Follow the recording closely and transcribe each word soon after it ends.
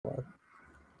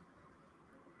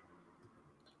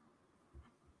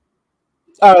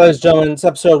All right, ladies and gentlemen, it's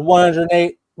episode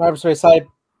 108, Hyperspace Hype,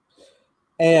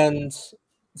 and it's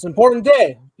an important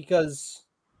day because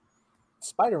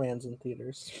Spider-Man's in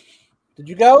theaters. Did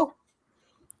you go?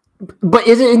 But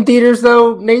is it in theaters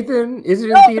though, Nathan? Is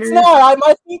it in theaters? No, it's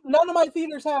not. None of my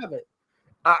theaters have it.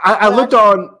 I looked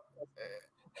on.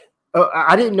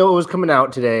 I didn't know it was coming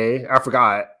out today. I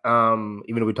forgot.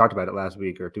 Even though we talked about it last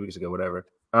week or 2 weeks ago, whatever.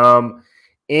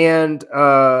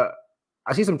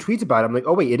 I see some tweets about it. I'm like,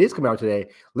 oh, wait, it is coming out today.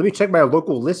 Let me check my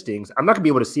local listings. I'm not going to be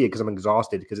able to see it because I'm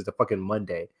exhausted because it's a fucking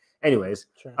Monday. Anyways,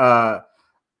 sure.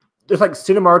 There's like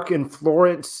Cinemark in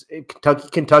Florence,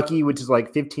 Kentucky, which is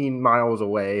like 15 miles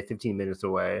away, 15 minutes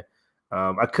away.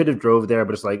 I could have drove there,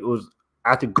 but it's like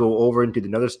I have to go over into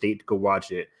another state to go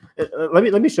watch it. Let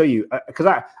me show you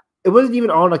because it wasn't even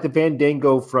on like the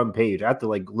Fandango front page. I have to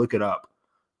like look it up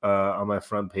on my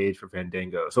front page for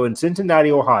Fandango. So in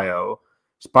Cincinnati, Ohio,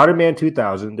 Spider-Man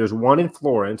 2000. There's one in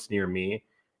Florence near me,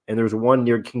 and there's one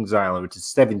near Kings Island, which is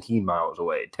 17 miles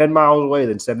away. 10 miles away,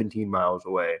 then 17 miles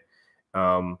away.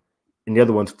 And the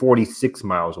other one's 46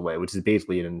 miles away, which is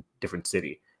basically in a different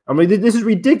city. I mean, this is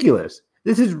ridiculous.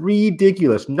 This is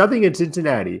ridiculous. Nothing in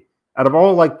Cincinnati. Out of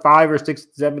all like 5 or 6,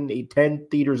 7, 8, 10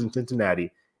 theaters in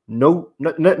Cincinnati,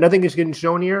 nothing is getting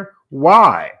shown here.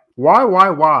 Why?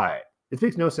 Why? It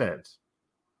makes no sense.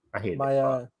 I hate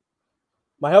it.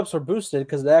 My hopes were boosted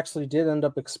because they actually did end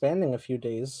up expanding a few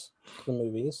days the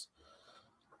movies.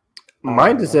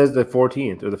 Mine just says the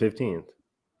 14th or the 15th.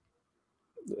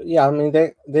 Yeah, I mean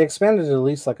they expanded at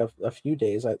least like a few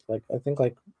days. I think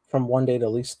like from 1 day to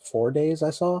at least 4 days I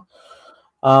saw.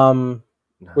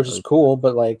 Which is cool,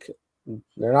 but like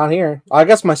they're not here. I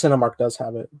guess my Cinemark does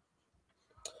have it.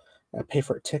 I pay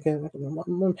for a ticket.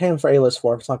 I'm paying for A-list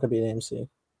for it. It's not gonna be an AMC.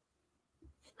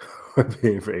 I'm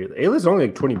paying for A-list. A-list is only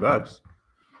like $20.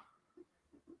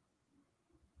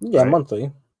 Yeah, right?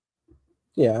 Monthly.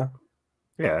 Yeah,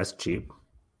 that's cheap.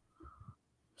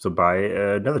 So buy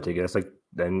another ticket. That's like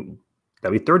then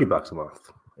that'd be $30 a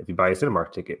month if you buy a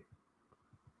Cinemark ticket,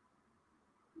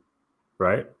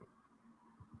 right?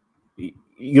 You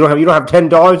don't have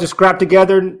 $10 to scrap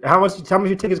together. How much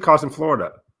your tickets cost in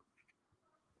Florida?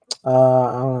 I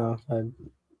don't know. It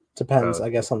depends, I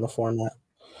guess, on the format.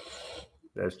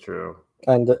 That's true.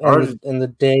 And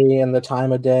the day and the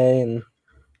time of day and.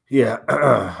 Yeah,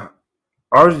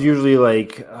 ours is usually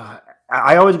like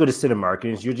I always go to Cinemark,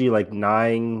 and it's usually like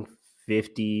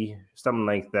 $9.50, something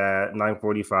like that,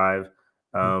 $9.45,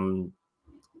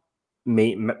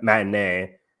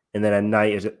 matinee, and then at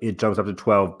night it jumps up to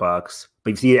 $12. But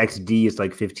you see XD is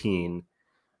like $15.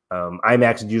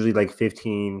 IMAX is usually like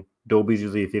 $15. Dolby's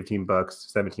usually $15,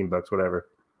 $17, whatever.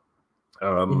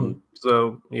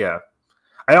 So yeah,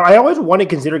 I always want to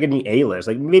consider getting A-list.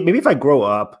 Like maybe if I grow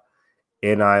up.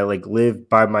 And I like live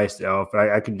by myself.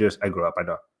 I grew up, I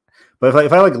know. But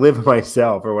if I like live by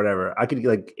myself or whatever, I could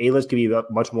like A-list could be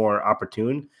much more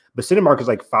opportune. But Cinemark is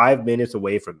like 5 minutes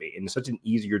away from me, and it's such an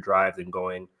easier drive than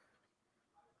going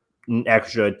an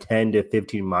extra 10 to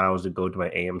 15 miles to go to my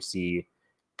AMC.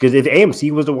 Because if AMC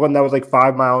was the one that was like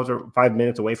 5 miles or 5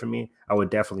 minutes away from me, I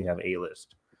would definitely have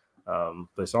A-list. But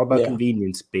it's all about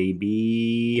convenience,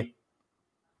 baby.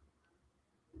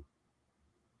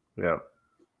 Yeah.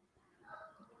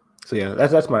 So yeah,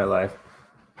 that's my life.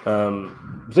 So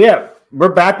yeah,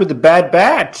 we're back with the Bad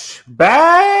Batch.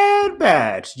 Bad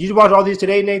Batch. Did you watch all these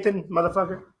today, Nathan,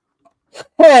 motherfucker?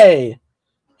 Hey.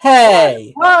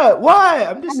 What?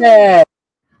 I'm just saying.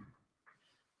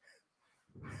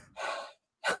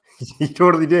 You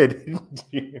totally did.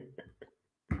 You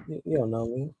don't know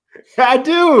me. I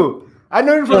do. I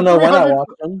know you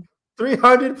from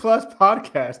 300 plus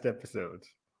podcast episodes.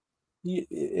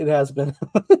 It has been.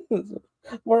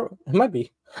 Or it might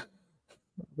be.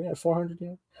 We had 400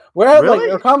 yet. We're at really?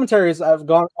 Like our commentaries have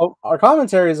gone. Our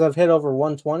commentaries have hit over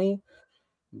 120,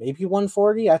 maybe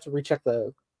 140. I have to recheck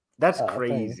the. That's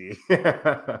crazy.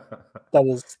 That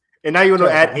is. And now you want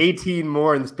to add 18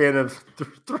 more in the span of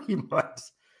 3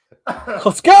 months.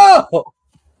 Let's go.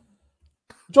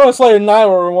 Join Slayer 9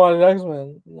 where we wanted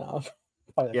X-Men. No.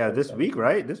 Yeah, this week,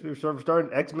 right? This week we're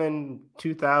starting X-Men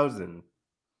 2000.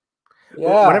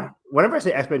 Yeah. Whenever I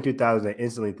say X-Men 2000, I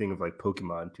instantly think of like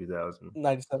Pokemon 2000.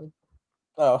 97.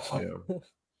 Oh.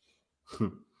 Yeah.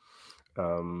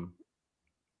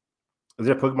 Is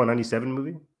there a Pokemon 97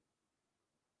 movie?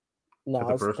 No, I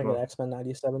was thinking X-Men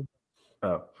 97.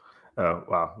 Oh,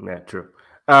 wow. Yeah, true.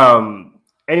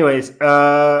 Anyways,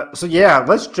 so yeah,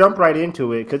 let's jump right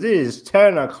into it because it is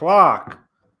 10 o'clock.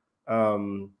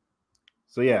 So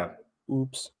yeah.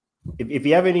 Oops. If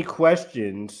you have any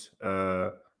questions,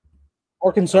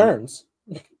 or concerns.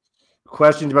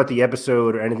 questions about the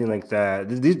episode or anything like that.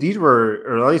 These were,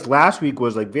 or at least last week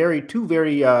was like two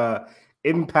very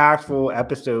impactful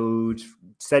episodes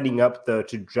setting up the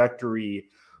trajectory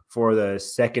for the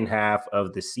second half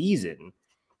of the season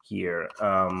here.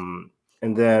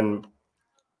 And then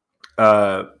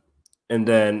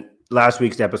last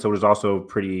week's episode was also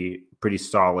pretty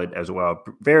solid as well.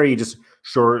 Very just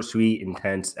short, sweet,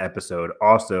 intense episode.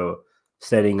 Also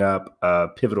setting up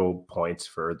pivotal points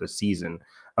for the season.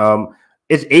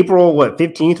 It's April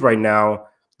 15th right now.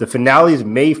 The finale is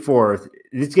May 4th.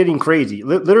 It's getting crazy.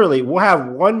 Literally, we'll have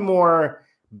one more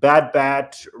Bad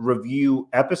Batch review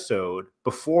episode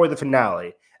before the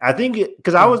finale. I think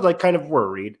because I was like kind of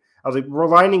worried. I was like, we're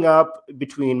lining up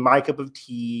between My Cup of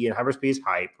Tea and Hyperspace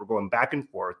Hype. We're going back and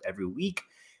forth every week.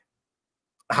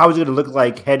 How is it going to look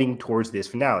like heading towards this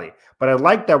finale? But I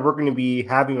like that we're going to be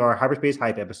having our Hyperspace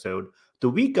Hype episode the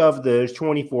week of the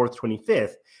 24th,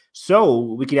 25th.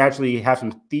 So we can actually have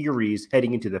some theories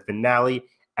heading into the finale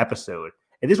episode.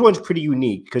 And this one's pretty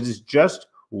unique because it's just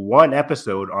one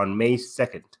episode on May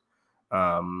 2nd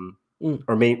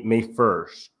or May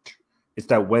 1st. It's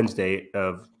that Wednesday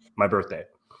of my birthday,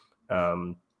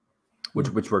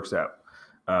 which works out.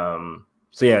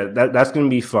 So yeah, that's going to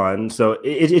be fun. So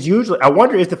it's usually, I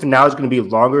wonder if the finale is going to be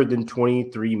longer than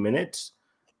 23 minutes.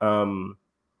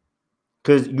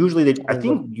 Because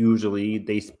usually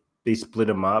they split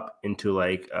them up into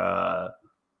like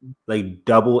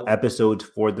double episodes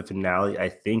for the finale. I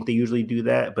think they usually do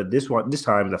that, but this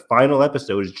time the final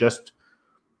episode is just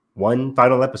one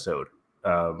final episode.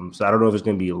 So I don't know if it's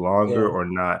going to be longer or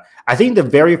not. I think the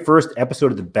very first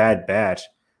episode of the Bad Batch.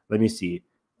 Let me see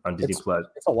on Disney Plus.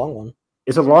 It's a long one.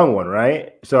 It's a long one,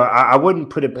 right? So I wouldn't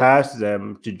put it past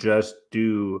them to just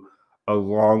do a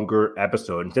longer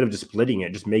episode instead of just splitting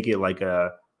it. Just make it like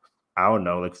a, I don't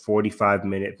know, like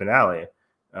 45-minute finale,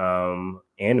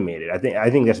 animated. I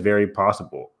think that's very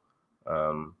possible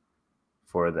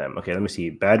for them. Okay, let me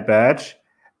see. Bad Batch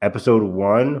episode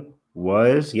 1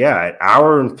 was an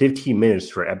hour and 15 minutes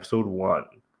for episode 1.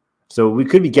 So we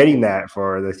could be getting that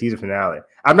for the season finale.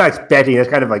 I'm not expecting. That's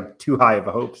kind of like too high of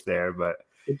a hopes there, but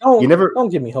don't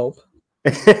give me hope.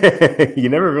 You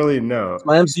never really know. It's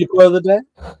my MC quote of the day.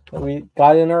 We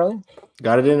got in early.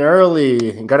 Got it in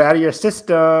early and got it out of your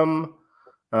system.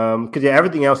 Because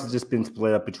everything else has just been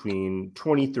split up between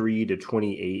 23 to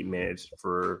 28 minutes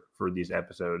for these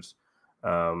episodes.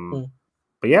 But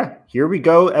yeah, here we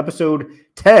go. Episode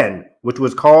 10, which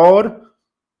was called,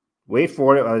 wait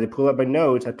for it. I pull up my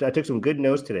notes. I took some good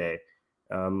notes today.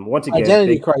 Once again,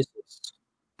 Identity Crisis.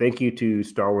 Thank you to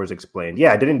Star Wars Explained.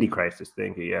 Yeah, Identity Crisis.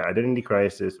 Thank you. Yeah, Identity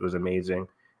Crisis was amazing.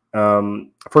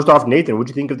 First off, Nathan, what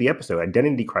do you think of the episode?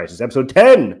 Identity Crisis, episode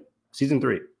 10, season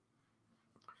 3.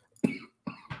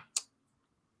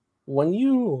 When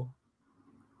you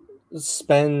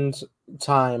spend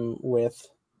time with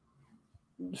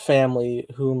family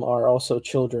whom are also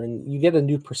children, you get a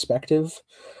new perspective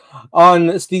on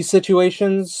these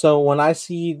situations. So when I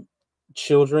see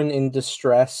children in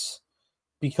distress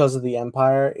because of the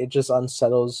Empire, it just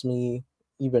unsettles me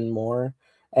even more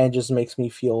and just makes me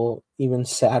feel even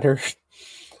sadder.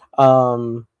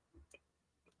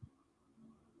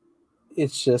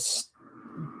 It's just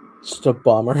a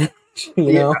bummer,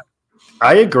 you know?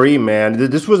 I agree, man.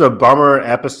 This was a bummer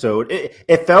episode.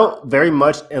 It felt very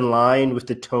much in line with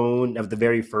the tone of the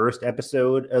very first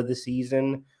episode of the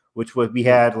season, which was we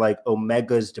had like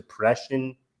Omega's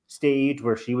depression stage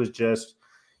where she was just,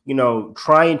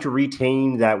 trying to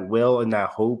retain that will and that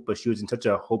hope, but she was in such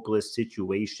a hopeless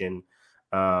situation,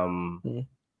 in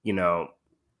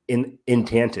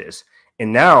Tantus.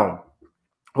 And now,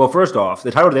 well, first off,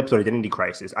 the title of the episode, Identity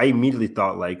Crisis, I immediately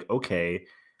thought like, okay,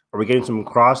 are we getting some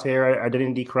Crosshair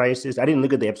Identity Crisis? I didn't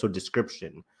look at the episode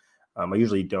description. I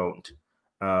usually don't.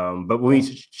 But when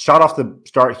we shot off the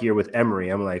start here with Emery,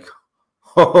 I'm like,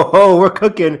 oh, we're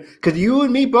cooking. Because you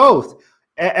and me both.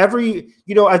 I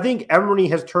think Emery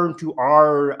has turned to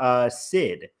our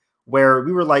Sid, where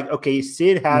we were like, okay,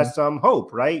 Sid has some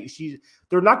hope, right?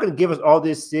 They're not going to give us all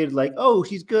this Sid like, oh,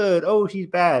 she's good, oh, she's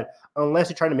bad, unless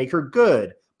they're trying to make her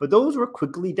good. But those were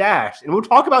quickly dashed. And we'll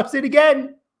talk about Sid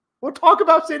again. We'll talk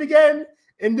about Sid again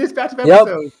in this batch of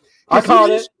episodes. Yep. I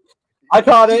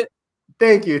caught it.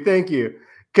 Thank you.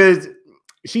 Because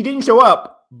she didn't show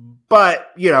up,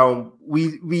 but we know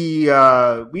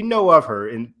of her.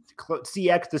 And the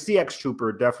CX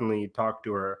trooper definitely talked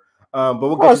to her. But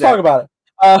let's talk about it.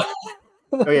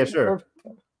 Oh yeah, sure.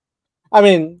 I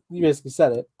mean, you basically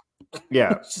said it.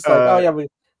 Yeah. It's just like,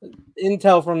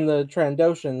 intel from the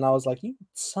Trandoshan, and I was like, you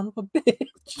son of a bitch.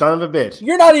 Son of a bitch.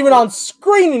 You're not even on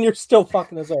screen and you're still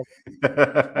fucking us over.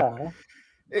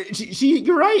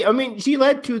 You're right. I mean, she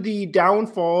led to the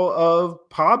downfall of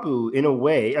Pabu in a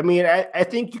way. I mean, I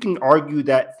think you can argue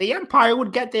that the Empire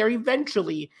would get there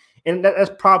eventually. And that's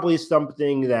probably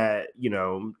something that,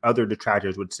 other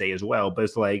detractors would say as well. But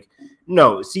it's like,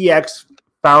 no, CX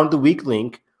found the weak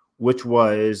link, which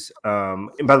was, and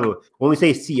by the way, when we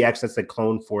say CX, that's the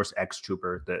Clone Force X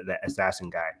Trooper, the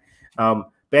assassin guy.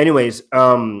 But anyways,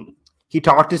 he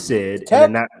talked to Sid,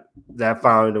 and then that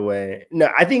found a way.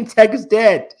 No, I think Tech is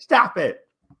dead. Stop it.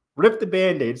 Rip the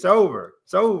Band-Aid. It's over.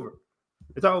 It's over.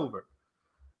 It's over.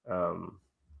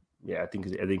 Yeah, I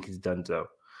think he's done so.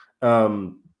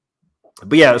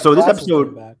 But yeah, so this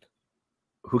episode,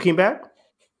 who came back?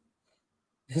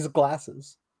 His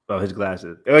glasses. Oh, his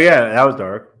glasses. Oh yeah, that was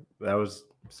dark. That was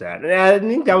sad. And I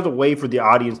think that was a way for the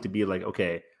audience to be like,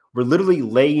 okay, we're literally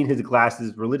laying his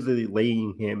glasses. We're literally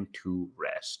laying him to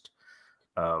rest.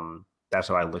 That's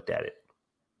how I looked at it.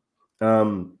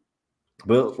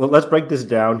 Well, let's break this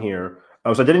down here.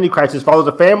 So Identity Crisis follows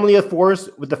a family of Force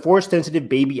with the Force-sensitive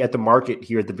baby at the market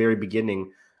here at the very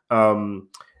beginning.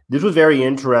 This was very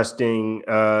interesting,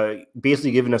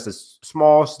 basically giving us a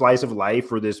small slice of life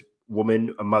for this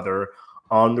woman, a mother,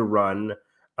 on the run.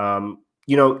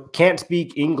 Can't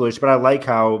speak English, but I like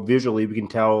how visually we can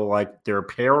tell like their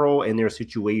peril and their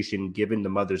situation given the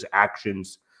mother's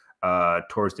actions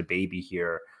towards the baby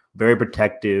here. Very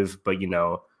protective, but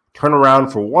turn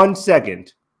around for 1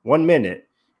 second, 1 minute,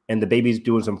 and the baby's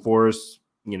doing some force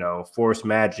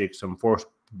magic, some force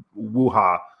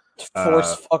woo-ha.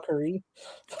 Force fuckery.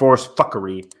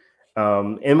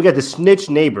 And we got the snitch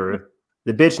neighbor,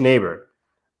 the bitch neighbor.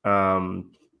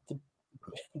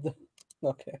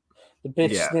 Okay. The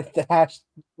bitch sniffed the dash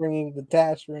ringing.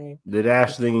 The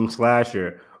dash slinging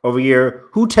slasher over here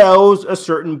who tells a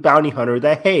certain bounty hunter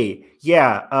that, hey,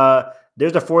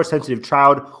 there's a Force-sensitive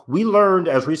child. We learned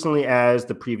as recently as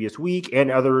the previous week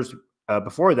and others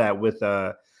before that with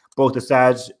both the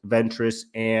Saj Ventress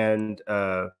and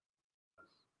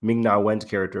Ming-Na Wen's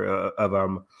character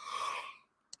of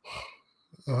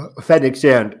Fennec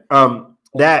Shand.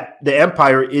 That the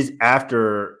Empire is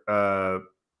after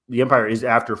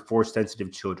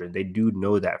Force-sensitive children. They do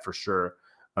know that for sure,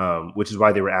 which is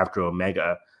why they were after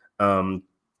Omega. And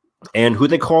who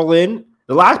they call in?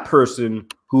 The last person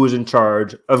who was in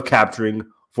charge of capturing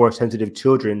Force-sensitive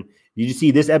children. Did you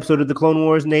see this episode of the Clone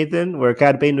Wars, Nathan, where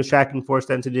Cad Bane was tracking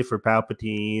Force-sensitive for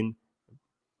Palpatine?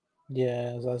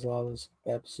 Yes, I saw this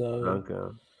episode.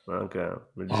 Okay.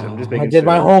 I did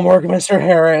my homework, Mr.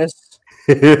 Harris.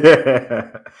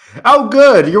 Oh,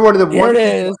 good. You're one of the Here one.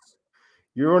 It is.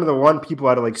 You're one of the one people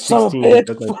out of like 16.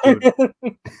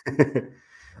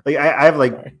 Like I have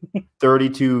like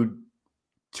 32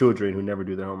 children who never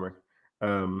do their homework.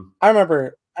 I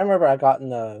remember I got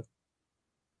in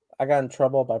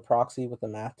trouble by proxy with a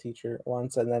math teacher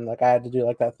once, and then like I had to do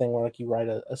like that thing where like you write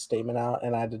a statement out,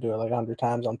 and I had to do it like 100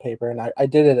 times on paper, and I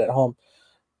did it at home.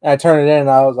 And I turned it in, and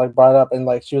I was like brought up, and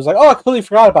like she was like, "Oh, I completely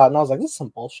forgot about it," and I was like, "This is some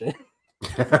bullshit."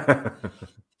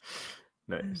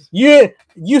 Nice.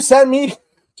 You sent me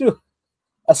to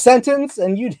a sentence,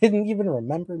 and you didn't even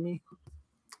remember me.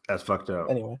 That's fucked up.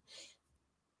 Anyway,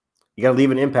 you gotta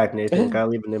leave an impact, Nathan. Gotta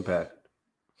leave an impact.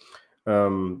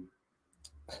 So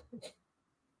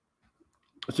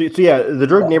yeah, the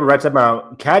droid neighbor writes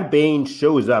about Cad Bane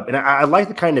shows up, and I like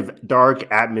the kind of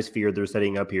dark atmosphere they're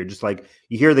setting up here. Just like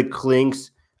you hear the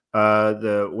clinks,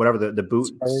 the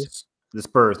boots, the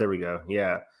spurs. There we go.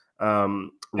 Yeah.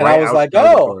 And I was like,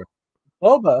 "Oh,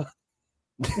 Boba."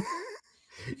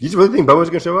 You just really think Boba's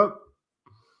gonna show up?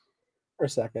 For a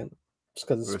second, just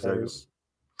because it's spurs.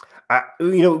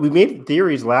 We made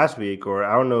theories last week, or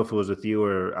I don't know if it was with you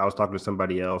or I was talking to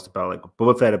somebody else about like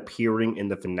Boba Fett appearing in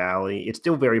the finale. It's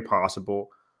still very possible.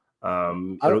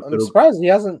 I'm surprised he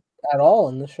hasn't at all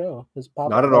in the show.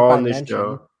 Not at all in this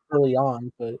show early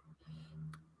on, but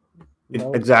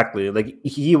exactly, like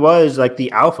he was like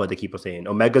the alpha. They keep on saying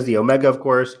Omega's the Omega, of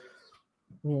course,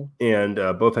 and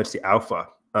Boba Fett's the alpha.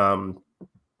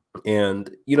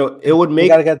 And it would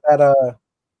make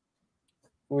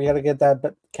we gotta get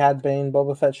that Cad Bane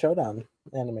Boba Fett showdown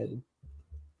animated.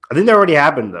 I think that already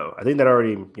happened, though. I think that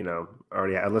already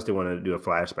unless they want to do a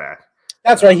flashback.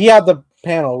 That's right. He had the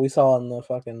panel we saw in the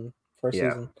fucking first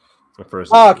season. The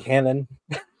first season. Canon.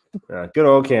 Good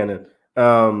old canon.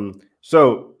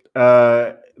 So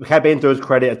Cad Bane throws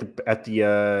credit at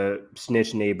the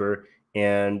snitch neighbor,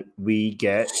 and we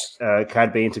get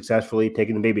Cad Bane successfully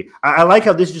taking the baby. I like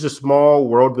how this is just a small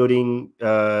world building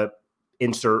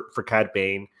insert for Cad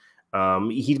Bane.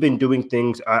 He's been doing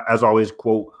things, as always,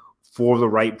 quote, for the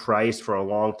right price for a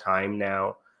long time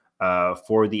now,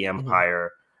 for the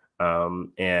Empire.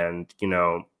 And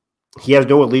he has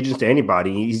no allegiance to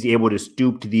anybody. He's able to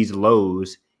stoop to these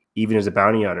lows, even as a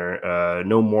bounty hunter.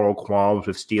 No moral qualms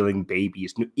with stealing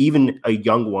babies, even a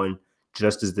young one,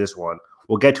 just as this one.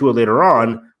 We'll get to it later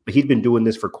on, but he's been doing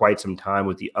this for quite some time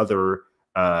with the other,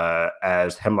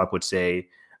 as Hemlock would say,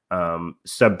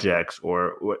 subjects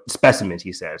or specimens,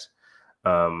 he says,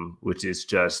 which is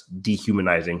just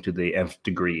dehumanizing to the nth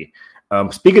degree.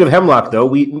 Speaking of Hemlock, though,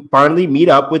 we finally meet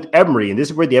up with Emery, and this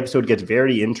is where the episode gets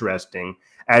very interesting,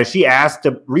 as she asks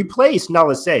to replace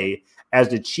Nalase as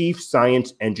the chief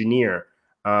science engineer,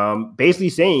 basically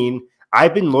saying,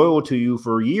 I've been loyal to you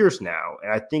for years now,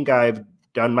 and I think I've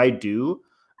done my due,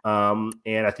 and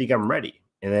I think I'm ready.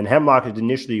 And then Hemlock is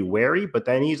initially wary, but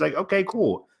then he's like, okay,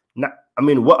 cool.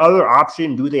 What other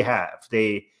option do they have?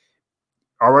 They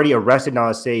already arrested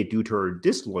Nalase due to her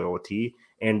disloyalty,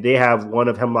 and they have one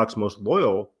of Hemlock's most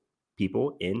loyal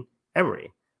people in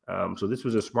Emery. So this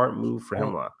was a smart move for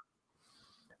Hemlock.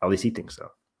 At least he thinks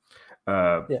so.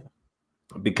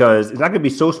 Because it's not going to be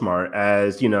so smart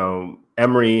as,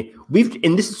 Emery.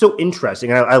 And this is so interesting.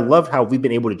 And I love how we've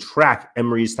been able to track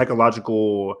Emery's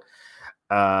psychological,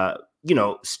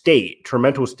 state,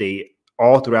 tormental state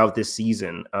all throughout this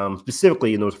season,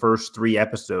 specifically in those first 3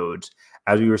 episodes,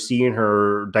 as we were seeing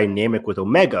her dynamic with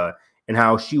Omega and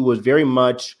how she was very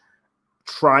much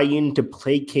trying to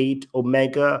placate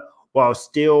Omega while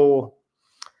still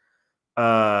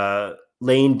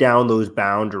laying down those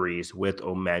boundaries with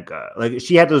Omega. Like,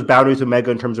 she had those boundaries with Omega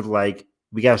in terms of like,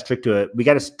 we got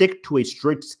to stick to a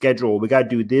strict schedule. We got to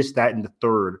do this, that, and the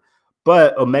third.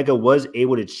 But Omega was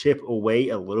able to chip away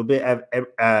a little bit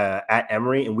at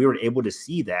Emery, and we were able to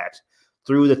see that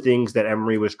through the things that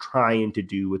Emery was trying to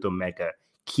do with Omega,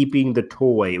 keeping the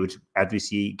toy, which, as we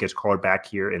see, gets called back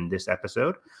here in this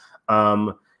episode.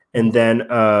 And then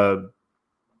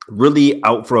really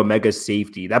out for Omega's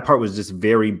safety. That part was just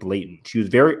very blatant. She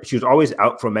was always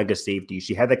out for Omega's safety.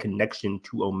 She had that connection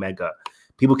to Omega.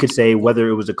 People could say whether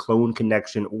it was a clone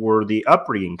connection or the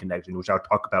upbringing connection, which I'll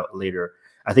talk about later.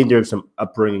 I think there's some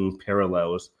upbringing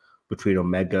parallels between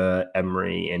Omega,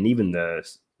 Emery, and even the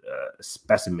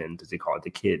specimens, as they call it, the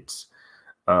kids.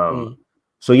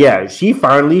 So yeah, she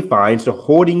finally finds the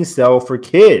holding cell for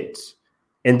kids.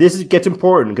 And this gets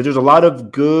important because there's a lot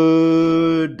of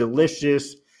good,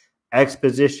 delicious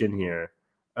exposition here,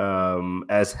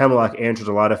 as Hemlock answers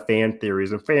a lot of fan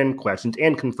theories and fan questions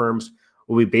and confirms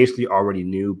what we basically already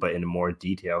knew, but in more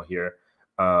detail here.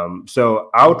 So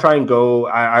I'll try and go.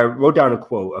 I wrote down a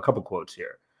couple quotes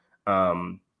here.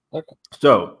 Okay.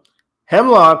 So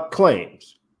Hemlock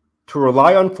claims to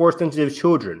rely on force-sensitive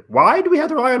children. Why do we have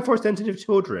to rely on force-sensitive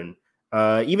children?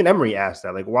 Even Emery asked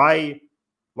that. Like, why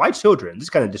children? This is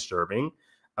kind of disturbing.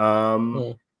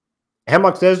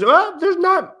 Hemlock says, well, there's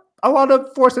not a lot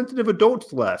of force-sensitive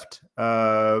adults left.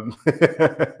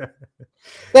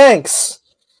 Thanks.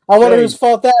 I wonder whose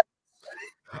fault that.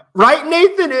 Right,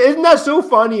 Nathan? Isn't that so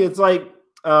funny? It's like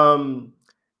the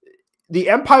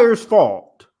Empire's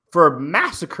fault for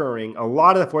massacring a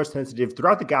lot of the Force-sensitive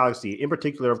throughout the galaxy, in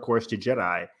particular, of course, to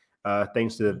Jedi,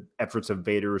 thanks to the efforts of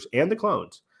Vader's and the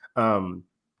clones,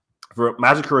 for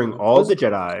massacring all the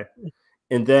Jedi.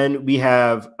 And then we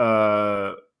have,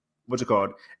 what's it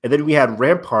called? And then we had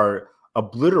Rampart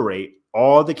obliterate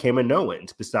all the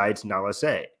Kaminoans besides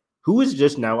Nalase, who was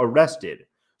just now arrested.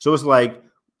 So it's like,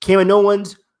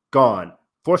 Kaminoans, gone.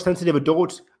 Force-sensitive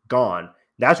adults, gone.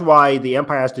 That's why the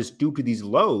Empire has to stoop to these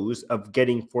lows of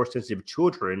getting force-sensitive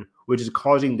children, which is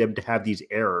causing them to have these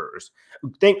errors.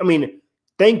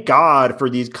 Thank God for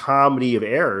these comedy of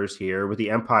errors here, with the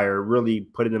Empire really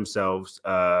putting themselves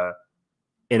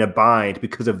in a bind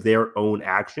because of their own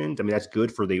actions. I mean, that's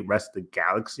good for the rest of the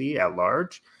galaxy at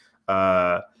large.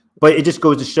 But it just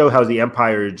goes to show how the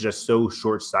Empire is just so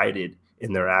short-sighted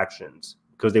in their actions,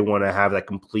 because they want to have that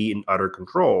complete and utter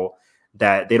control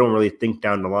that they don't really think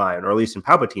down the line, or at least in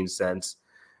Palpatine's sense,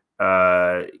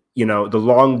 the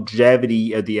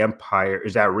longevity of the Empire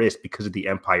is at risk because of the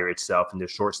Empire itself and the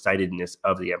short-sightedness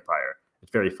of the Empire.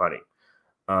 It's very funny.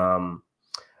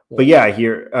 But yeah,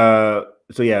 here,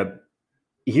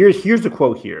 here's the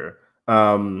quote here.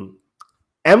 M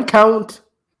count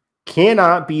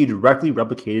cannot be directly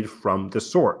replicated from the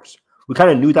source. We kind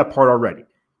of knew that part already.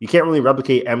 You can't really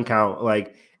replicate M count.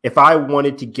 Like, if I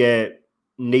wanted to get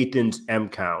Nathan's M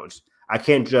counts, I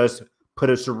can't just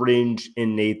put a syringe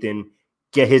in Nathan,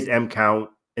 get his M count,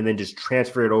 and then just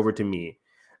transfer it over to me.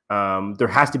 There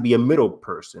has to be a middle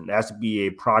person. There has to be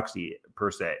a proxy, per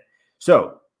se.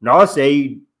 So,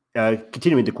 Nalase,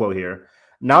 continuing the quote here,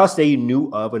 Nalase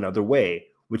knew of another way,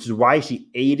 which is why she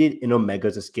aided in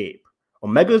Omega's escape.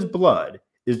 Omega's blood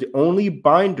is the only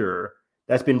binder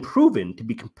that's been proven to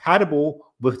be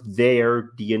compatible with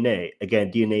their DNA.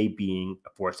 Again, DNA being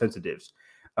force sensitives.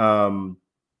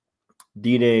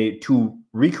 DNA to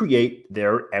recreate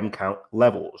their M count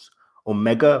levels.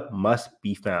 Omega must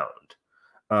be found.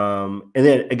 And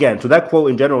then again, so that quote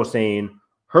in general is saying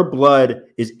her blood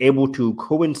is able to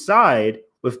coincide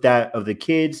with that of the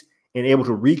kids and able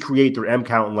to recreate their M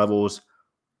count levels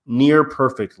near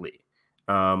perfectly.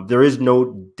 There is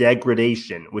no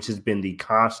degradation, which has been the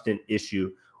constant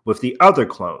issue with the other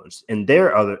clones and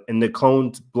the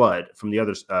clones' blood from the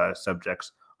other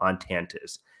subjects on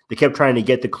Tantus. They kept trying to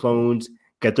get the clones,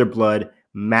 get their blood,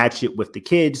 match it with the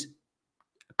kids.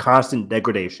 Constant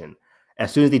degradation.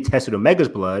 As soon as they tested Omega's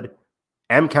blood,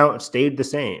 M count stayed the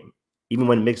same, even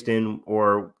when mixed in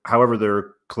or however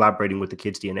they're collaborating with the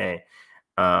kids' DNA.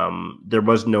 There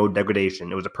was no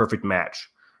degradation. It was a perfect match,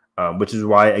 which is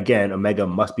why, again, Omega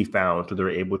must be found so they're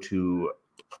able to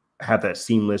have that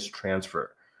seamless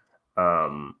transfer.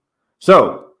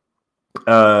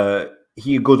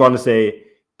 He goes on to say,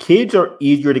 kids are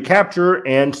easier to capture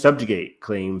and subjugate,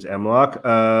 claims Emlock.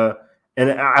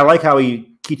 And I like how he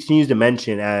continues to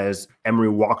mention as Emery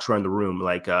walks around the room,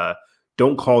 like,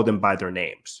 don't call them by their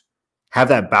names. Have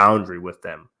that boundary with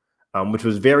them, which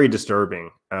was very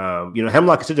disturbing.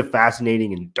 Hemlock is such a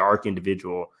fascinating and dark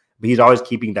individual, but he's always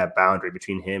keeping that boundary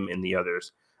between him and the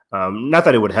others. Not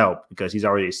that it would help because he's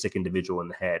already a sick individual in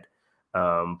the head,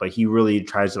 but he really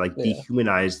tries to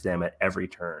dehumanize them at every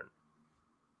turn.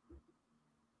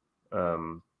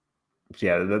 That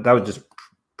was just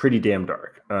pretty damn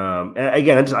dark. And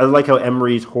again, I like how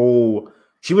Emery's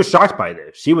she was shocked by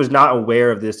this. She was not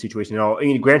aware of this situation at all. I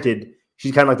mean, granted,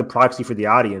 she's kind of like the proxy for the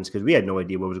audience because we had no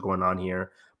idea what was going on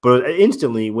here. But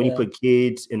instantly, when you put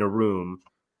kids in a room,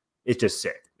 it's just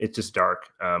sick. It's just dark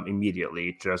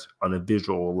immediately, just on a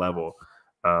visual level.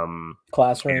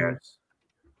 Classrooms.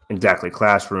 Exactly,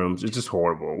 classrooms. It's just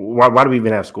horrible. Why do we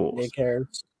even have schools?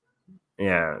 Daycares.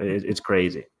 Yeah, it's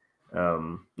crazy.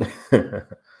 But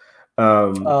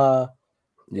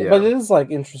it is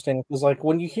interesting because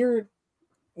when you hear,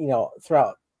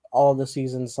 throughout all the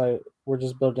seasons, we're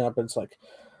just building up. It's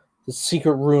the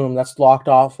secret room that's locked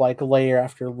off layer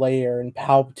after layer, and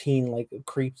Palpatine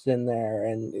creeps in there,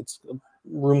 and it's a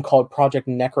room called Project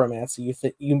Necromancy.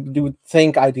 You would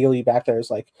think ideally back there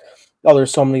is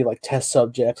there's so many test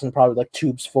subjects and probably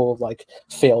tubes full of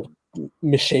failed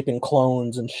misshapen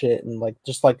clones and shit, and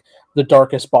just the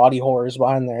darkest body horrors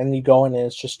behind there, and you go in and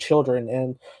it's just children,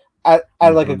 and at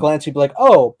a glance you'd be like,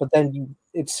 oh, but then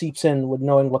it seeps in with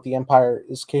knowing what the Empire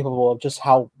is capable of, just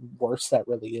how worse that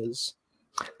really is.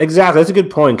 Exactly, that's a good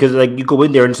point, because you go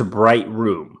in there and it's a bright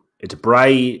room. It's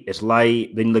bright, it's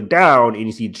light, then you look down and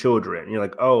you see children, and you're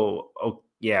like, oh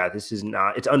yeah, this is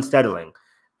not, it's unsettling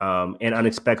and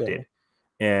unexpected.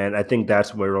 And I think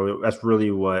that's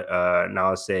really what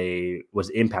Nalase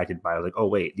was impacted by. Oh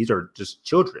wait, these are just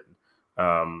children,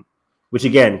 which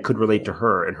again could relate to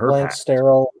her and her blank, past.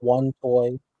 Sterile, one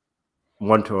toy.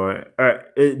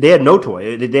 They had no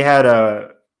toy. They had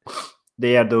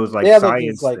those science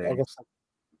things. I guess.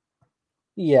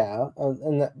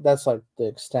 And that's the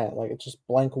extent. It's just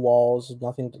blank walls,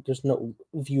 nothing. There's no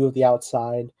view of the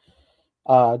outside.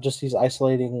 Just these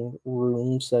isolating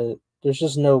rooms that. There's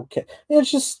just no. It's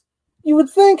just, you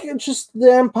would think it's just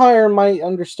the Empire might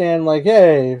understand,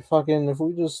 hey, fucking, if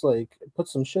we just put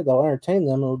some shit that'll entertain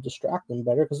them, it'll distract them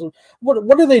better. Because what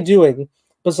are they doing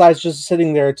besides just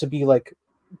sitting there to be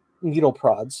needle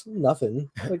prods? Nothing.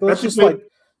 Let's just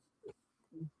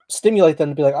stimulate them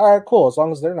to be all right, cool. As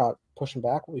long as they're not pushing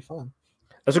back, we'll be fine.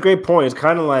 That's a great point. It's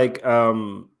kind of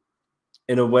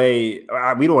in a way,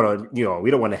 we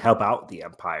don't want to help out the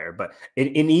Empire, but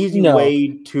an easy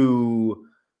way to,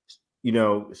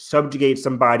 subjugate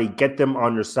somebody, get them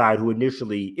on your side who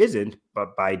initially isn't,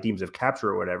 but by deems of capture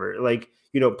or whatever,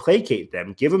 placate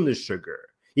them, give them the sugar.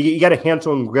 You got to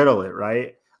Hansel and Gretel it,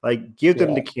 right? Give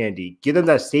them the candy, give them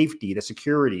that safety, the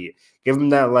security, give them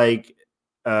that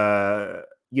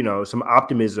some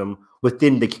optimism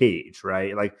within the cage,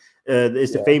 right?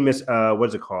 It's the famous what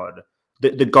is it called?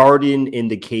 The garden in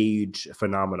the cage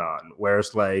phenomenon, where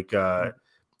it's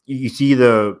you see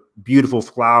the beautiful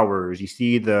flowers, you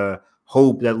see the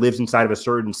hope that lives inside of a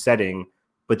certain setting,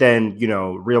 but then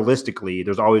realistically,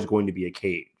 there's always going to be a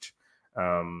cage.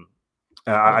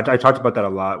 I talked about that a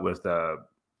lot with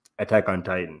Attack on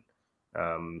Titan,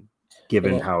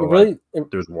 given how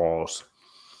there's walls.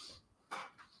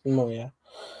 Oh yeah,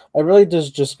 it really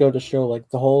does just go to show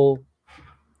the whole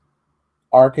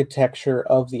architecture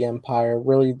of the Empire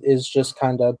really is just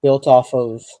kind of built off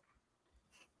of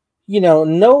no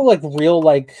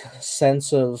real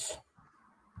sense of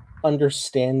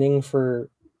understanding for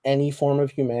any form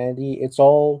of humanity. It's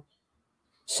all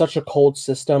such a cold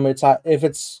system. It's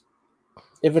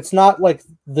if it's not like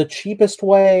the cheapest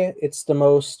way, it's the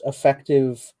most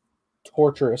effective,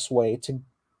 torturous way to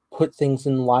put things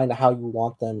in line to how you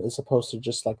want them, as opposed to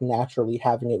just like naturally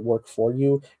having it work for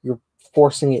you. You're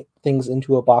forcing things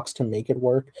into a box to make it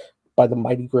work by the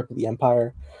mighty grip of the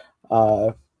Empire.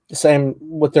 Same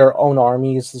with their own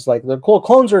armies. Is like the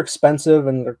clones are expensive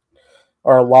and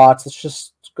are a lot. Let's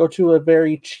just go to a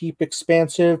very cheap,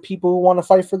 expansive people who want to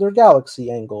fight for their galaxy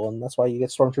angle, and that's why you get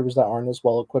stormtroopers that aren't as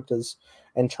well equipped as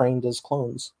and trained as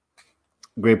clones.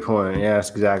 Great point. Yes,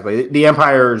 exactly. The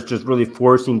Empire is just really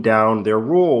forcing down their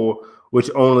rule, which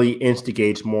only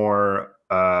instigates more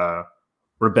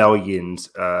rebellions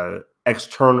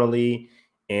externally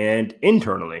and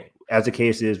internally, as the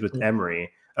case is with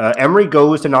Emery. Emery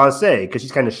goes to Nala Se because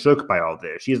she's kind of shook by all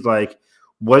this. She's like,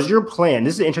 was your plan?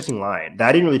 This is an interesting line that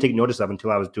I didn't really take notice of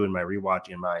until I was doing my rewatch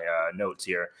in my notes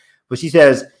here. But she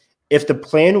says, if the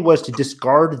plan was to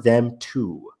discard them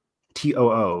too,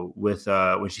 TOO, with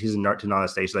when she's in to Nala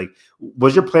Se, she's like,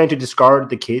 was your plan to discard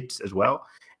the kids as well?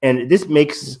 And this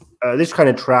makes this kind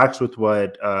of tracks with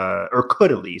what, or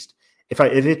could at least, if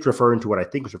it's referring to what I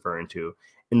think it's referring to,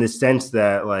 in the sense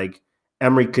that like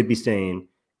Emery could be saying,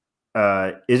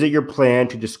 is it your plan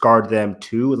to discard them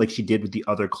too, like she did with the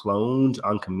other clones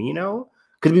on Kamino?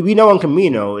 Because we know on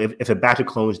Kamino, if a batch of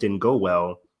clones didn't go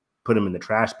well, put them in the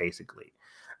trash, basically.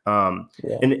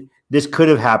 And this could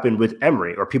have happened with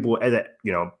Emery or people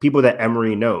that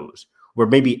Emery knows, where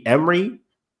maybe Emery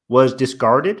was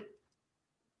discarded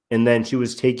and then she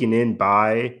was taken in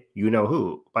by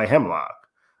who, by Hemlock.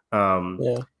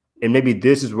 And maybe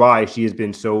this is why she has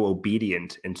been so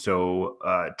obedient and so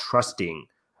trusting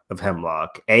of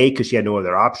Hemlock. A, because she had no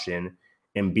other option,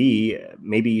 and B,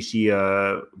 maybe she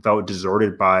felt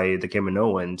deserted by the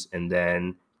Kaminoans and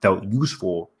then felt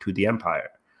useful to the Empire.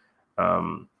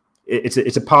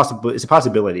 It's a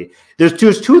possibility.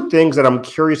 There's two things that I'm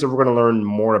curious if we're going to learn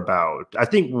more about. I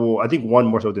think one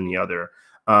more so than the other.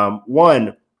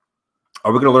 One,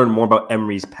 are we going to learn more about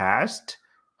Emery's past?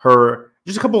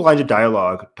 Just a couple of lines of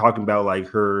dialogue talking about like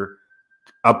her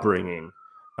upbringing.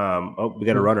 We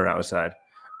got a runner outside.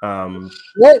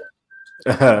 What?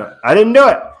 I didn't do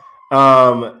it.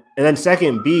 And then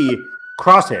second, B,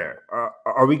 Crosshair.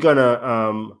 Are we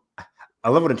gonna? I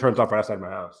love when it turns off right outside my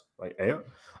house. Like, hey,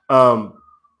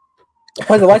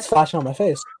 why the lights flashing on my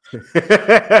face? It's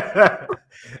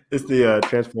the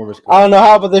Transformers. I don't know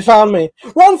how, but they found me.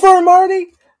 Run for it,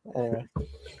 Marty. Anyway,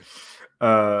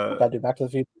 gotta do Back to the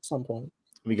Future at some point.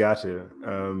 We got to.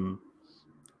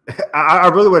 I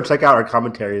really want to check out our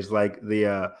commentaries, like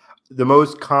the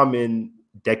most common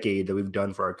decade that we've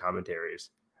done for our commentaries.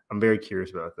 I'm very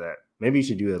curious about that. Maybe you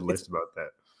should do a list about that.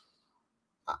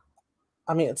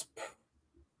 I mean, it's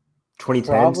 2010s,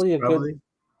 probably a good.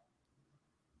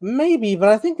 Maybe, but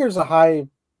I think there's a high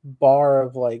bar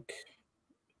of like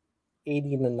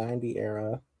 80 to 90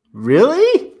 era.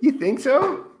 Really? You think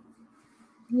so?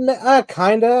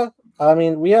 Kinda. I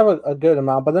mean, we have a good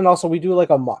amount, but then also we do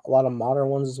like a lot of modern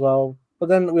ones as well. But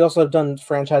then we also have done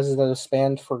franchises that have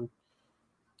spanned for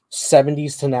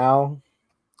 70s to now.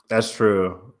 That's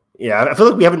true. Yeah, I feel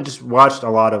like we haven't just watched a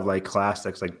lot of like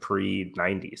classics, like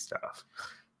pre-90s stuff.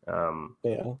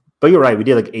 Yeah. But you're right. We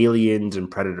did like Aliens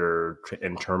and Predator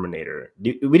and Terminator.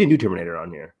 We didn't do Terminator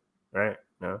on here, right?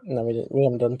 No, we didn't. We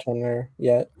haven't done Terminator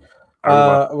yet.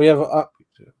 We have.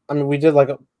 I mean, we did like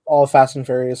all Fast and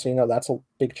Furious, so that's a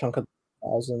big chunk of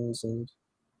thousands and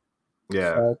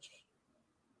such.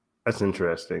 That's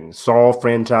interesting. Saw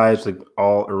franchise, like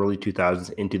all early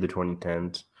 2000s into the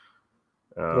 2010s.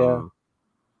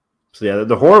 So yeah,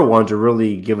 the horror ones are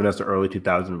really giving us the early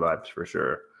 2000 vibes for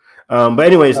sure. But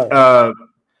anyways, so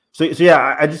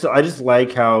yeah, I just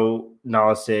like how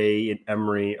Nala Se and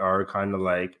Emery are kind of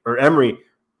like, or Emery,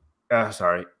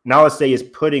 Nala Se is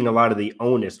putting a lot of the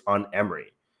onus on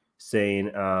Emery, saying,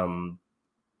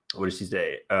 what does she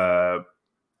say?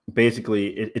 Basically,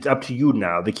 it's up to you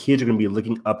now. The kids are going to be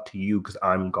looking up to you because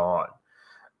I'm gone.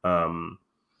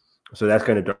 So that's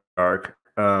kind of dark.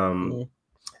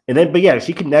 And then, but yeah,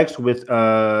 she connects with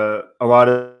a lot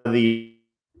of the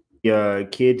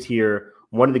kids here.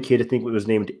 One of the kids, I think, was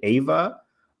named Ava.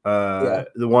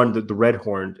 The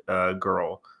red-horned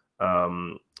girl.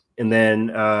 And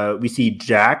then we see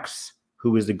Jax,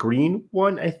 who is the green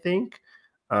one, I think.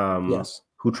 Yes.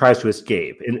 Who tries to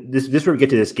escape. And this is where we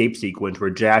get to the escape sequence where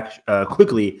Jack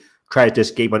quickly tries to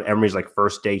escape on Emery's like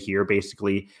first day here,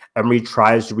 basically. Emery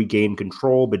tries to regain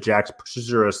control, but Jax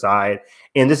pushes her aside.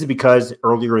 And this is because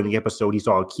earlier in the episode, he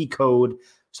saw a key code.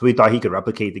 So he thought he could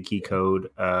replicate the key code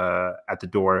at the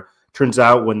door. Turns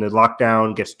out when the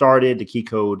lockdown gets started, the key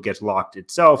code gets locked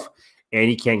itself, and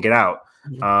he can't get out.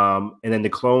 And then the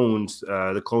clone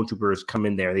troopers come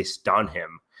in there. They stun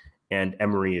him, and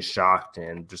Emery is shocked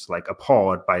and just like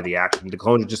appalled by the action. The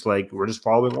clones are just like, we're just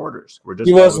following orders.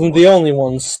 He wasn't the only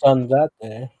one stunned that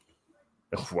day.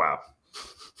 Wow,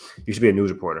 you should be a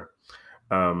news reporter.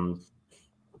 So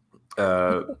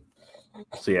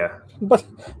yeah, but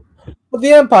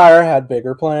the Empire had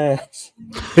bigger plans.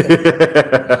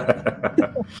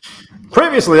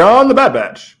 Previously on the Bad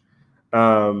Batch.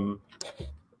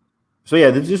 So yeah,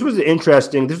 this was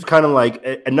interesting. This was kind of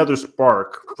like another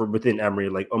spark for within Emery.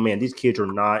 Like, oh man, these kids are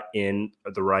not in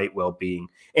the right well-being.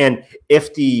 And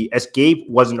if the escape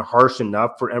wasn't harsh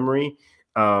enough for Emery,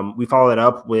 we followed it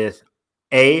up with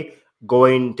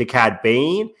going to Cad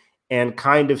Bane and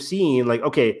kind of seeing like,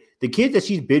 okay, the kids that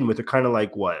she's been with are kind of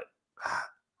like what,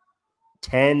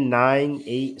 10, 9,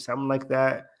 8, something like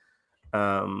that.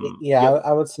 I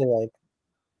would say like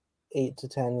 8 to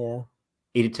 10. Yeah,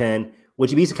 8 to 10. When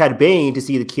she meets Cad Bane to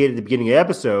see the kid at the beginning of the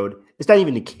episode, it's not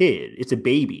even a kid; it's a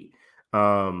baby.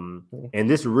 And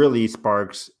this really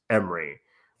sparks Emery,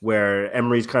 where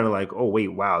Emery's kind of like, "Oh wait,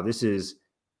 wow, this is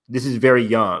very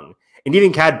young." And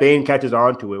even Cad Bane catches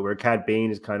on to it, where Cad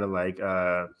Bane is kind of like,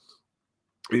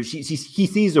 he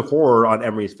sees the horror on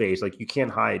Emery's face, like you can't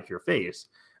hide your face.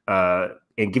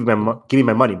 And give me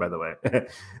my money, by the way,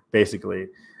 basically.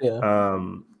 Yeah.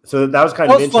 So that was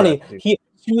kind of funny.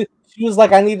 She was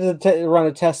like, I needed to run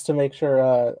a test to make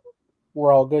sure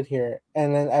we're all good here.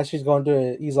 And then as she's going to do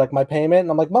it, he's like, my payment.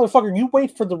 And I'm like, motherfucker, you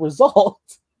wait for the result.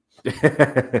 He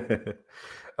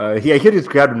just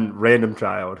grabbed a random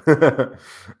child.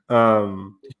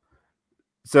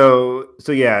 So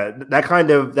yeah,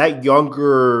 that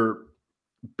younger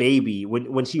baby,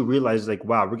 when she realizes like,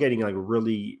 wow, we're getting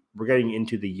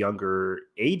into the younger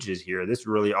ages here. This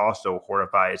really also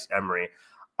horrifies Emery.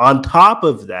 On top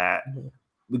of that,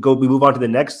 we move on to the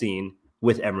next scene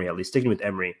with Emery, at least sticking with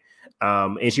Emery.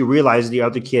 And she realizes the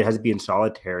other kid has to be in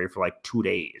solitary for like 2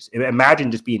 days.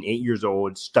 Imagine just being 8 years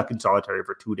old, stuck in solitary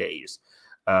for 2 days.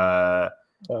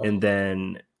 And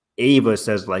then Ava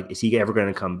says, like, is he ever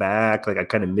going to come back? Like, I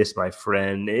kind of miss my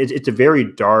friend. It's a very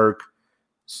dark,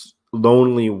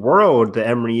 lonely world that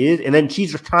Emery is. And then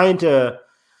she's trying to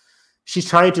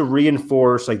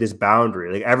reinforce like this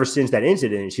boundary. Like ever since that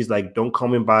incident, she's like, don't call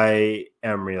me by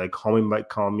Emery, like call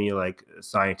me like a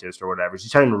scientist or whatever.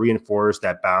 She's trying to reinforce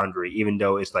that boundary, even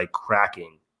though it's like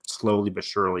cracking slowly but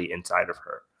surely inside of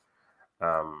her.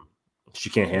 She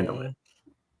can't handle it.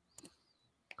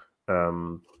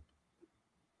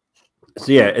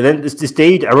 So yeah, and then the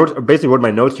stage, I basically wrote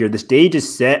my notes here. The stage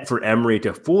is set for Emery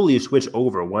to fully switch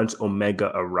over once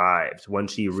Omega arrives.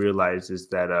 Once she realizes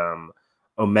that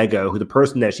Omega, who the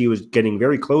person that she was getting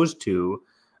very close to,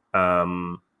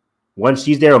 once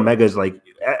she's there, Omega's like,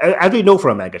 as we know for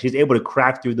Omega, she's able to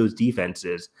crack through those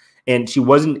defenses, and she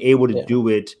wasn't able to do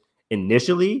it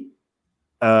initially.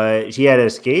 She had to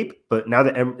escape, but now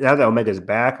that Omega's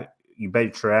back, you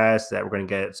bet your ass that we're going to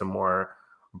get some more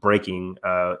breaking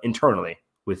internally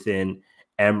within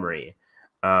Emery.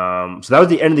 So that was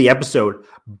the end of the episode,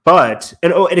 and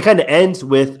it kind of ends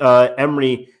with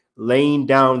Emery laying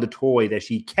down the toy that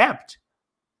she kept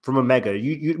from Omega.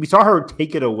 We saw her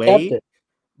take it away.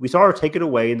 We saw her take it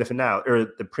away in the finale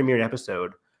or the premiere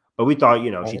episode, but we thought,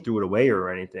 she threw it away or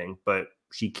anything, but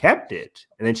she kept it,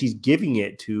 and then she's giving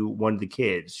it to one of the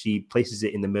kids. She places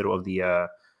it in the middle of the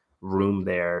room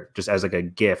there, just as like a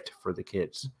gift for the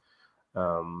kids.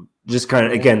 Just kind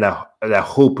of, again, that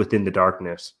hope within the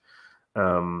darkness.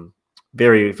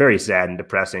 Very, very sad and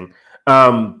depressing.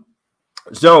 But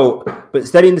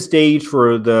setting the stage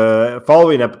for the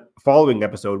following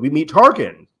episode, we meet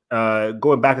Tarkin.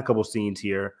 Going back a couple scenes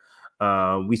here,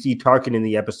 we see Tarkin in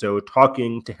the episode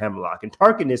talking to Hemlock, and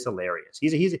Tarkin is hilarious.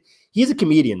 He's a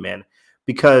comedian, man,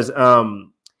 because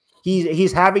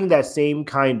he's having that same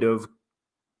kind of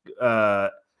I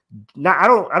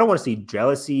don't want to say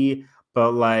jealousy,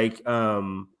 but like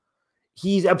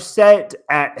he's upset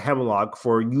at Hemlock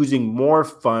for using more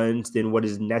funds than what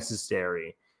is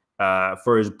necessary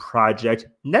for his project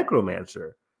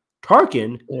Necromancer.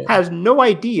 Tarkin has no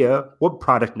idea what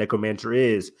Project Necromancer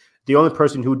is. The only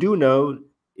person who do know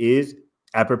is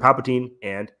Emperor Palpatine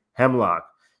and Hemlock.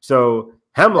 So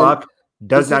Hemlock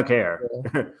does not care.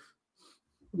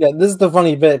 Yeah, this is the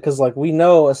funny bit, because like we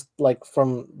know, like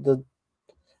from the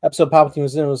episode Palpatine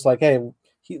was in, it was like, hey,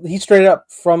 he straight up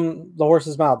from the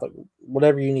horse's mouth, like,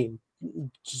 whatever you need,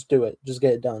 just do it, just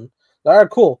get it done. All right,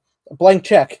 cool, a blank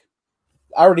check.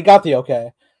 I already got the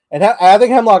okay, and I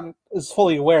think Hemlock is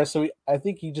fully aware, so I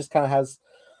think he just kind of has.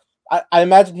 I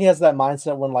imagine he has that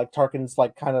mindset when like Tarkin's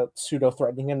like kind of pseudo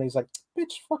threatening him. And he's like,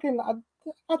 "Bitch, fucking, I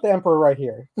got the Emperor right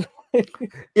here."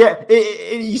 Yeah,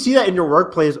 you see that in your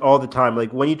workplace all the time.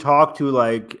 Like when you talk to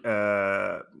like,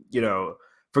 you know,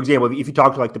 for example, if you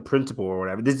talk to like the principal or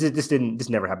whatever, this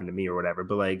never happened to me or whatever.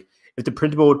 But like, if the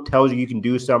principal tells you can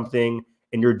do something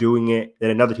and you're doing it,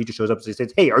 then another teacher shows up and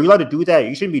says, "Hey, are you allowed to do that?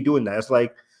 You shouldn't be doing that." It's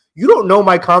like, you don't know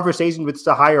my conversation with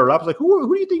the higher ups. Like, who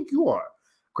do you think you are?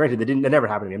 Granted, that never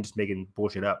happened to me. I'm just making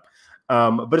bullshit up.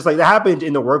 But it's like that happens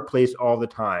in the workplace all the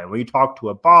time. When you talk to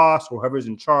a boss or whoever's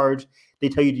in charge, they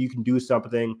tell you can do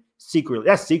something secretly.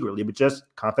 That's secretly, but just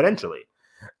confidentially.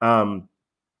 And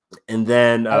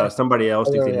then somebody else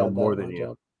thinks they know more than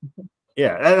you.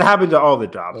 Yeah, that happens to all the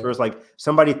jobs. Where it's like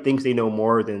somebody thinks they know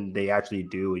more than they actually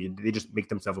do. They just make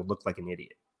themselves look like an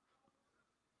idiot.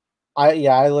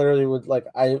 I literally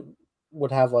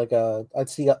would have like I'd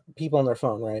see people on their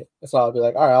phone, right? So I'll be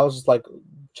like, all right, I'll just like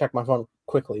check my phone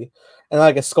quickly, and then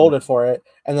I get scolded for it.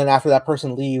 And then after that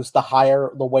person leaves,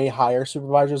 the way higher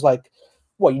supervisor's like,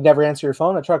 "What? You never answer your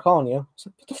phone? I tried calling you." I was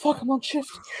like, "What the fuck? I'm on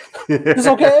shift. It's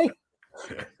okay."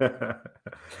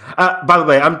 By the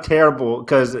way, I'm terrible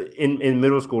because in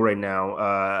middle school right now,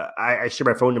 I share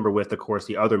my phone number with, of course,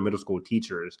 the other middle school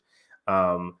teachers.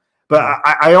 But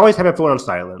I always have my phone on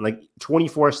silent, like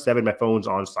 24/7. My phone's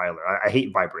on silent. I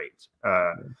hate vibrates.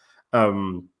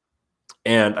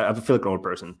 And I feel like an old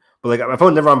person, but like my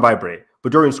phone's never on vibrate.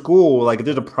 But during school, like if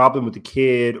there's a problem with the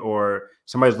kid or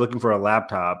somebody's looking for a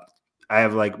laptop, I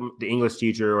have like the English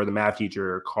teacher or the math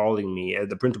teacher calling me,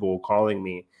 the principal calling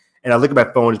me, and I look at my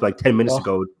phone. It's like 10 minutes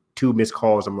ago, 2 missed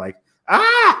calls. I'm like,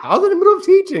 I was in the middle of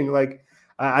teaching. Like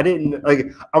I didn't like.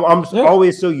 I'm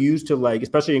always so used to like,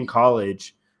 especially in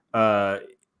college.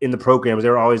 In the programs,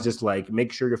 they're always just like,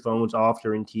 make sure your phone's off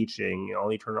during teaching. You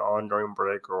only turn it on during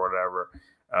break or whatever.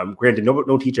 Granted,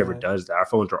 no teacher ever does that. Our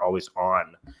phones are always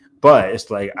on, but it's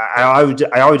like I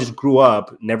always just grew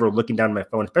up never looking down at my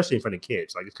phone, especially in front of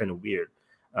kids. Like it's kind of weird.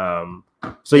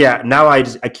 So yeah, now I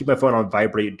keep my phone on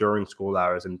vibrate during school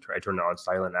hours and I turn it on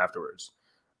silent afterwards.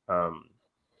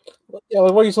 Yeah,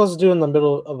 what are you supposed to do in the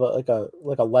middle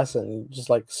of a lesson? You just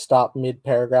like stop mid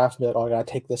paragraph and be like, "Oh, I gotta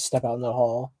take this step out in the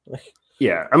hall."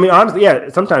 Yeah, I mean, honestly, yeah.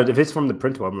 Sometimes if it's from the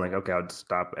principal, I'm like, okay, I'll just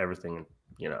stop everything. And,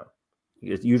 you know,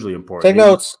 it's usually important. Take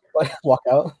notes. Like walk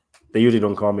out. They usually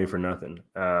don't call me for nothing.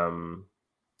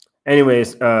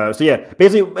 Anyways, so yeah,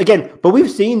 basically, again, but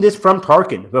we've seen this from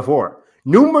Tarkin before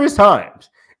numerous times,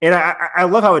 and I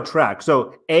love how it tracks.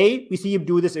 So we see him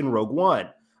do this in Rogue One.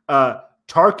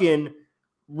 Tarkin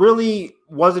really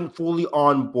wasn't fully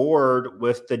on board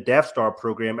with the Death Star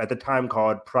program at the time,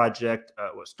 called Project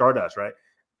Stardust, right?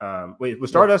 Wait,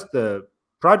 was Stardust the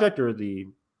project or the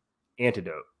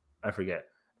antidote? I forget.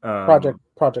 Project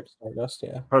Stardust,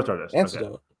 yeah. Project Stardust. Antidote.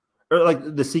 Okay. Or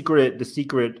like the secret,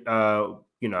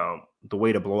 you know, the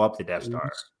way to blow up the Death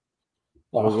Star.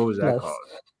 What was that called?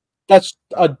 That's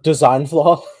a design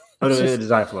flaw. Oh, no, a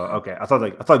design flaw. Okay. I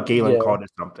thought Galen called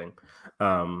it something.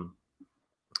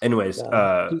 Anyways,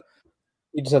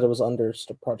 he just said it was under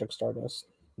Project Stardust.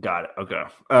 Got it. Okay.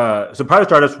 So Project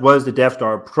Stardust was the Death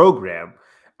Star program.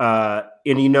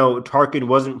 And you know, Tarkin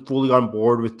wasn't fully on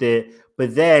board with it,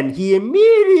 but then he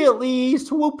immediately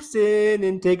swoops in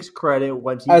and takes credit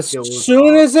once he kills. As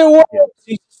soon as it works,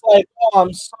 he's just like, "Oh,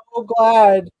 I'm so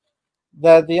glad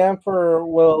that the Emperor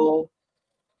will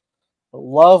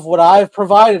love what I've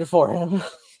provided for him."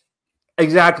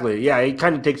 Exactly. Yeah, he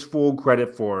kind of takes full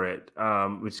credit for it,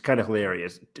 which is kind of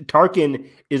hilarious. Tarkin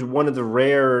is one of the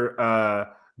rare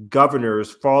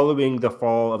governors following the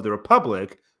fall of the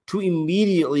Republic to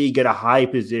immediately get a high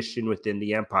position within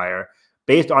the Empire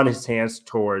based on his stance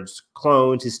towards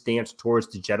clones, his stance towards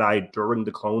the Jedi during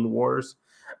the Clone Wars,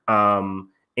 and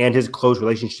his close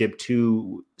relationship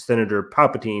to Senator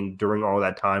Palpatine during all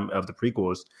that time of the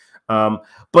prequels.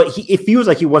 But it feels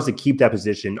like he wants to keep that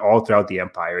position all throughout the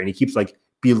Empire, and he keeps like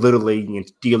belittling and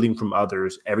stealing from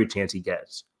others every chance he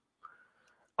gets.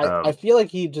 I feel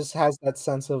like he just has that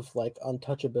sense of like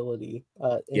untouchability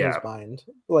in his mind.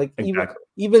 Like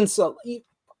even so,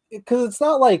 because it's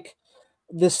not like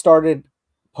this started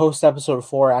post episode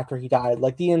 4 after he died.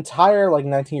 Like the entire like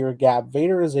 19-year gap,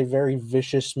 Vader is a very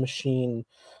vicious machine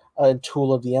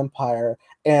tool of the Empire.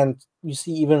 And you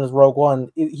see even as Rogue One,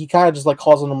 he kind of just like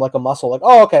calls on him like a muscle. Like,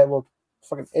 "Oh, okay, well,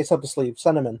 fucking ace up the sleeve,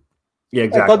 send him in. Yeah,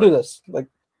 exactly. Go do this." Like,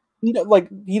 he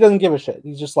doesn't give a shit.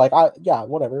 He's just like, yeah,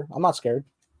 whatever. I'm not scared.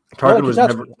 Tarkin was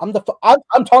never. I'm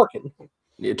Tarkin.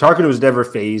 Yeah, Tarkin was never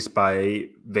fazed by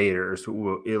Vader's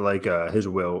his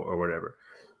will or whatever.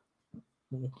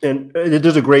 And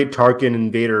there's a great Tarkin and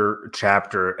Vader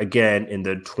chapter again in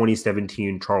the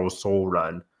 2017 Charles Soule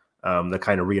run. that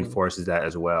kind of reinforces that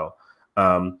as well.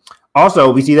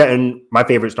 Also, we see that in my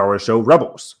favorite Star Wars show,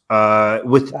 Rebels,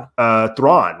 with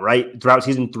Thrawn, right? Throughout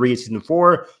season 3 and season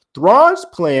 4, Thrawn's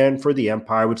plan for the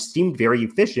Empire, which seemed very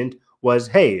efficient, was,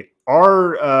 hey,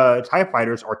 our TIE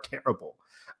fighters are terrible.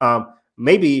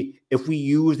 Maybe if we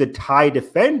use the TIE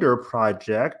Defender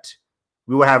project,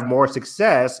 we will have more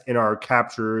success in our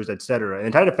captures, etc.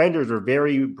 And TIE Defenders are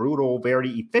very brutal, very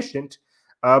efficient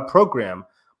program.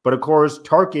 But of course,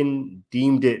 Tarkin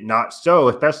deemed it not so,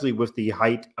 especially with the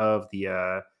height of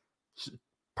the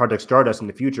Project Stardust in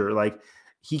the future. Like,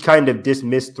 he kind of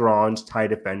dismissed Thrawn's TIE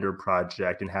Defender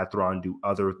project and had Thrawn do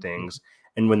other things.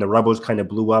 And when the Rebels kind of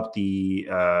blew up the,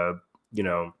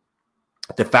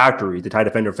 the factory, the TIE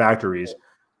Defender factories,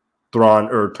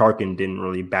 Tarkin didn't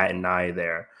really bat an eye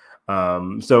there.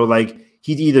 So, like,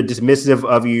 he's either dismissive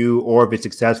of you, or if it's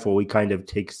successful, he kind of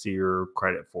takes your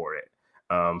credit for it.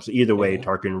 So either way,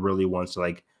 Tarkin really wants to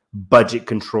like budget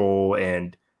control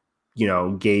and,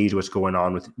 gauge what's going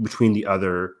on between the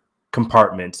other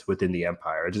compartments within the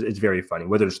Empire. It's very funny.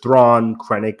 Whether it's Thrawn,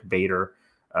 Krennic, Vader,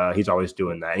 he's always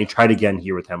doing that. And he tried again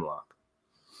here with Hemlock.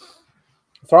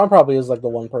 Thrawn probably is like the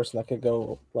one person that could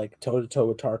go like toe to toe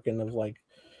with Tarkin of like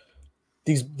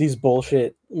these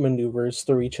bullshit maneuvers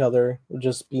through each other,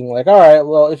 just being like, all right,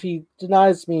 well, if he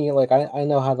denies me, like I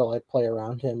know how to like play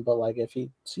around him, but like if he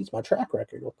sees my track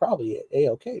record, he'll probably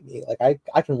A-okay me. Like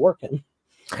I can work him.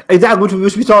 Exactly,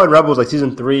 which we saw in Rebels, like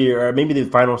season 3 or maybe the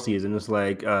final season. It's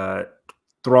like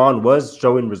Thrawn was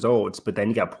showing results, but then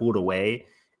he got pulled away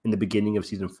in the beginning of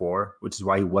season 4, which is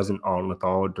why he wasn't on with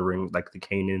all during like the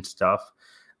Kanan stuff.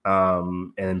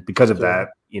 And because of that,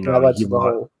 he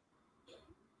lost.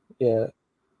 Yeah.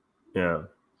 Yeah.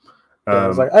 I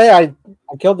was like, hey, I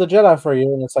killed the Jedi for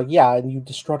you. And it's like, yeah, and you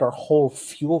destroyed our whole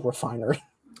fuel refinery.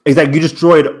 Exactly. You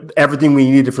destroyed everything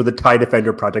we needed for the TIE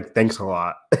Defender project. Thanks a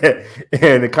lot.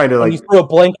 And it kind of like... you threw a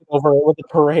blanket over it with the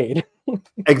parade.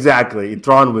 Exactly.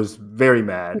 Thrawn was very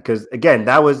mad because, again,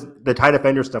 that was... The TIE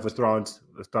Defender stuff was Thrawn's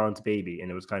baby.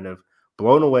 And it was kind of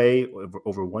blown away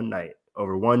over one night.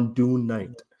 Over one Dune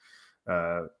night.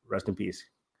 Rest in peace.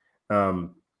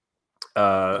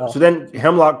 So then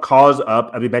Hemlock calls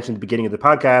up, as we mentioned at the beginning of the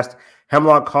podcast,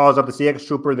 Hemlock calls up the CX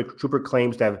trooper. The trooper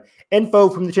claims to have info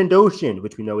from the Trandoshan,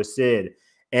 which we know is Sid.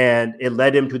 And it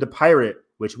led him to the pirate,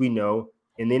 which we know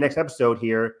in the next episode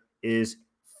here is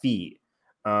Fee.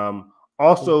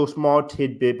 Also, small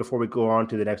tidbit before we go on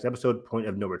to the next episode, Point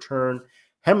of No Return.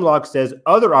 Hemlock says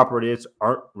other operatives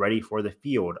aren't ready for the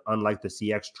field, unlike the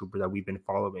CX trooper that we've been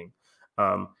following.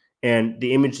 And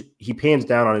the image, he pans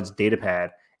down on his data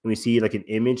pad, and we see like an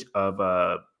image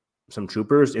of some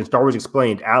troopers. And Star Wars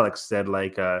Explained, Alex said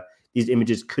like these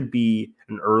images could be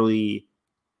an early,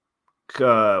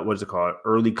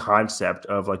 early concept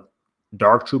of like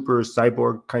dark troopers,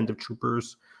 cyborg kind of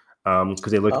troopers,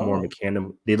 because they looked more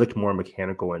mechanical. They looked more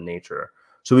mechanical in nature.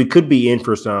 So we could be in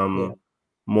for some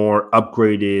more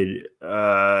upgraded,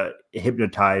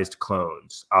 hypnotized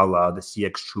clones, a la the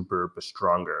CX trooper, but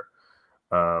stronger.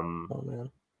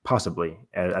 Possibly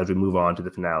as we move on to the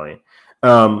finale.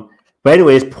 But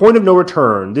anyways, Point of No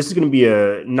Return. This is going to be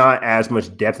not as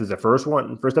much depth as the first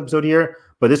episode here,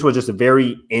 but this was just a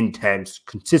very intense,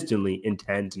 consistently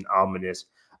intense and ominous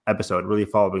episode, really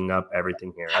following up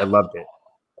everything here. I loved it.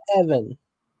 Evan,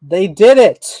 they did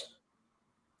it.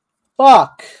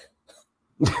 Fuck.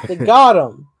 They got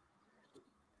him.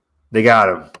 They got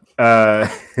him.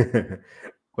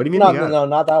 What do you mean? No,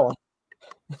 not that one.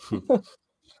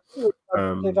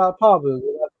 They got Pabu.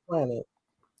 They got the planet.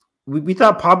 We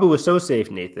thought Pabu was so safe,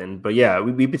 Nathan. But yeah,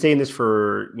 we've been saying this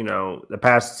for the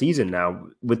past season now.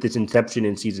 With this inception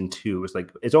in season 2, it's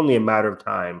like it's only a matter of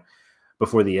time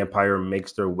before the Empire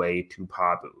makes their way to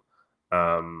Pabu.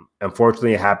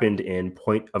 Unfortunately, it happened in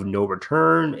Point of No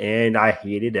Return, and I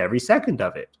hated every second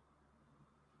of it.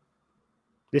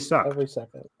 This sucked. Every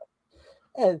second.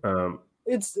 And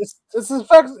it's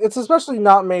especially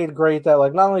not made great that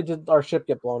like not only did our ship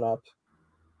get blown up,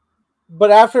 but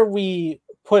after we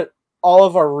put all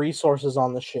of our resources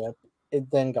on the ship, it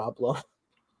then got blown.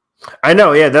 I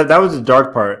know, yeah, that was the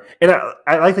dark part. And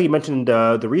I like that you mentioned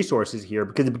the resources here,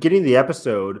 because at the beginning of the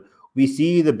episode, we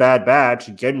see the Bad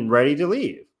Batch getting ready to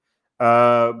leave,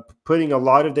 putting a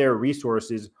lot of their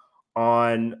resources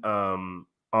on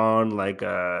like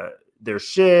their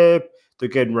ship. They're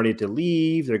getting ready to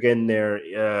leave. They're getting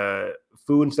their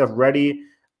food and stuff ready,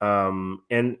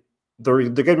 and they're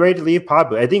getting ready to leave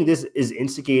Pabu. I think this is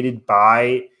instigated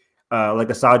by like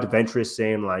Asajj Ventress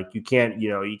saying like you can't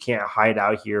hide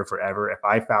out here forever. If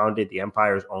I found it, the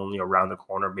Empire is only around the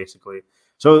corner, basically.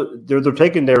 So they're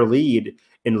taking their lead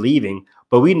and leaving,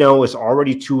 but we know it's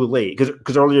already too late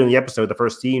because earlier in the episode, the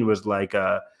first scene was like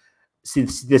the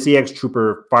CX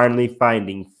trooper finally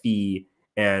finding Fee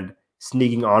and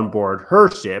sneaking on board her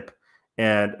ship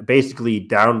and basically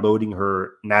downloading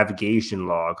her navigation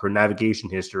log, her navigation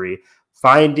history,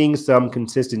 finding some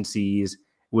consistencies,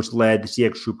 which led the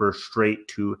CX trooper straight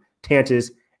to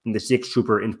Tantus, and the CX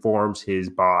trooper informs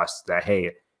his boss that, hey,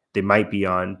 they might be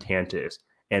on Tantus.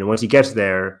 And once he gets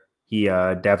there, he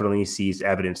definitely sees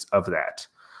evidence of that.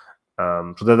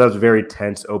 So that was a very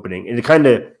tense opening. And it kind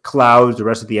of clouds the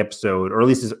rest of the episode, or at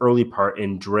least this early part,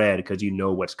 in dread because you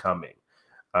know what's coming.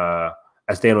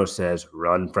 As Thanos says,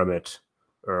 run from it,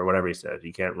 or whatever he says.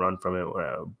 You can't run from it.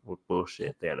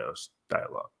 Bullshit, Thanos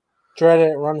dialogue. Dread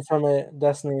it, run from it.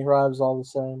 Destiny arrives all the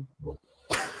same.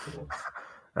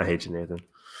 I hate you, Nathan.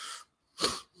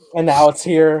 And now it's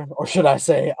here, or should I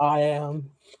say, I am.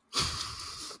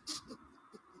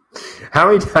 How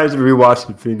many times have we watched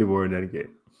Infinity War and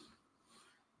Endgame?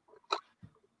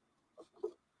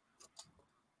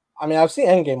 I mean, I've seen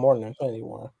Endgame more than Infinity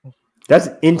War. That's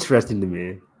interesting to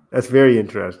me. That's very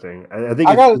interesting. I think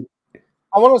I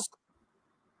want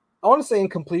to say in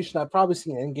completion, I've probably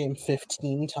seen Endgame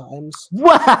 15 times.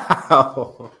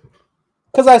 Wow.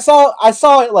 Because I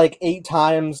saw it like 8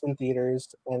 times in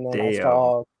theaters, and then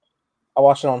I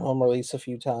watched it on home release a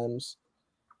few times.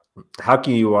 How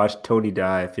can you watch Tony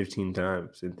die 15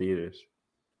 times in theaters?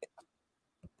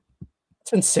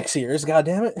 It's been 6 years,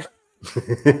 goddammit.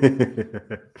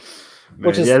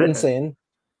 Which is insane.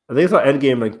 I think I saw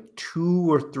Endgame like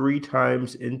 2 or 3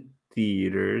 times in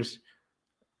theaters,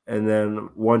 and then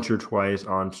once or twice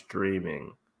on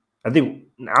streaming. I don't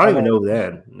even know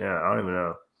then. Yeah, I don't even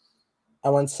know. I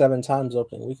went 7 times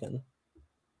opening weekend.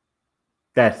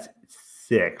 That's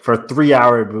sick for a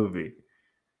 3-hour movie.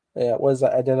 Yeah, it was.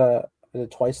 I did it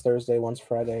twice Thursday, once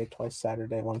Friday, twice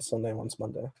Saturday, once Sunday, once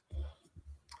Monday.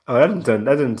 Oh, that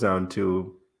didn't sound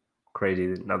too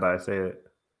crazy now that I say it.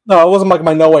 No, it wasn't like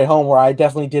my No Way Home where I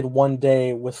definitely did one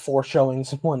day with 4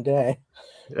 showings in one day.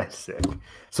 That's sick.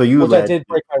 So I did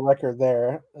break my record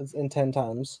there in 10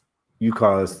 times. You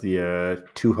caused the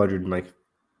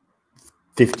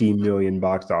 250 million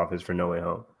box office for No Way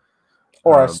Home.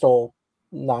 Or I stole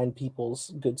 9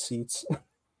 people's good seats.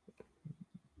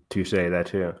 To say that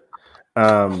too.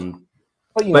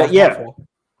 But yeah.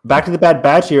 Back to the Bad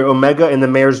Batch here. Omega and the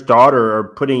mayor's daughter are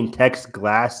putting text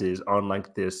glasses on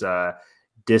like this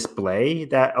display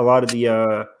that a lot of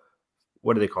the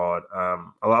what do they call it?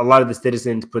 A lot of the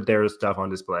citizens put their stuff on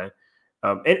display.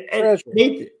 And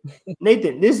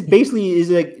Nathan, this basically is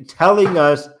like telling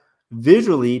us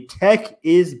visually tech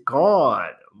is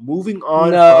gone. Moving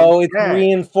on. No, it's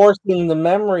reinforcing the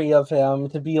memory of him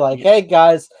to be like, hey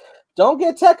guys, don't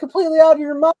get tech completely out of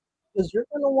your mind because you're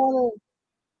gonna want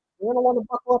to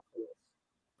buckle up to it.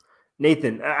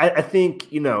 Nathan, I think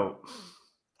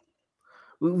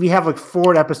we have like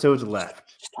 4 episodes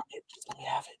left. Just let me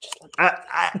have it.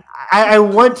 I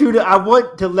want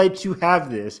to let you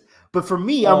have this, but for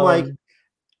me, I'm like,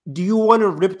 do you want to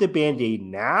rip the Band-Aid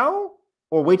now,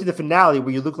 or wait to the finale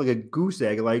where you look like a goose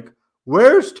egg? Like,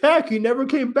 where's Tech? He never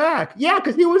came back. Yeah,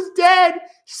 because he was dead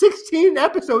 16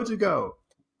 episodes ago.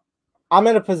 I'm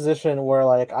in a position where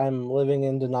like I'm living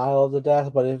in denial of the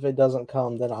death, but if it doesn't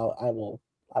come, then I will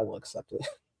accept it.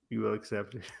 You will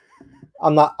accept it.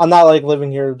 I'm not like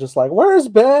living here just like, where's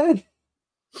Ben?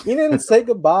 He didn't say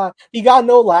goodbye. He got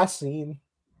no last scene.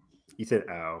 He said,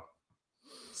 ow.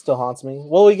 Still haunts me.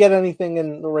 Will we get anything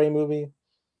in the Rey movie?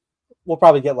 We'll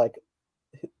probably get like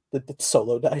the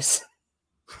solo dice.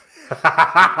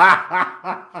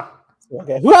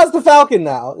 Okay. Who has the Falcon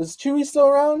now? Is Chewie still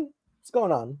around? What's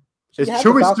going on? Is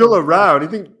Chewie still around? You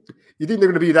think they're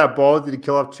going to be that ballsy to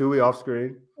kill off Chewie off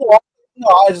screen? Well, no,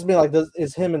 I just mean like,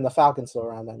 is him and the Falcon still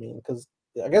around? I mean, because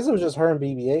I guess it was just her and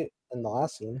BB-8 in the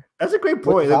last scene. That's a great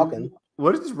point. Falcon.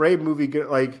 What is this Rey movie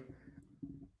like?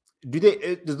 Does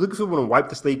Lucasfilm want to wipe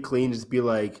the slate clean? Just be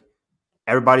like,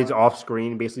 everybody's off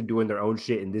screen, basically doing their own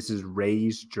shit, and this is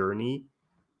Rey's journey,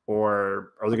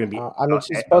 or are there going to be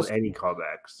any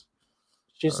callbacks?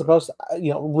 She's supposed to,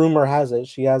 rumor has it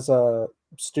she has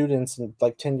students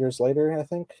like 10 years later, I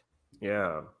think.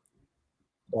 Yeah.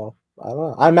 Well, I don't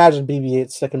know. I imagine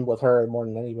BB-8 sticking with her more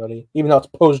than anybody, even though it's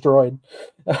post-droid.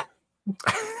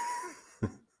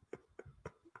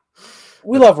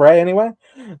 We love Rey anyway.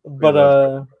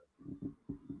 But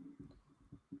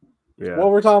yeah.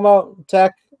 What we're talking about,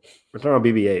 Tech? We're talking about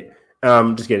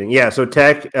BB-8. Just kidding. Yeah, so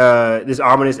Tech, this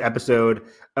ominous episode.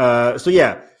 So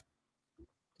yeah,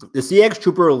 the CX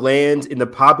trooper lands in the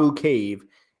Pabu cave,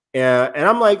 and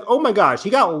I'm like, oh my gosh, he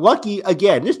got lucky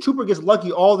again. This trooper gets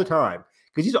lucky all the time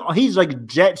because he's like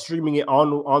jet streaming it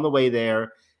on the way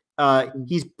there.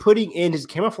 He's putting in his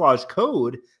camouflage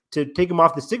code to take him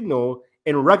off the signal,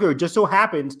 and Wrecker just so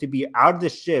happens to be out of the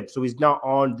ship, so he's not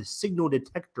on the signal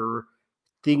detector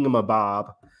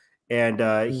thingamabob,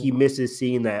 and he misses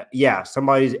seeing that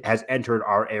somebody has entered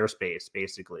our airspace,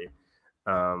 basically.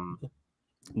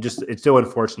 Just it's so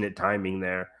unfortunate timing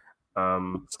there.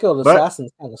 Skilled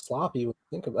assassin's kind of sloppy when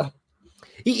you think about it.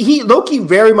 He Loki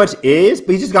very much is,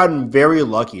 but he's just gotten very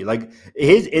lucky. Like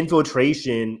his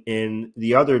infiltration in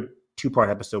the other 2-part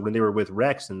episode when they were with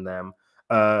Rex and them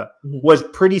was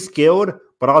pretty skilled,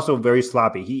 but also very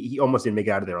sloppy. He almost didn't make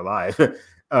it out of there alive.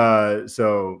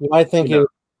 So you might think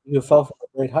you fell from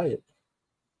a great height.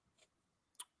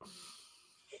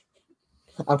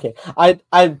 Okay,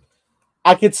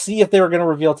 I could see if they were going to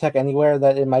reveal tech anywhere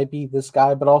that it might be this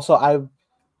guy, but also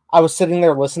I was sitting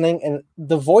there listening, and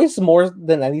the voice more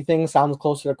than anything sounds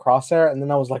closer to Crosshair, and then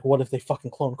I was like, what if they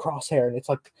fucking clone Crosshair, and it's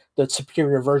like the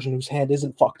superior version whose hand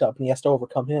isn't fucked up, and he has to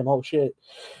overcome him? Oh, shit.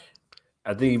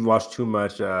 I think you've watched too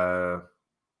much, I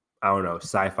don't know,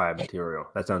 sci-fi material.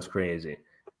 That sounds crazy.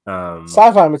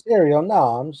 Sci-fi material? No,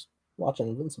 I'm just watching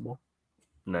Invincible.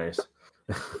 Nice.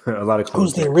 A lot of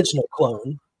clones. Who's the original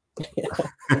clone?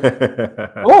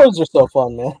 Clones are so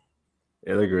fun, man.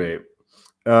 Yeah, they're great.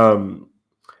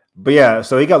 But yeah,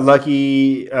 so he got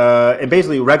lucky, and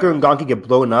basically Wrecker and Gonki get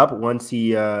blown up once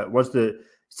the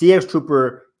CX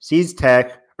Trooper sees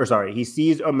he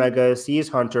sees Omega, sees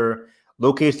Hunter,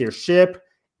 locates their ship,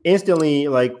 instantly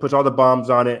like puts all the bombs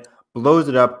on it, blows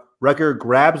it up. Wrecker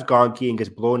grabs Gonki and gets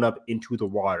blown up into the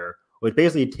water, which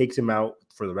basically takes him out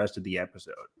for the rest of the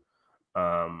episode.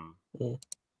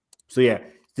 So yeah,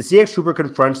 the CX Trooper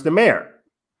confronts the mayor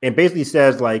and basically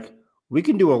says like, we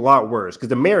can do a lot worse, because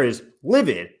the mayor is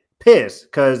livid, pissed,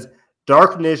 because clouds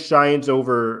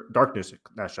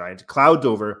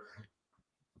over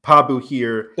Pabu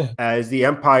here as the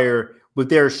Empire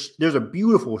there's a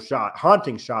beautiful shot,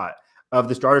 haunting shot of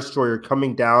the Star Destroyer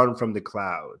coming down from the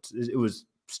clouds. It was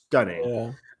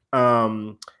stunning.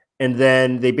 Yeah. And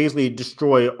then they basically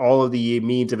destroy all of the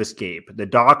means of escape. The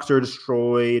docks are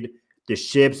destroyed, the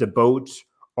ships, the boats,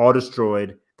 all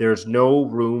destroyed. There's no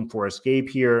room for escape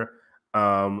here,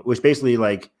 which basically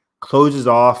like closes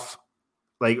off,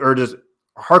 like, or just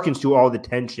harkens to all the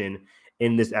tension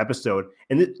in this episode.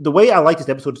 And the way I liked this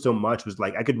episode so much was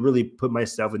like I could really put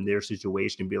myself in their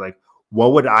situation and be like,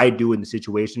 what would I do in the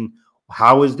situation?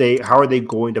 How are they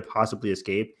going to possibly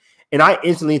escape? And I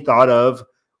instantly thought of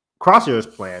Crosshair's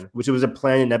plan, which was a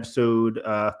plan in episode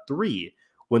 3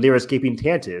 when they were escaping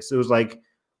Tantus. It was like,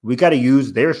 we got to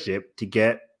use their ship to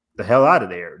get the hell out of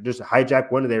there. Just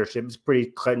hijack one of their ships,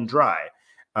 pretty cut and dry.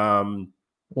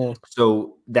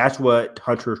 So that's what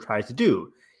Hunter tries to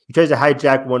do. He tries to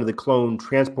hijack one of the clone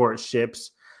transport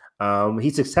ships. He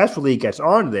successfully gets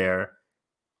on there,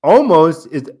 almost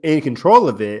is in control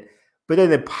of it. But then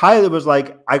the pilot was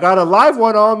like, I got a live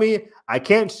one on me. I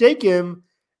can't shake him.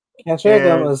 It's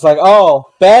like, oh,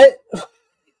 bet.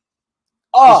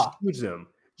 Oh, shoots him.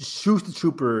 Just shoots the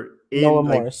trooper in no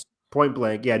remorse. Like, point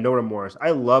blank. Yeah, no remorse.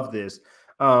 I love this.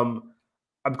 I'm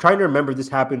trying to remember if this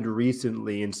happened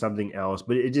recently in something else,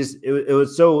 but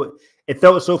it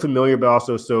felt so familiar, but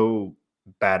also so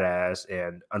badass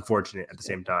and unfortunate at the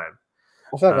same time.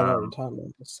 I feel like I know what you're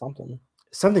talking about.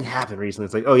 Something happened recently.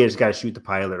 It's like, oh yeah, just gotta shoot the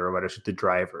pilot or whatever, shoot the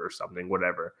driver or something,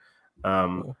 whatever.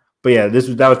 But yeah,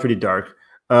 that was pretty dark.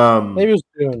 Maybe it was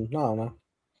Dune. No, I don't know.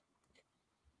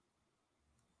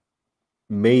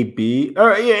 Maybe.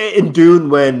 Or in Dune,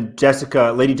 when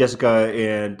Lady Jessica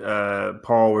and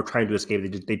Paul were trying to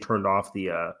escape, they turned off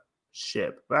the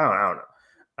ship. I don't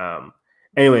know.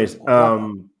 Anyways,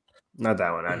 not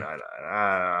that one.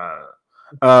 I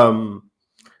know.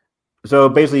 So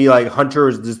basically, like, Hunter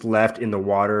is just left in the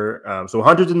water. So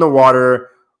Hunter's in the water,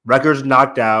 Wrecker's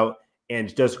knocked out, and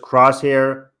it's just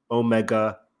Crosshair,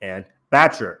 Omega, and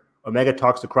Batcher. Omega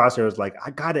talks to Crosshair, is like, I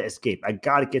gotta escape. I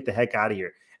gotta get the heck out of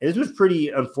here. And this was pretty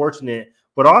unfortunate,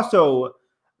 but also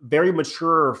very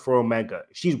mature for Omega.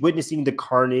 She's witnessing the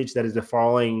carnage that is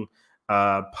befalling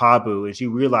Pabu, and she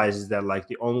realizes that like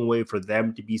the only way for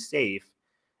them to be safe,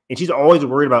 and she's always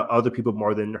worried about other people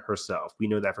more than herself. We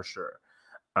know that for sure.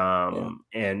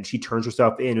 And she turns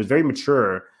herself in. It was very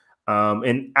mature.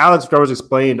 And Alex Star Wars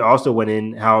explained also went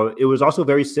in how it was also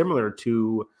very similar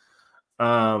to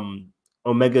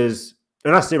Omega's,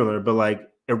 they're not similar, but like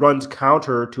it runs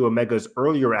counter to Omega's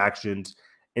earlier actions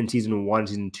in season 1,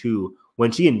 season 2,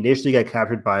 when she initially got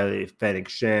captured by Fennec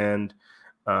Shand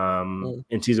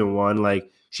in season 1. Like,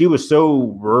 she was so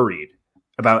worried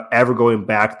about ever going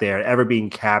back there, ever being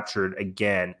captured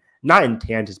again, not in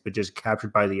Tantus, but just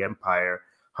captured by the Empire.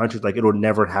 Hunter's like, it'll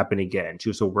never happen again. She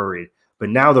was so worried. But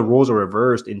now the roles are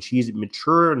reversed, and she's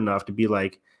mature enough to be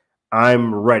like,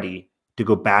 I'm ready to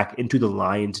go back into the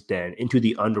lion's den, into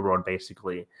the underworld,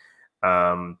 basically,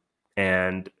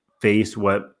 and face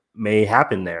what may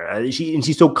happen there.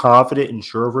 She's so confident and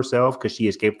sure of herself because she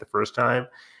escaped the first time.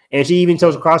 And she even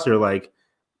tells Crosshair, like,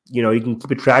 you know, you can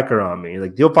keep a tracker on me.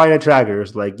 Like, they'll find a tracker.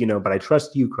 It's like, you know, but I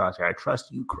trust you, Crosshair. I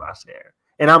trust you, Crosshair.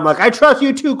 And I'm like, I trust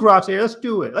you too, Crosshair. Let's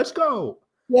do it. Let's go.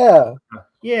 Yeah.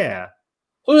 Yeah.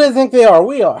 Who do they think they are?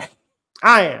 We are.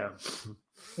 I am.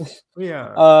 We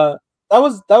are. That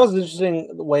was an interesting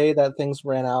way that things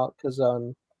ran out because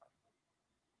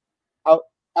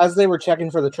as they were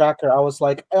checking for the tracker, I was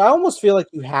like, I almost feel like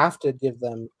you have to give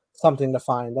them something to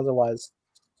find, otherwise it's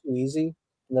too easy,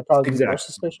 and they're probably more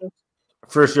suspicious.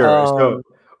 For sure. So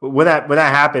when that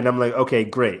happened, I'm like, okay,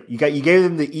 great. You gave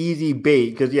them the easy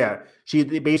bait because she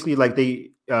basically like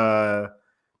they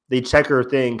check her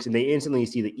things and they instantly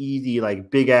see the easy like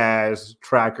big ass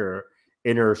tracker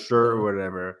in her shirt or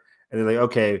whatever, and they're like,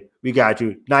 okay, we got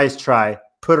you. Nice try.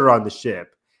 Put her on the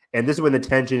ship. And this is when the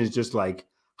tension is just like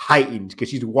heightened because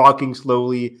she's walking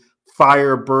slowly,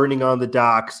 fire burning on the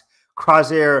docks,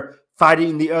 Crosshair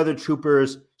fighting the other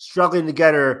troopers, struggling to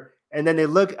get her. And then they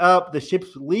look up, the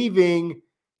ship's leaving.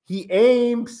 He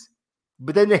aims,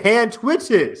 but then the hand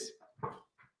twitches.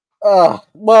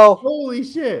 Well, holy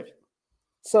shit.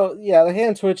 So the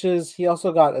hand twitches. He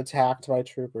also got attacked by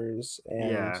troopers,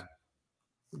 and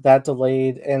that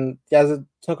delayed. And as it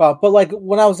took off, but like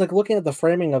when I was like looking at the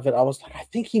framing of it, I was like, I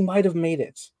think he might have made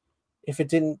it if it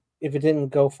didn't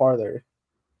go farther,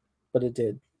 but it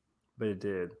did.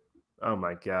 Oh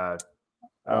my god.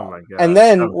 Oh my god. And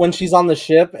then when she's on the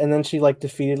ship and then she like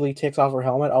defeatedly takes off her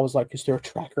helmet, I was like, is there a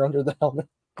tracker under the helmet?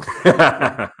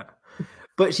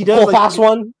 But she does fast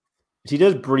one. She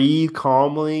does breathe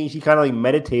calmly. She kind of like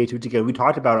meditates, which again, we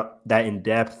talked about that in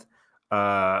depth in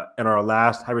our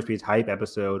last Hyperspace Hype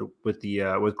episode with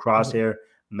with Crosshair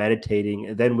meditating,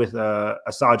 and then with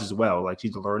Asajj as well. Like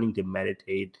she's learning to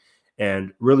meditate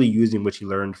and really using what she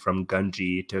learned from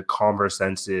Gunji to calm her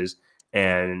senses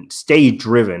and stay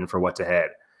driven for what's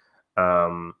ahead.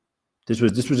 This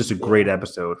was just a great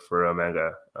episode for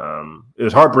Omega. It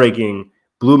was heartbreaking,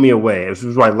 blew me away. This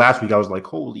was why last week I was like,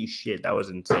 holy shit, that was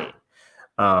insane.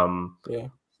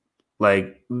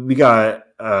 Like we got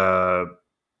a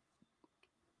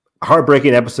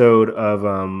heartbreaking episode of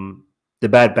The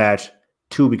Bad Batch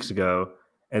 2 weeks ago,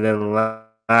 and then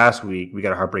last week we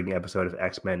got a heartbreaking episode of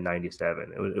X-Men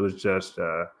 97. It was just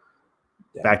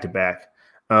back to back.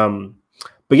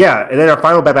 But and then our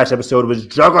final Bad Batch episode was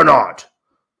Juggernaut,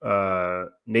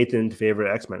 Nathan's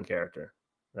favorite X-Men character,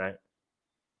 right?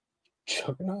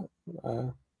 Juggernaut?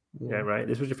 Yeah, right.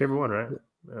 This was your favorite one, right?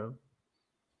 Yeah.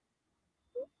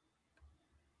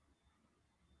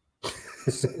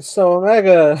 So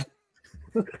Omega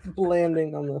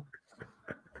landing on the.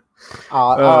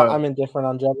 I'm indifferent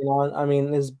on Juggernaut. I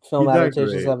mean, his film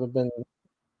adaptations haven't been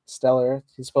stellar.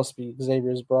 He's supposed to be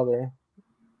Xavier's brother.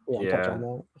 We don't touch on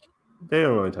that. They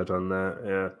don't really touch on that.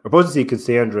 Yeah, we're supposed to see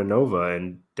Cassandra Nova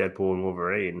and Deadpool and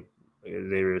Wolverine,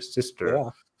 Xavier's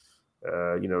sister.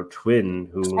 Twin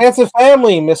who expansive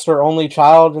family, Mr. Only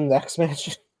Child in the X-Men.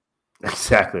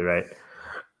 Exactly right.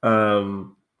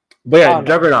 But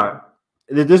Juggernaut.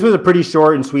 This was a pretty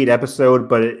short and sweet episode,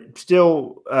 but it's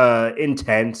still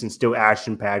intense and still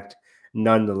action-packed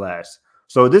nonetheless.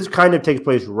 So this kind of takes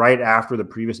place right after the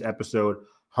previous episode.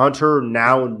 Hunter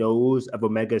now knows of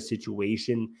Omega's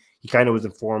situation. He kind of was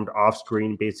informed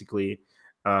off-screen, basically.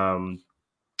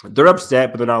 They're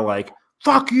upset, but they're not like,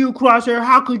 fuck you, Crosshair,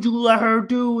 how could you let her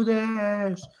do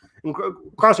this? And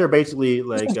Crosshair basically,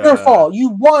 like... It's your fault.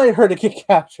 You wanted her to get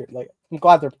captured. Like, I'm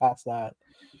glad they're past that.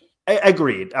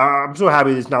 Agreed. I'm so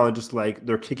happy it's not just like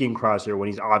they're kicking Crosshair when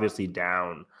he's obviously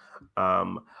down.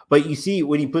 But you see,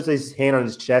 when he puts his hand on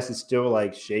his chest, it's still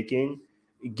like shaking,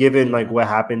 given like what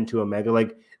happened to Omega.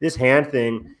 Like this hand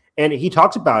thing, and he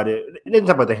talks about it. He didn't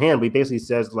talk about the hand, but he basically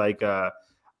says like, I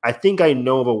think I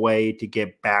know of a way to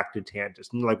get back to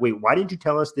Tantus. And like, wait, why didn't you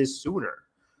tell us this sooner?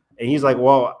 And he's like,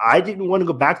 well, I didn't want to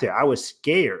go back there. I was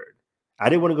scared. I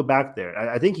didn't want to go back there.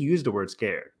 I think he used the word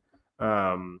scared.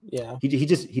 He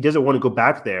doesn't want to go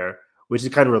back there, which is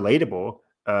kind of relatable,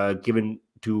 given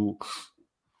to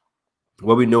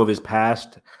what we know of his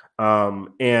past.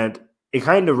 And it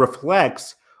kind of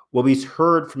reflects what we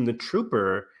heard from the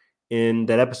trooper in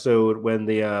that episode when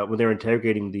they were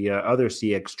interrogating the other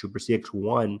CX trooper,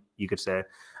 CX1, you could say.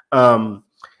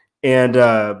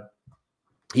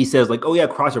 He says like, oh yeah,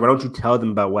 Crosshair, why don't you tell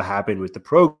them about what happened with the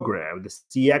program, the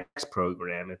CX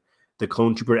program, the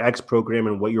Clone Trooper X program,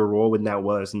 and what your role in that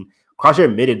was? And Crosshair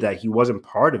admitted that he wasn't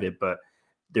part of it, but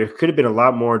there could have been a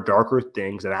lot more darker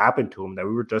things that happened to him that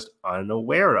we were just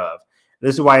unaware of. And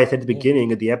this is why I said at the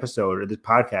beginning of the episode or this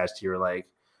podcast here, like,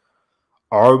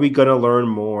 are we going to learn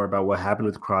more about what happened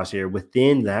with Crosshair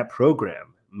within that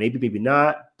program? Maybe, maybe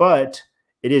not, but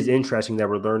it is interesting that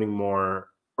we're learning more,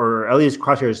 or at least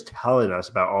Crosshair is telling us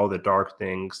about all the dark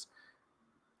things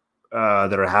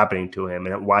that are happening to him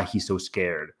and why he's so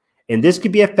scared. And this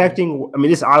could be affecting, I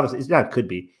mean, this obviously, it's not could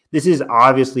be, this is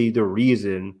obviously the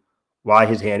reason why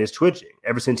his hand is twitching.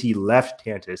 Ever since he left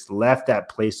Tantus, left that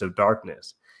place of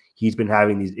darkness, he's been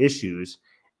having these issues.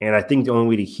 And I think the only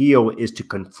way to heal is to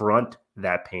confront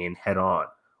that pain head on,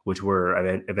 which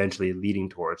we're eventually leading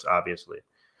towards, obviously.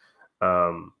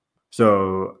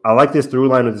 So I like this through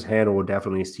line of this hand, and we'll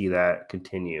definitely see that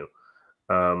continue.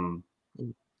 But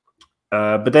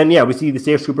then, yeah, we see the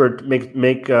Stage Trooper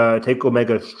take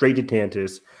Omega straight to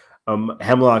Tantus.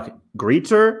 Hemlock greets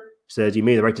her, says you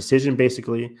made the right decision,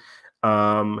 basically.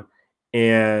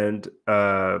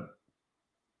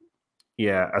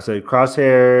 Yeah, I said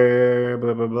Crosshair,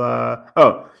 blah, blah, blah.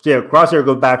 Oh, so yeah, Crosshair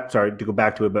goes back. Sorry to go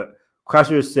back to it, but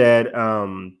Crosshair said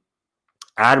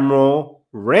Admiral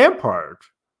Rampart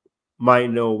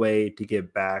might know a way to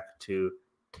get back to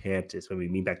Tantus when we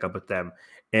meet back up with them.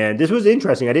 And this was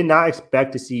interesting. I did not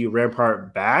expect to see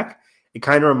Rampart back. It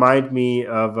kind of reminded me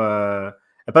of,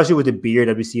 especially with the beard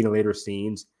that we see in later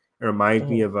scenes, it reminds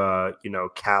me of,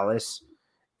 Callus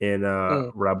in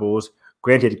Rebels.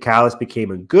 Granted, Callus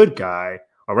became a good guy,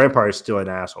 while Rampart is still an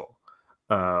asshole.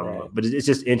 Right. But it's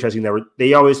just interesting that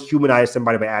they always humanize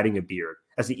somebody by adding a beard.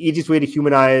 That's the easiest way to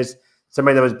humanize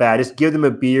somebody that was bad. Just give them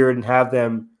a beard and have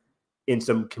them in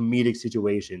some comedic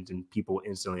situations, and people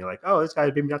instantly are like, oh, this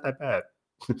guy's maybe not that bad.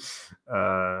 It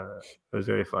was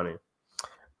very funny.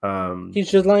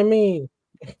 He's just like me.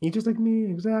 He's just like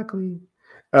me, exactly.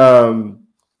 So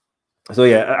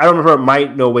yeah, I don't remember.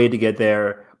 Might know a way to get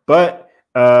there, but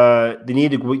they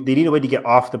need a way to get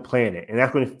off the planet, and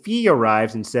that's when Fee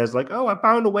arrives and says like, "Oh, I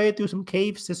found a way through some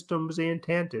cave systems in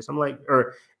Tantus." I'm like,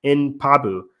 or in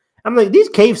Pabu. I'm like, these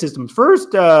cave systems.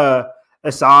 First,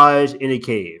 Asajj in a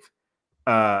cave.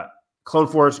 Clone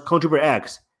Trooper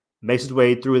X makes his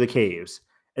way through the caves,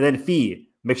 and then Fee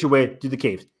makes your way through the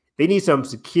caves. They need some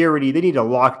security. They need to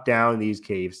lock down these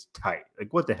caves tight.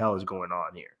 Like, what the hell is going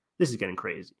on here? This is getting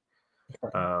crazy.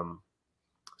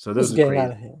 So this is getting crazy.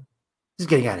 Out of hand. This is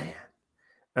getting out of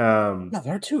hand. No,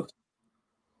 there too.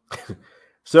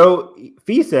 So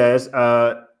Fee says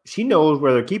she knows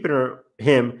where they're keeping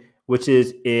him, which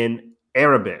is in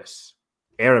Erebus,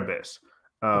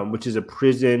 which is a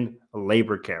prison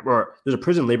labor camp, or there's a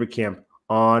prison labor camp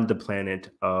on the planet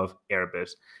of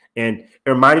Erebus, and it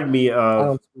reminded me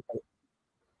of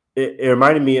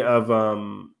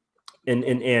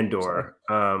in Andor.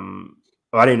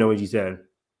 I didn't know what you said.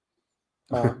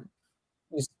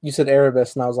 You said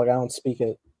Erebus, and I was like, I don't speak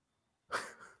it.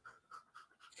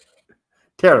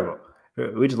 Terrible.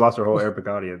 We just lost our whole Arabic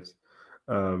audience.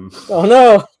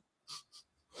 Oh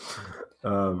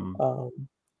no.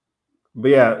 But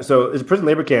yeah, so it's a prison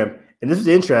labor camp, and this is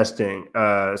interesting.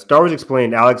 Star Wars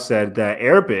Explained, Alex said that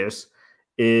Erebus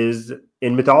is,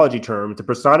 in mythology terms, the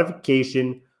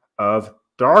personification of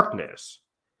darkness,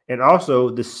 and also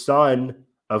the son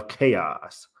of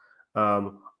chaos.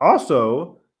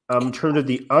 Also, in terms of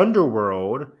the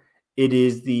underworld, it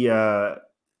is the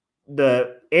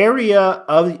area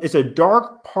of, it's a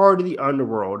dark part of the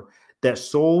underworld that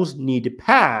souls need to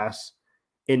pass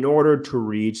in order to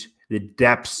reach the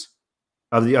depths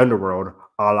of the underworld,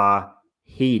 a la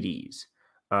Hades.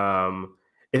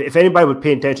 If anybody would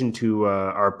pay attention to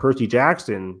our Percy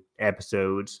Jackson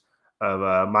episodes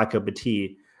of Micah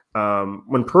Batty,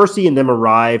 when Percy and them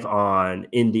arrive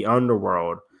in the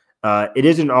underworld, it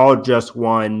isn't all just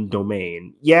one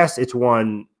domain. Yes, it's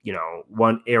one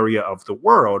area of the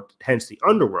world, hence the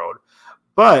underworld,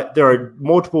 but there are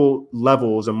multiple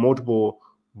levels and multiple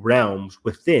realms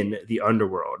within the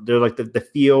underworld. They're like the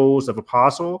fields of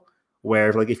Apostle,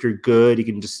 where like if you're good, you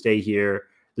can just stay here.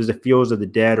 There's the fields of the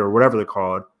dead, or whatever they're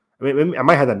called. I mean, I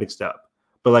might have that mixed up,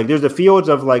 but like there's the fields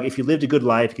of like if you lived a good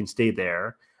life, you can stay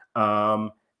there.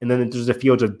 And then there's the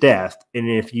fields of death, and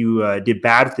if you did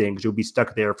bad things, you'll be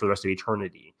stuck there for the rest of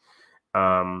eternity.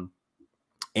 And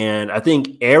I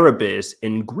think Erebus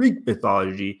in Greek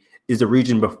mythology is the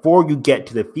region before you get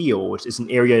to the fields. It's an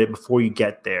area before you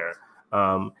get there.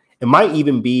 It might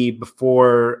even be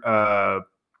before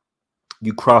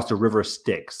you cross the river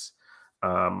Styx.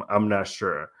 I'm not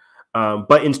sure.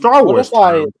 But in Star Wars,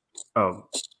 what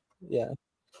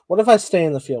if I stay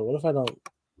in the field? What if I don't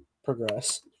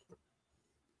progress?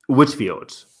 Which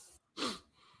fields?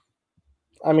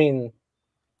 I mean,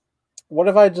 What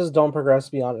if I just don't progress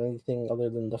beyond anything other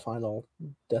than the final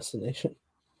destination?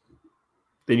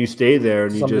 Then you stay there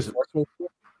and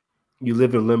you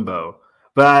live in limbo.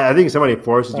 But I think somebody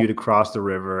forces you to cross the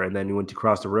river, and then when you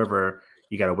cross the river,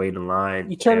 you gotta wait in line.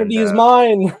 Eternity is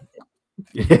mine.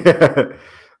 Yeah.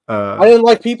 I didn't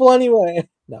like people anyway.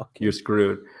 No, you're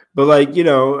screwed. But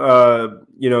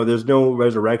there's no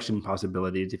resurrection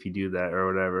possibilities if you do that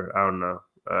or whatever. I don't know.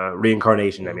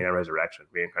 Reincarnation. I mean, not resurrection.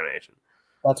 Reincarnation.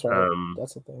 That's right.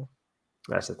 That's the thing.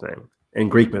 That's the thing. In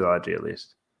Greek mythology, at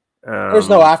least. There's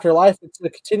no afterlife. It's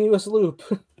a continuous loop.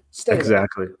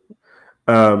 Exactly.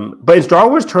 But in Star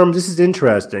Wars terms, this is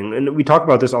interesting, and we talk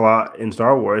about this a lot in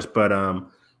Star Wars. But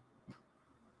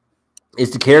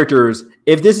it's the characters.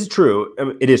 If this is true, I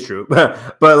mean, it is true.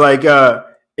 But like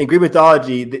in Greek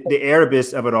mythology, the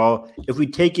Erebus of it all. If we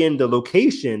take in the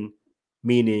location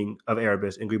meaning of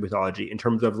Erebus in Greek mythology, in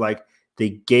terms of like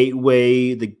the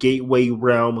gateway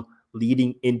realm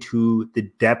leading into the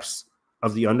depths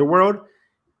of the underworld,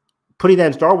 putting that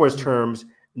in Star Wars terms,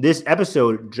 this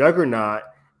episode, Juggernaut,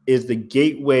 is the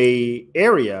gateway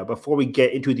area before we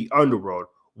get into the underworld.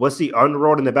 What's the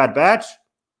underworld in the Bad Batch?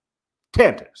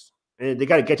 Tantus. And they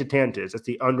got to get to Tantus. That's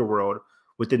the underworld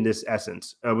within this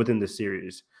essence, within this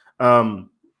series. And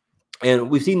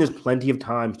we've seen this plenty of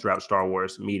times throughout Star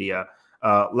Wars media.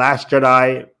 Last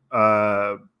Jedi,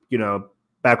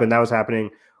 back when that was happening,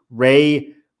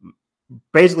 Rey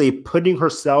basically putting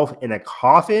herself in a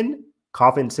coffin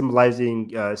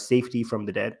symbolizing safety from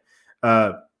the dead,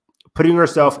 putting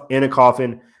herself in a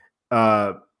coffin,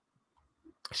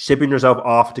 shipping herself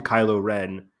off to Kylo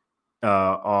Ren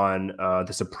on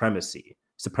the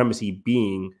supremacy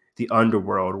being the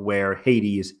underworld where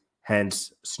Hades,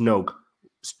 hence Snoke,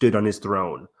 stood on his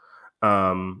throne.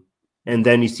 And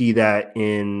then you see that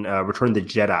in Return of the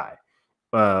Jedi,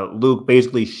 Luke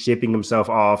basically shipping himself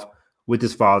off with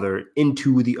his father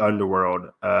into the underworld,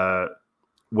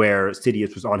 where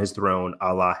Sidious was on his throne,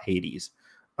 a la Hades.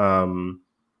 And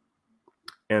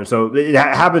so it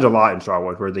happens a lot in Star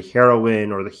Wars, where the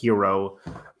heroine or the hero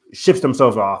ships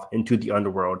themselves off into the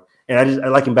underworld. And I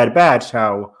like in Bad Batch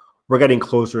how we're getting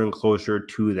closer and closer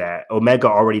to that. Omega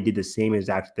already did the same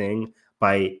exact thing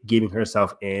by giving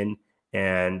herself in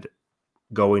and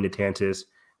going to Tantus.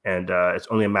 And it's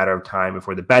only a matter of time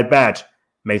before the Bad Batch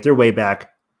make their way back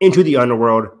into the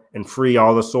underworld and free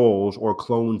all the souls or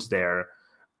clones there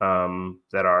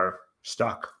that are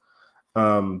stuck.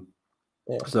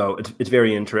 So it's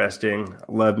very interesting.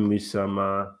 I love me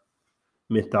some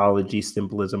mythology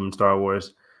symbolism in Star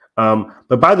Wars.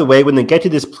 But by the way, when they get to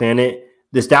this planet,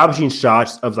 the establishing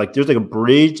shots of there's like a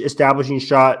bridge establishing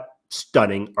shot,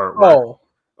 stunning artwork.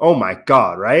 Oh my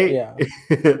God, right? Yeah.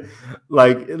 It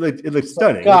looks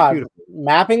stunning. God,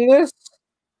 mapping this,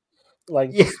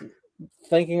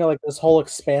 thinking of like this whole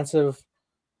expansive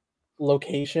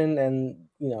location and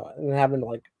having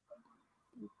to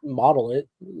model it.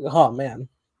 Oh man.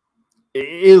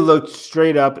 It looked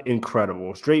straight up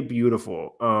incredible, straight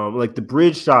beautiful. The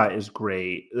bridge shot is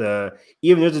great.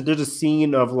 Even there's a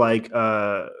scene of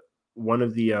one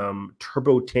of the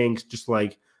turbo tanks just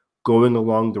going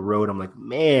along the road. I'm like,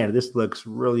 man, this looks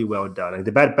really well done.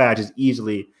 The Bad Batch is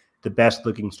easily the best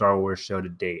looking Star Wars show to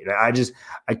date, and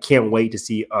I can't wait to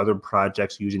see other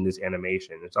projects using this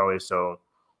animation. It's always so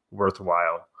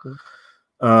worthwhile.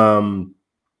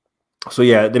 So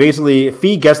yeah,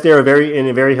 Fee gets there in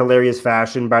a very hilarious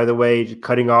fashion, by the way, just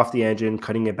cutting off the engine,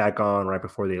 cutting it back on right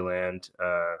before they land.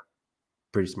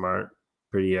 Pretty smart,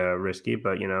 pretty risky,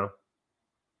 but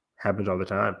happens all the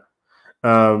time.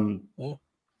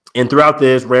 And throughout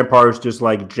this, Rampart's just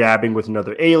jabbing with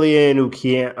another alien who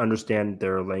can't understand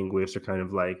their language. They're kind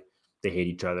of they hate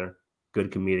each other.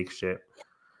 Good comedic shit.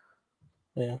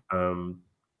 Yeah.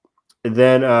 And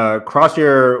then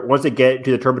Crosshair, once they get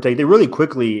to the turbo tank, they really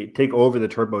quickly take over the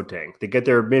turbo tank. They get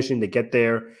their mission, they get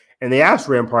there, and they ask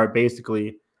Rampart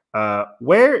basically,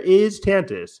 where is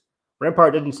Tantus?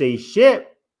 Rampart doesn't say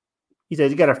shit. He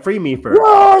says, you gotta free me first.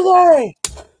 Where are they?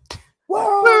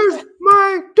 Where's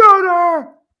my daughter?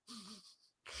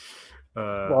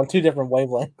 Well, on two different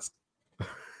wavelengths.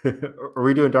 Are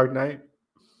we doing Dark Knight?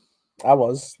 I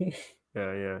was.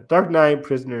 Yeah. Dark Knight,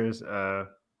 Prisoners,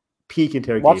 peak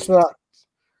interrogation.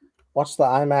 Watch the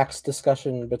IMAX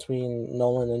discussion between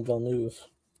Nolan and Villeneuve.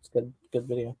 It's good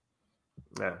video.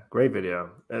 Yeah, great video.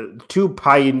 Two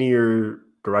pioneer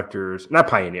directors, not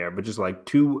pioneer, but just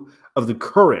two of the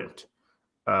current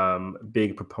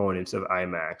big proponents of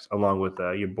IMAX, along with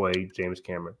your boy James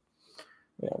Cameron.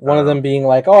 Yeah, one of them being oh,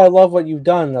 I love what you've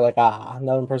done. They're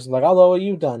another person's I love what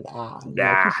you've done. You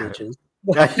bitches.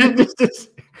 just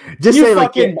you say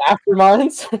fucking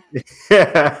masterminds.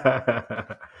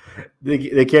 Yeah.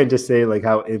 They can't just say like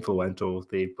how influential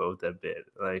they both have been.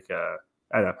 Like I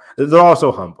don't know. They're all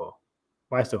so humble.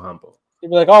 Why so humble? You'd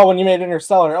be like, oh, when you made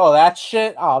Interstellar, oh, that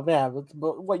shit, oh man,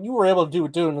 but what you were able to do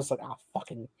with Dune, it's like, oh,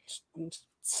 fucking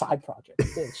side project,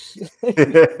 bitch.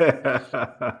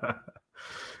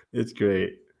 It's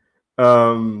great.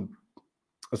 So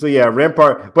yeah,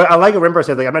 Rampart. But I like what Rampart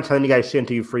said, like, I'm not telling you guys shit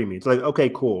until you free me. It's like,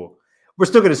 okay, cool. We're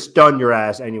still gonna stun your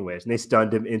ass anyways, and they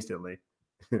stunned him instantly.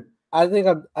 I think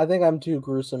I'm too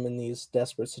gruesome in these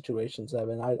desperate situations,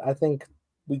 Evan. I think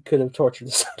we could have tortured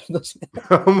the sound of this man.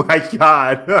 Oh my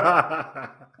god.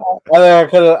 I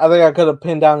think I could have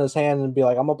pinned down his hand and be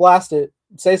like, I'm gonna blast it.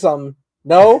 Say something.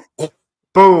 No.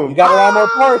 Boom. You got a lot more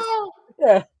parts.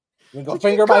 Yeah. You go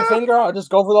finger by finger. I'll just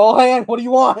go for the whole hand. What do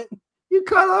you want? You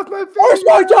cut off my finger. Where's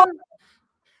my tongue?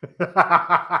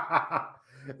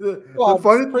 the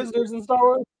funny prisoners in Star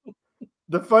Wars.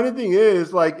 The funny thing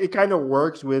is, like, it kind of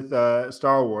works with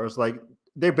Star Wars. Like,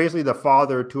 they're basically the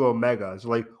father to Omega. It's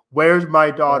like, where's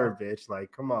my daughter, bitch?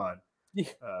 Like, come on.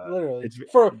 Literally.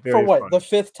 For what? Funny. The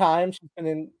 5th time she's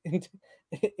been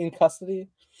in custody?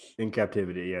 In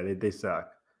captivity, yeah. They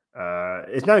suck.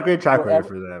 It's not a great track record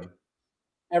for them.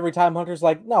 Every time Hunter's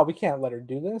like, no, we can't let her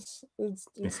do this.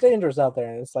 It's dangerous out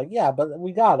there. And it's like, yeah, but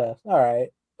we gotta. All right.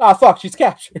 Oh, fuck, she's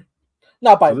captured.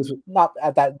 Not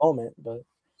at that moment, but.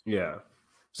 Yeah.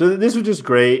 So this was just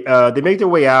great. They make their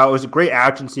way out. It was a great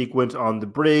action sequence on the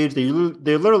bridge. They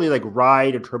literally like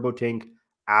ride a turbo tank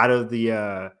out of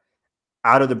the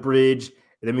bridge,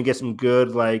 and then we get some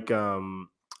good like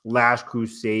Last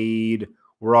Crusade.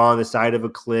 We're on the side of a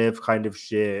cliff kind of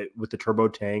shit with the turbo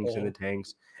tanks and the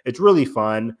tanks. It's really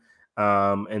fun.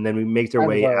 And then we make their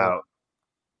way out.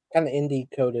 Kind of indie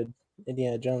coded,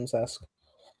 Indiana Jones-esque.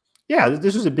 Yeah,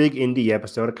 this was a big indie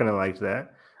episode. I kind of liked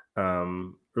that.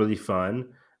 Really fun.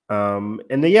 And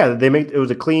then it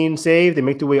was a clean save. They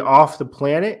make their way off the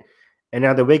planet, and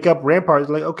now they wake up. Rampart is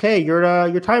like, okay,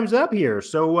 your time's up here.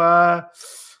 So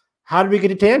how did we get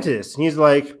to Tantus? And he's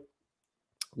like,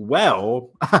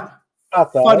 well,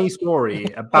 funny story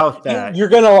about that. You're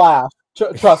gonna laugh.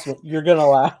 Trust me, you're gonna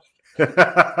laugh.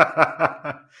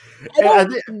 I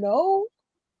don't know.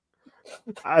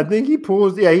 I think he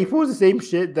pulls the same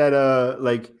shit that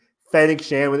like Fennec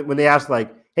Shan when they asked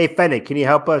like, hey Fennec, can you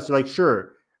help us? They're like,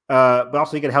 sure. But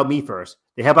also you can help me first.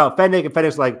 They help out Fennec, and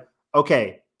Fennec's like,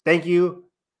 okay, thank you.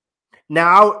 Now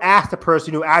I'll ask the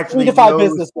person who actually 3 to 5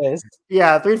 business days.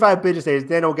 Yeah, 3 to 5 business days,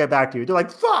 then I'll get back to you. They're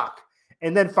like, fuck.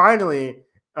 And then finally,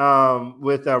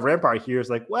 with Rampart here is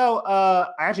like, well, I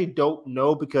actually don't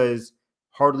know because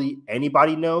hardly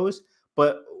anybody knows.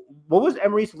 But what was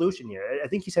Emery's solution here? I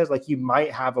think he says like he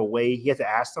might have a way. He has to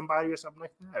ask somebody or something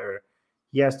like that, or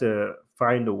he has to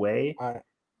find a way.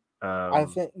 I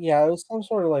think it was some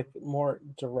sort of like more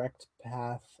direct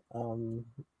path. I'm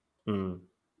trying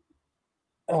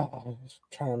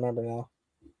to remember now.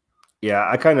 Yeah,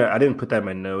 I didn't put that in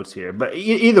my notes here, but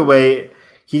either way,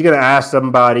 he's gonna ask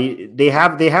somebody. They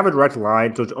have a direct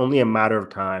line, so it's only a matter of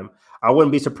time. I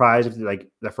wouldn't be surprised if like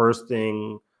the first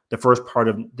part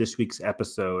of this week's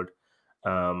episode,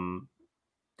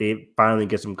 they finally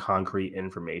get some concrete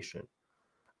information.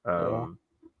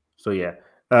 So yeah.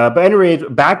 But anyways,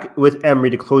 back with Emery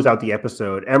to close out the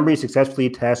episode. Emery successfully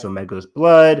tests Omega's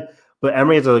blood, but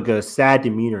Emery has like a sad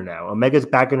demeanor now. Omega's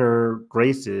back in her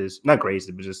graces, not graces,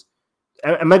 but just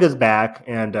Omega's back,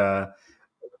 and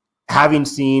having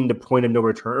seen the point of no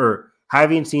return, or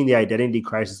having seen the identity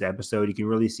crisis episode, you can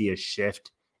really see a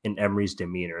shift in Emery's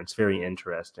demeanor. It's very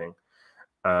interesting.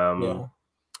 Then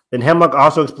Hemlock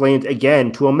also explains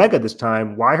again to Omega this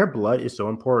time why her blood is so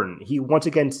important. He once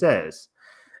again says,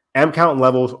 M count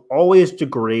levels always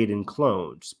degrade in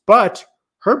clones, but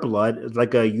her blood is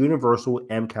like a universal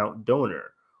M count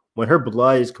donor. When her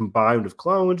blood is combined with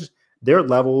clones, their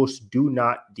levels do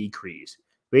not decrease.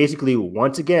 Basically,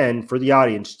 once again, for the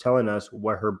audience, telling us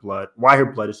why her blood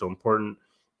is so important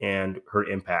and her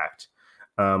impact.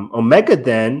 Omega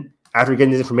then, after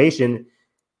getting this information,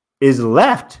 is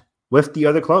left with the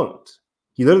other clones.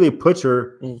 He literally puts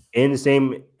her in the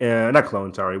same,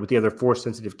 with the other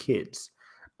Force-sensitive kids.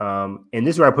 And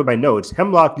this is where I put my notes.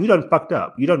 Hemlock, you done fucked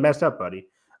up. You done messed up, buddy.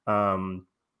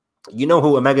 You know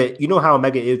how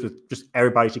Omega is with just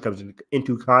everybody she comes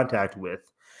into contact with.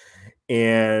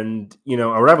 And,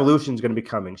 a revolution is going to be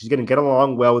coming. She's going to get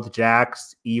along well with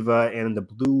Jax, Eva, and the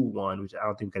blue one, which I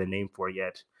don't think we've got a name for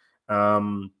yet.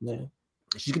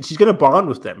 She's going to bond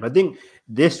with them. I think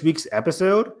this week's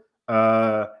episode,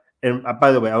 and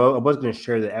by the way, I was going to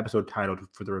share the episode title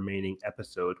for the remaining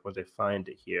episode once I find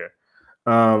it here.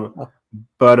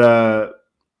 But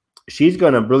she's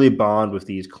gonna really bond with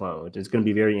these clones. It's gonna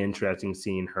be very interesting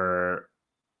seeing her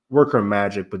work her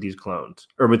magic with these clones,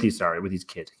 or with these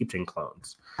kids. I keep saying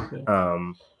clones.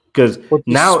 Because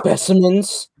now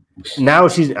specimens. Now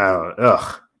she's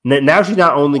now she's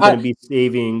not only going to be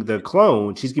saving the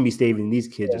clone, she's going to be saving these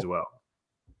kids as well.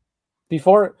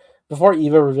 Before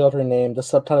Eva revealed her name, the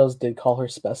subtitles did call her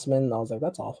specimen, and I was like,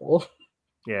 that's awful.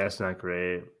 Yeah, it's not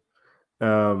great.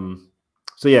 So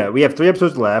yeah, we have 3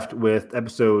 episodes left, with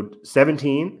episode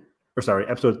 13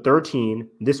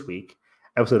 this week,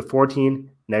 episode 14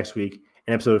 next week,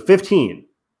 and episode 15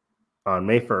 on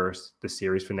May 1st, the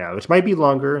series finale, which might be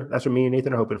longer. That's what me and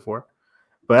Nathan are hoping for.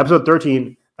 But episode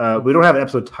 13, we don't have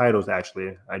episode titles,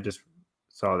 actually. I just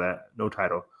saw that. No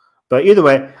title. But either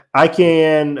way, I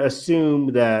can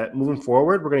assume that moving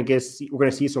forward, we're going to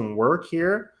see some work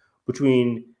here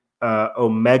between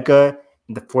Omega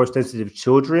and the Force-sensitive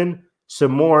children.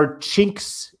 Some more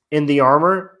chinks in the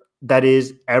armor. That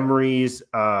is Emery's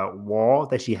wall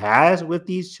that she has with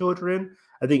these children.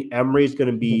 I think Emery's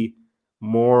going to be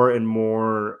more and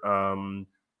more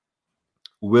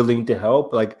willing to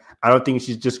help. Like, I don't think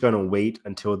she's just going to wait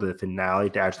until the finale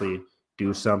to actually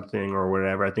do something or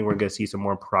whatever. I think we're going to see some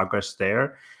more progress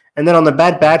there. And then on the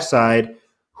Bad Batch side,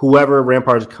 whoever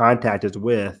Rampart's contact is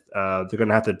with, they're going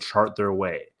to have to chart their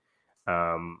way.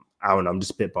 I don't know. I'm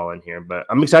just spitballing here, but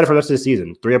I'm excited for the rest of the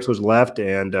season. 3 episodes left,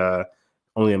 and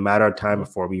only a matter of time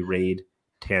before we raid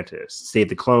Tantus. Save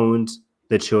the clones,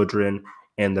 the children,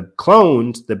 and the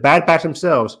clones, the Bad Batch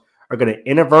themselves, are going to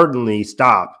inadvertently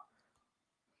stop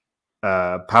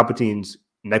Palpatine's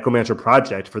Necromancer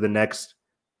project for the next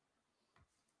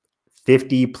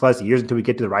 50 plus years until we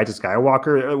get to the Rise of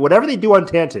Skywalker. Whatever they do on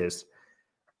Tantus,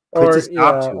 puts a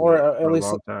stop to it for a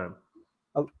long time.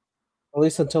 At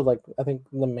least until, like, I think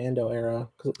the Mando era,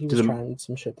 because he was trying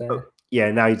some shit there. Yeah,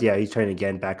 now he's trying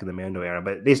again back in the Mando era,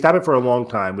 but they stop it for a long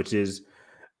time, which is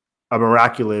a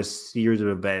miraculous series of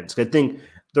events. I think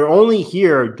they're only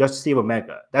here just to save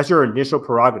Omega. That's your initial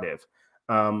prerogative.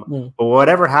 But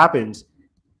whatever happens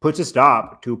puts a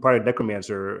stop to Project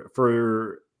Necromancer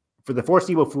for the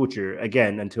foreseeable future,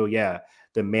 again, until the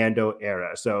Mando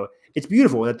era. So it's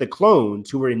beautiful that the clones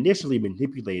who were initially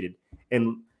manipulated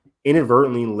and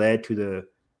inadvertently led to the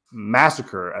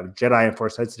massacre of Jedi and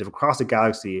Force sensitive across the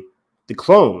galaxy, the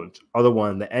clones are the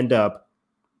one that end up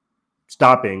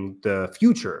stopping the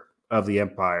future of the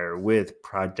Empire with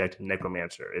Project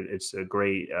Necromancer. It's a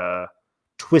great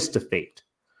twist of fate.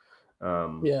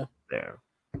 There.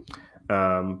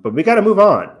 But we got to move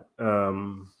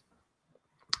on.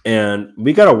 And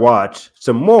we got to watch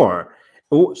some more.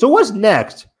 So what's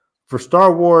next for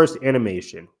Star Wars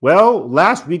animation? Well,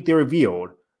 last week they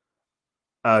revealed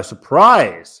a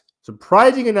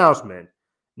surprising announcement.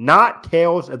 Not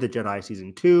Tales of the Jedi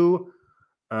Season 2,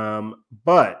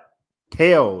 but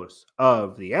Tales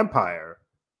of the Empire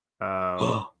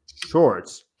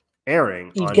shorts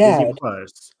airing on Disney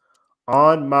Plus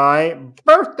on my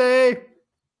birthday.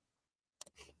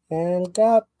 And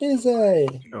got busy.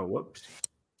 Oh, whoops.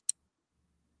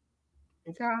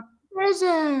 It got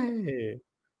busy.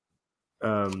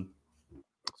 So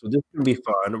this is gonna be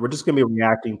fun. We're just gonna be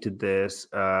reacting to this.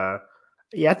 I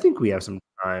think we have some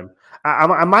time.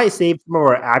 I might save some of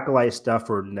our Acolyte stuff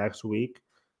for next week.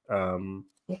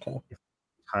 Okay.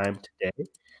 Time today.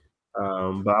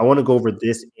 But I want to go over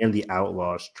this and the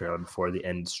Outlaws trailer before the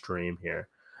end stream here.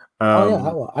 I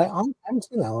haven't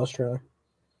seen the Outlaws trailer.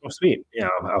 Oh, sweet. Yeah,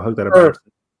 I'll hook that up.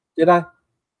 Did I?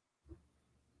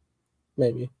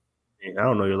 Maybe. I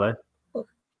don't know your life.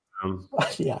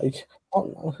 Yeah, I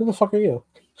don't know. Who the fuck are you?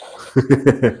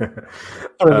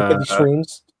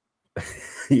 Streams.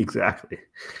 Exactly.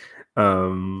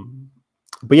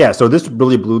 But yeah, so this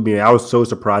really blew me. I was so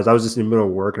surprised. I was just in the middle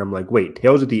of work, and I'm like, "Wait,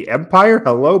 Tales of the Empire?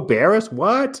 Hello, Barris?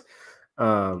 What?"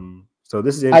 So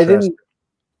this is interesting.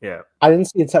 I didn't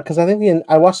see it because I think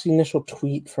I watched the initial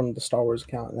tweet from the Star Wars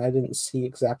account, and I didn't see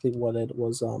exactly what it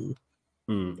was.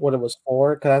 What it was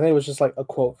for, because I think it was just like a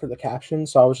quote for the caption.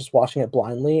 So I was just watching it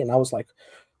blindly, and I was like,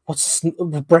 "What's this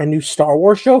brand new Star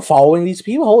Wars show following these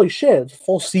people? Holy shit,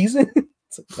 full season!"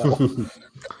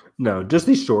 No, just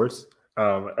these shorts.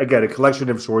 Again, a collection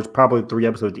of shorts, probably 3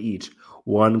 episodes each.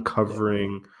 One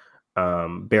covering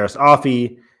Barris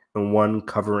Offee, and one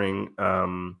covering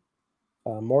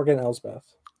Morgan Elsbeth.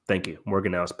 Thank you,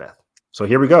 Morgan Elsbeth. So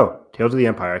here we go. Tales of the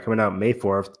Empire coming out May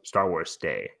 4th, Star Wars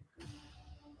Day.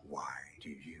 Why do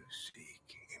you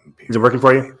seek? Is it working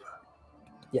for you?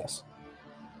 Yes.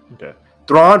 Okay.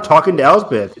 Thrawn talking to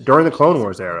Elsbeth during the Clone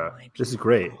Wars era. This is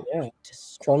great. Yeah.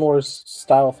 Clone Wars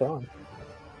style Thrawn.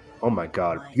 Oh my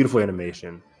god, beautiful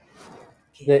animation.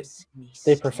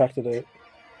 They perfected it.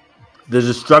 The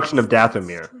destruction of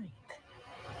Dathomir.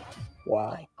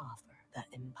 Wow. I offer the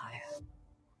Empire.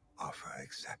 Offer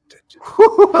accepted.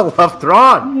 I love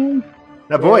Thrawn.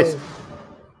 That voice.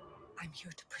 I'm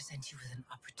here to present you with an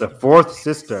The opportunity. fourth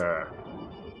sister.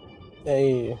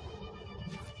 Hey.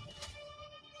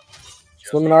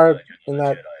 Is Luminar in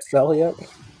that cell yet?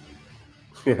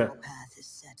 Yeah. Your path is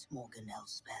set, Morgan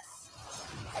Elspeth.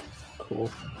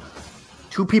 Cool.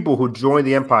 Two people who joined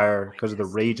the Empire because of the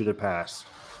rage of their past.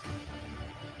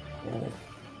 Yeah.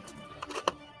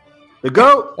 The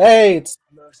GOAT! Hey,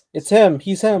 it's him.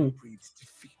 He's him. Breeds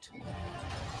defeat.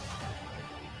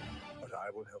 But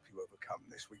I will help you overcome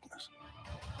this weakness.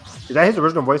 Is that his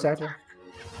original voice actor?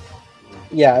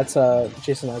 Yeah, it's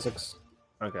Jason Isaacs.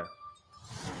 Okay.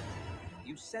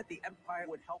 You said the Empire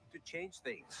would help to change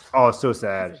things. Oh, it's so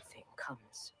sad. Everything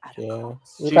comes at a Yeah.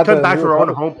 cost. She come back to her own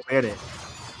home planet.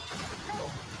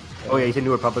 Oh yeah, you said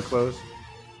New Republic clothes.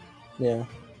 Yeah.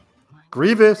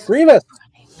 Grievous. Grievous.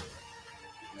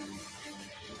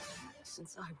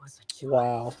 Since I was a child,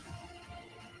 Wow.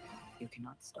 you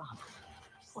cannot stop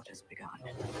what has begun.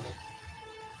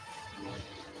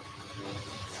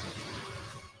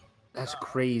 That's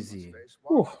crazy.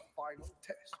 Ooh. Final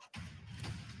test.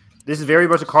 This is very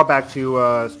much a callback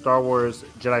to Star Wars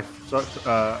Jedi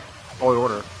Fallen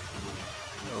Order.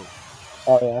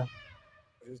 Oh yeah.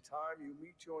 It is time you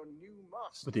meet your new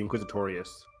master. With the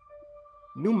Inquisitorius.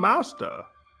 New master.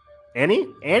 Annie?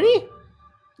 Annie?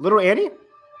 Little Annie?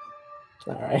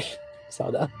 All right.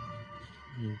 Saw that.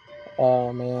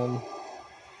 Oh man.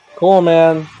 Cool,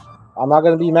 man. I'm not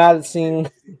gonna be mad at seeing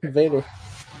Vader.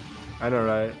 I know,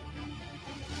 right?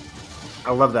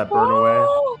 I love that burn away.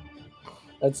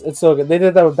 It's so good. They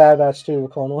did that with Bad Batch too,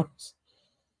 with Clone Wars.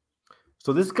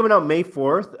 So this is coming out May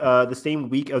 4th, the same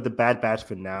week of the Bad Batch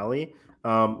finale.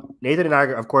 Nathan and I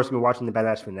are, of course, going to be watching the Bad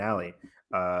Batch finale.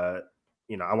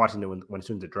 I'm watching it when as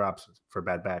soon as it drops for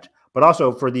Bad Batch. But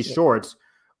also for these shorts,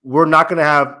 we're not going to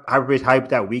have Hyperspace Hype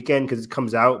that weekend because it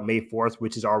comes out May 4th,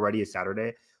 which is already a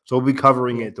Saturday. So we'll be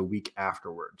covering it the week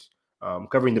afterwards.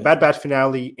 Covering the Bad Batch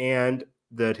finale and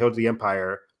the Tales of the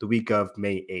Empire the week of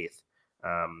May 8th.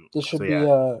 This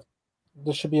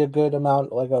should be a good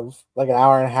amount, like an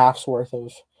hour and a half's worth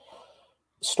of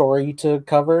story to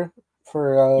cover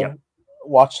for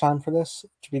watch time for this. It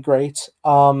should be great.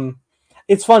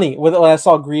 It's funny when I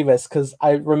saw Grievous, because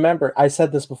I remember I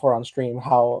said this before on stream,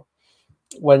 how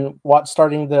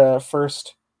starting the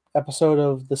first episode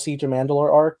of the Siege of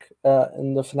Mandalore arc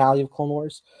in the finale of Clone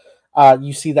Wars,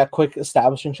 you see that quick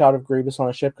establishing shot of Grievous on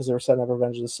a ship because they were setting up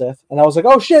Revenge of the Sith, and I was like,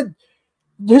 oh shit,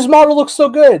 his model looks so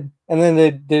good, and then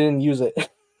they didn't use it.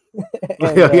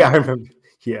 And, yeah, I remember.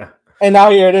 Yeah, and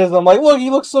now here it is. I'm like, look, he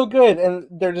looks so good, and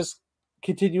they're just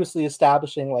continuously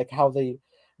establishing like how they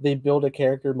build a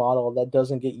character model that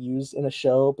doesn't get used in a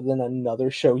show, but then another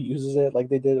show uses it. Like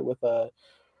they did it with they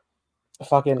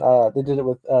did it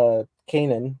with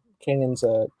Kanan. Kanan's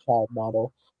a child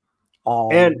model.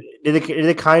 And did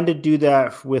they kind of do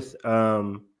that with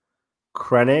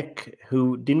Krennic?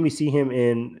 Who didn't we see him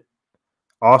in?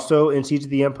 Also in Siege of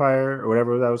the Empire or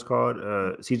whatever that was called,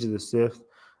 Siege of the Sith.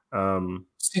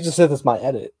 Siege of the Sith is my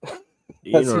edit.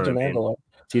 That's Siege of Mandalore.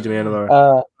 Siege of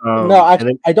Mandalore. No, I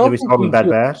don't. We saw him in Bad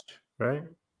Batch, right?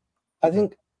 I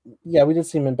think, yeah, we did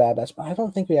see him in Bad Batch, but I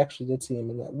don't think we actually did see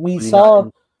him in that. We saw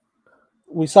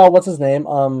what's his name,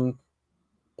 Paul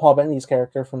Bettany's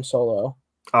character from Solo.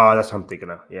 Oh, that's what I'm thinking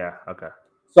of. Yeah, okay.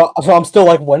 So I'm still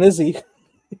like, when is he?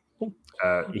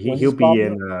 He'll be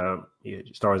in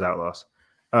Star Wars Outlaws.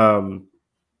 Yeah,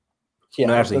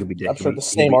 no, actually, he'll be dead. I'm sure the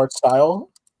same art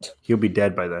style. He'll be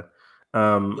dead by then.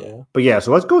 But yeah,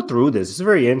 so let's go through this. It's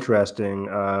very interesting.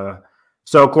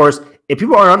 So of course, if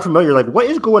people are unfamiliar, like what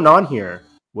is going on here?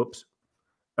 Whoops.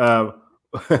 What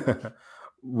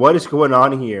is going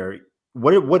on here?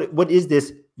 What is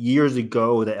this years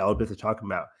ago that Elbeth is talking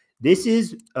about? This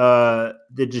is the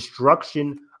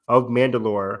destruction of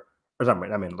Mandalore, or not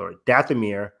Mandalore,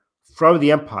 Dathomir from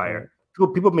the Empire.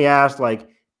 People may ask, like,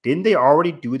 didn't they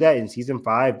already do that in season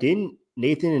 5? Didn't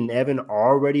Nathan and Evan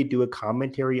already do a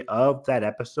commentary of that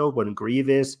episode when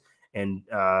Grievous and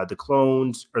the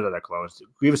clones, or not clones,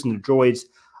 Grievous and the droids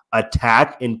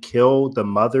attack and kill the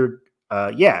mother?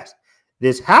 Yes,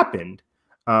 this happened.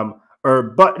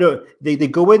 But no, they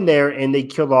go in there and they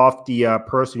kill off the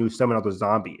person who summoned all the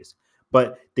zombies.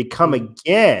 But they come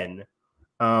again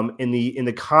in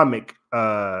the comic.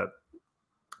 What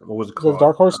was it called? The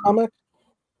Dark Horse comic?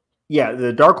 Yeah,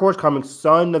 the Dark Horse comic,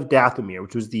 Son of Dathomir,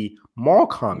 which was the Maul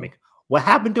comic. What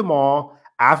happened to Maul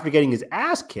after getting his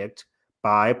ass kicked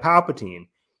by Palpatine?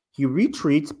 He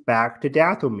retreats back to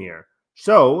Dathomir.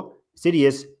 So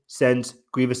Sidious sends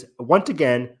Grievous once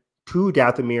again to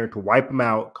Dathomir to wipe him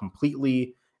out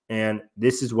completely. And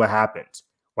this is what happens.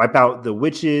 Wipe out the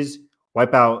witches,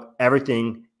 wipe out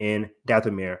everything in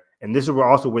Dathomir. And this is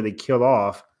also where they kill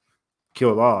off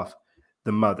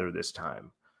the mother this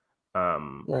time.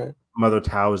 Right. Mother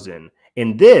Towson.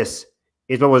 And this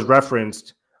is what was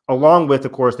referenced along with,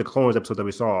 of course, the Clone Wars episode that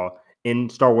we saw in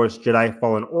Star Wars Jedi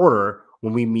Fallen Order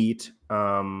when we meet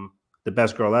the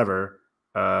best girl ever.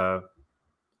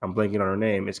 I'm blanking on her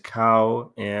name. It's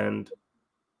Cal and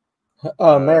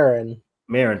Marin.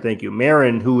 Marin, thank you.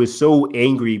 Marin, who is so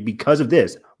angry because of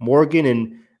this. Morgan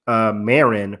and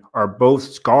Marin are both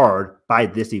scarred by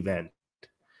this event.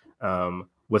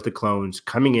 With the clones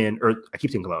coming in, or I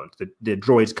keep saying clones, the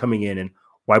droids coming in and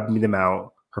wiping them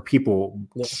out, her people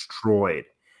destroyed.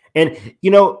 And,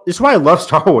 this is why I love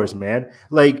Star Wars, man.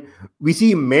 Like, we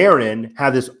see Marin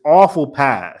have this awful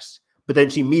past, but then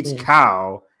she meets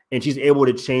Cal, and she's able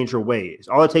to change her ways.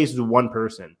 All it takes is one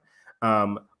person.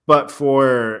 But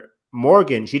for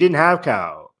Morgan, she didn't have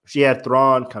Cal. She had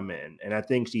Thrawn come in, and I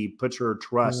think she puts her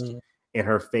trust and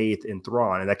her faith in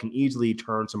Thrawn, and that can easily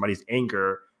turn somebody's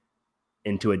anger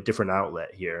into a different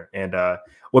outlet here. And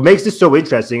what makes this so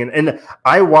interesting, and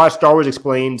I watched Star Wars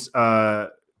Explained's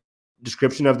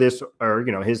description of this, or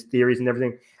his theories and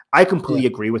everything. I completely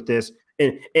agree with this.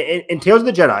 In Tales of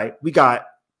the Jedi,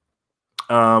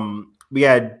 we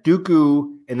had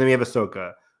Dooku, and then we have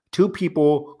Ahsoka. Two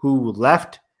people who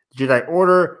left the Jedi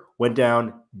Order, went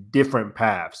down different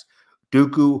paths.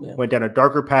 Dooku went down a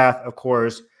darker path, of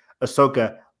course.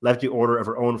 Ahsoka left the Order of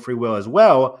her own free will as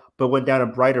well, but went down a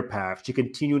brighter path. She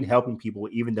continued helping people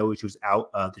even though she was out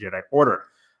of the Jedi Order.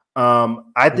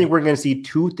 I think we're going to see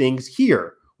two things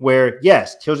here where,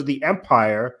 yes, Tales of the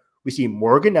Empire, we see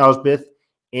Morgan Elsbeth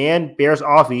and Barriss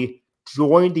Offee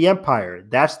join the Empire.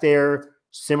 That's their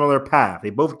similar path.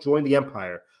 They both joined the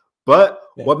Empire. But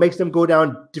what makes them go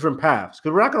down different paths?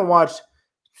 Because we're not going to watch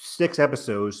 6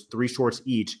 episodes, 3 shorts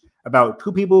each, about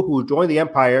two people who joined the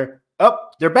Empire.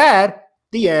 They're bad.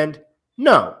 The end.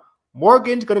 No.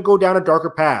 Morgan's going to go down a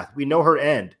darker path. We know her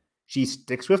end. She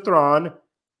sticks with Thrawn.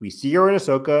 We see her in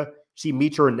Ahsoka. She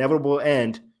meets her inevitable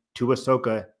end to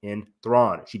Ahsoka in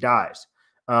Thrawn. She dies.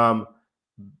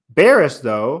 Barriss,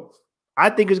 though, I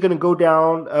think is going to go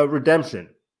down redemption.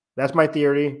 That's my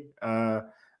theory.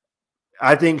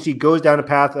 I think she goes down a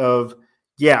path of,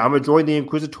 I'm going to join the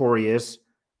Inquisitorius.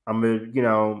 I'm going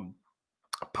to,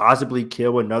 possibly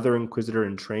kill another Inquisitor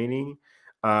in training.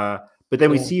 But then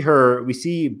we see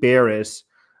Barriss,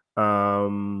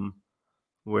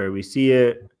 where we see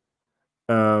it.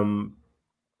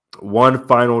 One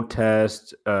final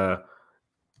test.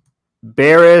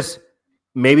 Barriss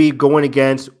maybe going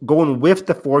with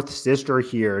the fourth sister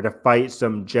here to fight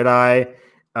some Jedi.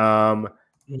 And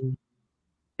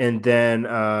then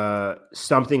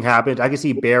something happens. I can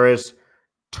see Barriss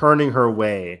turning her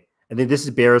way. I think this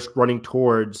is Barriss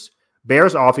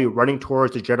Offee running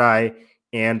towards the Jedi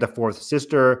and the fourth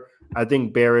sister. I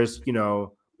think Barriss,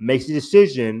 makes a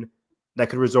decision that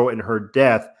could result in her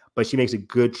death, but she makes a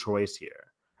good choice here.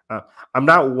 I'm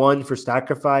not one for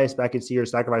sacrifice, but I can see her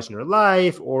sacrificing her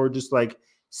life or just like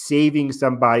saving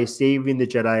somebody, saving the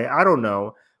Jedi. I don't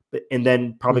know. And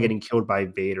then probably getting killed by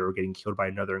Vader or getting killed by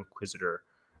another Inquisitor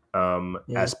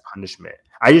as punishment.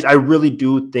 I really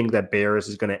do think that Barriss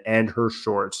is going to end her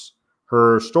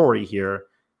story here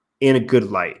in a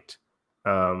good light.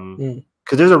 Because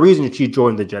there's a reason she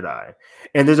joined the Jedi.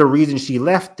 And there's a reason she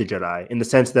left the Jedi in the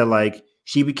sense that like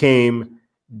she became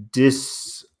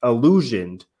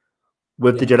disillusioned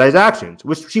with the Jedi's actions,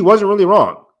 which she wasn't really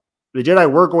wrong. The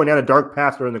Jedi were going down a dark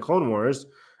path during the Clone Wars.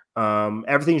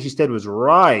 Everything she said was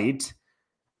right,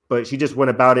 but she just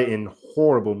went about it in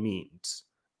horrible means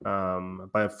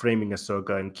by framing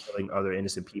Ahsoka and killing other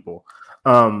innocent people.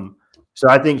 So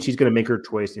I think she's going to make her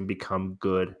choice and become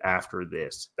good after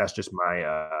this. That's just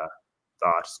my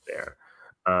thoughts there.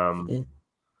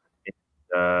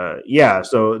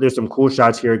 So there's some cool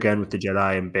shots here again with the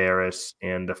Jedi and Barriss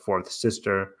and the fourth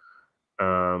sister.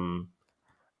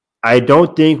 I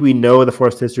don't think we know the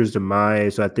fourth sister's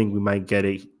demise, so I think we might get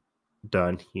it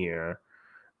done here.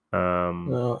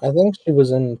 No, I think she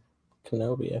was in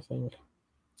Kenobi, I think.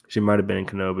 She might have been in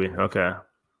Kenobi. Okay.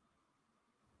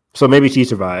 So maybe she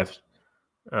survived.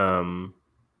 So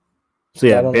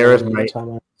yeah, Barriss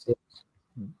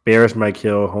might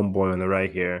kill homeboy on the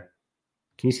right here.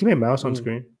 Can you see my mouse on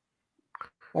screen?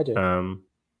 I do.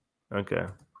 Okay.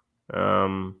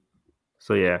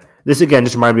 So yeah, this again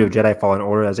just reminded me of Jedi Fallen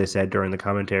Order, as I said during the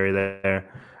commentary there.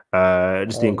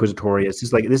 Just the Inquisitorius.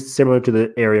 This is similar to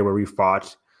the area where we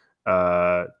fought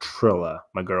Trilla,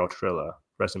 my girl Trilla.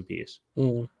 Rest in peace.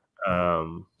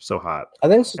 So hot. I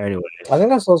think. Anyway, I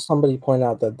think I saw somebody point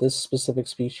out that this specific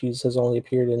species has only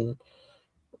appeared in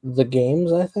the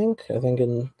games. I think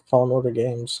in Fallen Order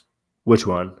games. Which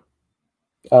one?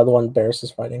 The one Barris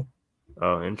is fighting.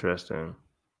 Oh, interesting.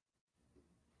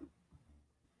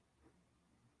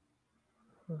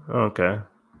 Okay.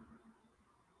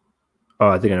 Oh,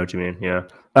 I think I know what you mean. Yeah.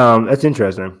 That's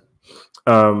interesting.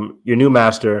 Your new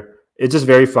master. It's just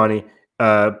very funny.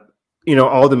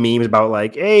 All the memes about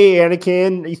like, hey,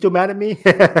 Anakin, are you still mad at me?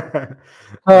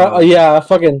 Yeah,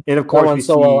 fucking. And of course that we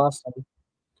so see. well last time.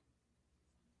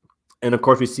 And of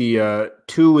course we see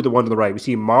two of the ones on the right. We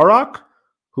see Marok,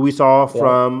 who we saw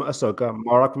from Ahsoka.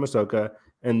 Marok from Ahsoka,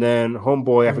 and then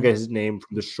homeboy, I forget his name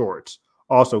from the shorts,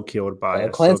 also killed by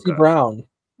Clancy Ahsoka. Brown.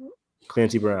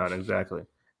 Clancy Brown, exactly.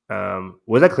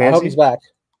 Was that Clancy? I hope he's back.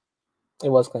 It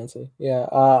was Clancy. Yeah.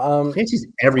 Clancy's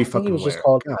every fucking was where. Just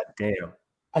called, God damn.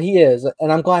 He is,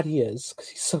 and I'm glad he is because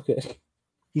he's so good.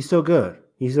 He's so good.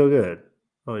 He's so good.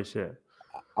 Holy shit.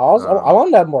 I want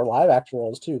him to have more live action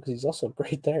roles too because he's also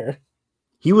great there.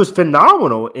 He was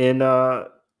phenomenal in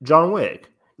John Wick.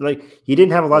 Like he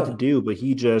didn't have a lot to do, but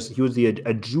he was the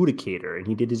adjudicator and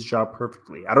he did his job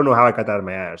perfectly. I don't know how I got that in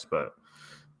my ass, but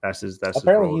that's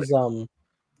apparently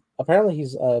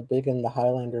he's big in the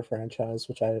Highlander franchise,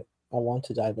 which I want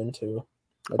to dive into.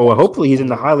 Well, hopefully he's in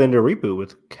the Highlander reboot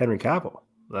with Henry Cavill.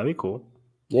 That'd be cool.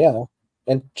 Yeah,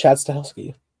 and Chad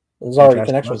Stahelski. There's already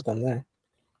connections with them there.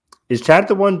 Is Chad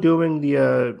the one doing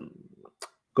the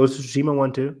Ghost of Tsushima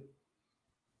one too?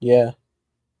 Yeah,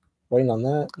 waiting on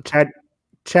that.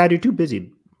 Chad, you're too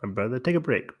busy, my brother. Take a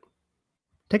break.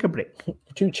 You're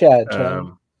too Chad.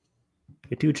 You're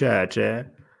too Chad.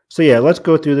 So yeah, let's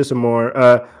go through this some more.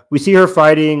 We see her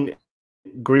fighting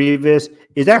Grievous.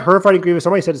 Is that her fighting Grievous?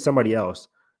 Somebody said it's somebody else,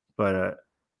 but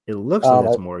it looks like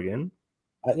it's Morgan.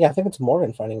 Yeah, I think it's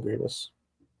Morgan fighting Grievous.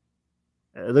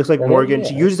 It looks like Morgan. Yeah.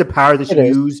 She uses the power that she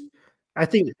used. I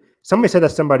think somebody said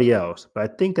that's somebody else, but I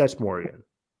think that's Morgan.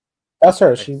 That's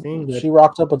her. She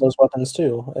rocked up with those weapons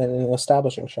too in an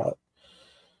establishing shot.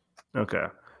 Okay.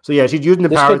 So yeah, she's using the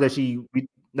power that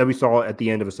we saw at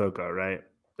the end of Ahsoka, right?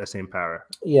 That same power.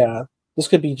 Yeah. This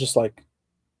could be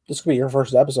your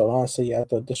first episode, honestly, at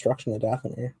the destruction of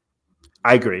Dathomir.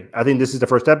 I agree. I think this is the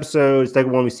first episode. It's the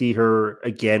second one we see her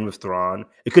again with Thrawn.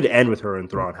 It could end with her and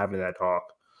Thrawn having that talk.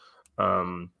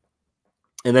 And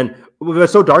then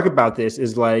what's so dark about this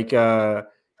is like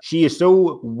she is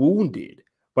so wounded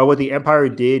by what the Empire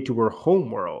did to her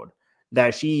homeworld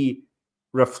that she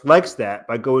reflects that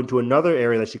by going to another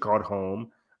area that she called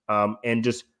home and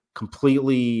just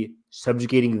completely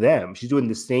subjugating them. She's doing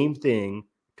the same thing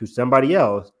to somebody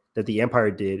else that the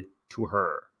Empire did to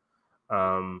her.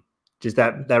 Just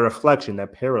that reflection,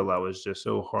 that parallel is just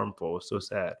so harmful, so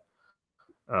sad.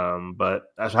 But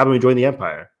that's how we join the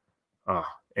Empire. And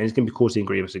it's gonna be cool seeing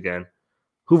Grievous again.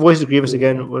 Who voices Grievous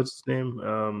again? What's his name?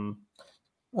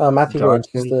 Matthew Wood.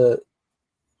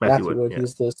 Matthew Wood. Yeah.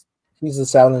 He's the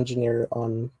sound engineer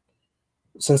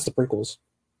since the prequels.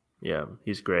 Yeah,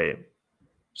 he's great.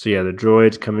 So yeah, the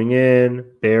droids coming in.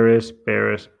 Barris.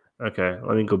 Okay,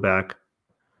 let me go back.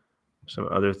 Some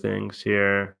other things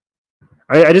here.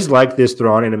 I just like this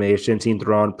Thrawn animation. Seeing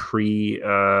Thrawn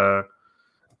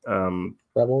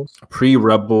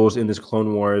pre-Rebels in this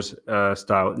Clone Wars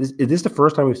style. Is this the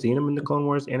first time we've seen him in the Clone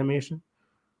Wars animation?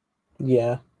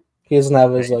 Yeah, he doesn't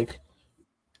have his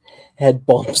head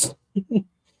bumps.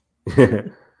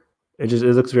 It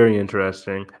looks very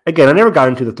interesting. Again, I never got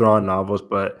into the Thrawn novels,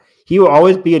 but he will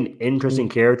always be an interesting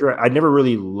character. I never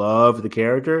really loved the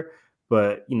character,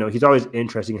 but he's always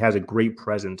interesting. Has a great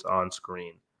presence on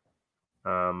screen.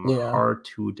 Hard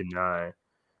to deny.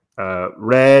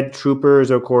 Red troopers,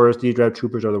 of course. These red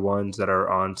troopers are the ones that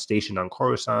are stationed on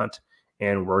Coruscant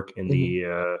and work in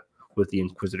the with the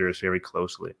Inquisitors very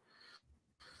closely.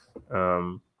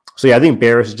 So yeah, I think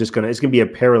Barris is it's gonna be a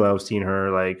parallel of seeing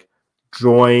her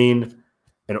join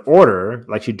an order,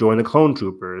 like she joined the clone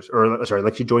troopers,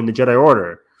 like she joined the Jedi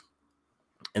Order,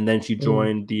 and then she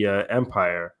joined the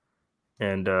Empire.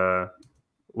 And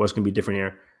what's gonna be different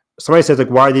here? Somebody says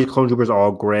why are these clone troopers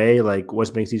all gray?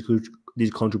 What makes these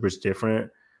clone troopers different?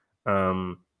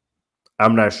 I'm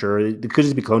not sure. It could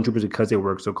just be clone troopers because they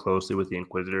work so closely with the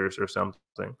Inquisitors or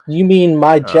something. You mean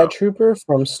my jet trooper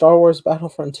from Star Wars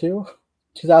Battlefront 2?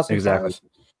 2005? Exactly.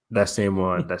 That same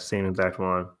one. That same exact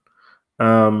one.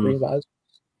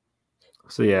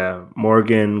 So yeah,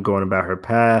 Morgan going about her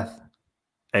path.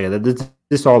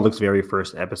 This all looks very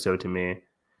first episode to me.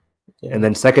 Yeah. And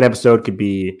then second episode could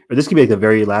be the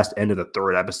very last end of the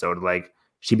third episode.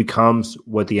 She becomes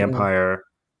what the Empire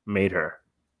made her.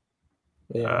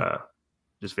 Yeah.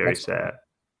 Just very sad.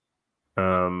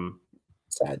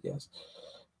 Sad, yes.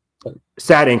 But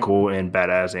sad and cool and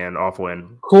badass and awful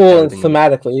and cool and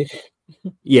thematically.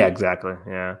 Yeah, exactly.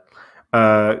 Yeah.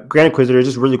 Grand Inquisitor is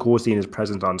just really cool seeing his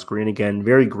presence on screen again.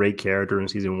 Very great character in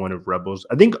season 1 of Rebels.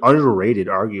 I think underrated,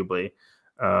 arguably.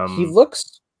 He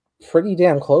looks pretty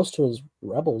damn close to his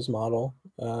Rebels model.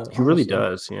 He really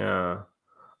does. Yeah.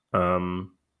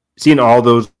 Seeing all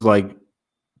those like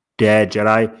dead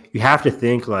Jedi, you have to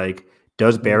think like,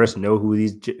 does Barriss know who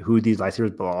these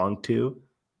lightsabers belong to?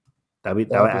 That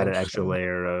would add an extra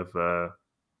layer of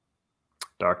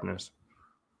darkness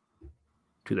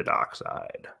to the dark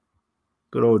side.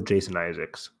 Good old Jason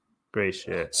Isaacs. Great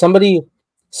shit. Somebody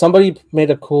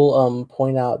made a cool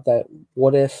point out that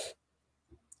what if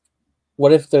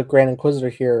the Grand Inquisitor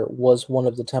here was one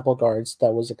of the temple guards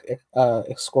that was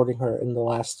escorting her in the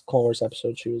last Clone Wars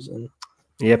episode she was in?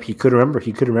 Yep, he could remember.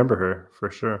 He could remember her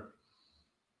for sure.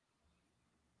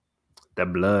 The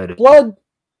blood.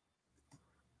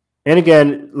 And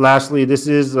again, lastly, this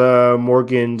is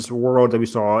Morgan's world that we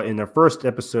saw in the first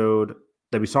episode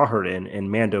that we saw her in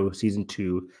Mando season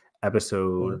 2,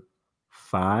 episode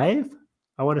 5.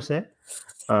 I want to say,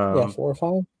 4 or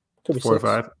 5. Could be 4 or 6.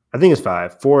 5. I think it's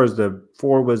 5. 4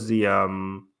 was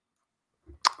the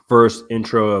first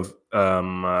intro of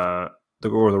the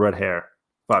girl with the red hair.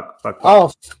 Fuck.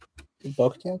 Oh,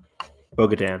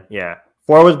 Bo-Katan. Yeah.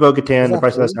 4 was Bo-Katan. The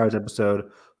Price of Last Hours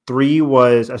episode. 3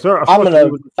 was. I'm gonna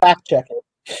fact check it.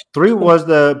 3 was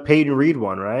the Peyton Reed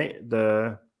one, right?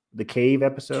 The cave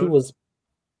episode. 2 was.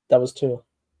 That was 2.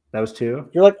 That was 2.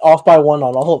 You're like off by 1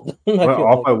 on all of them.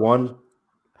 Off by 1.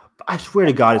 I swear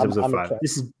to God, it's episode 5.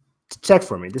 This is check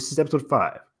for me. This is episode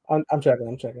 5. I'm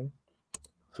checking.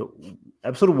 So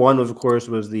episode 1 was, of course,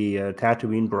 the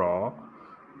Tatooine brawl.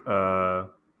 The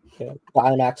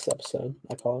IMAX episode,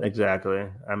 I call it. Exactly.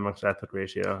 IMAX aspect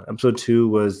ratio. Episode 2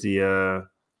 was the.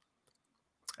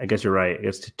 I guess you're right. I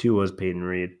guess 2 was Peyton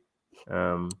Reed.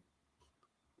 What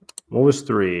was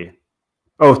 3?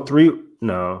 Oh, 3.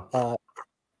 No.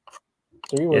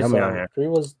 3 was. 3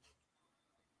 was.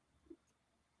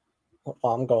 Oh,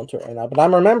 I'm going to it right now, but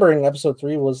I'm remembering episode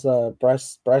 3 was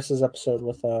Bryce's episode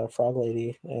with Frog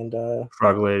Lady and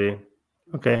Frog Lady.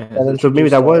 Okay, so maybe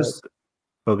that was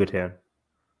Bo-Katan.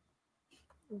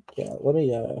 Yeah, let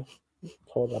me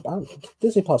hold up.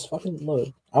 Disney Plus fucking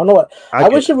load. I don't know what. I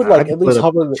wish it would like at least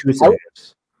hover.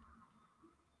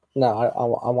 No,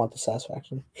 I want the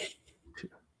satisfaction.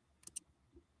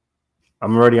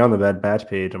 I'm already on the Bad Batch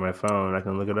page on my phone. I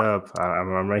can look it up.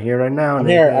 I'm right here right now. I'm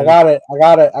here. I got it.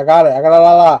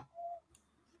 La.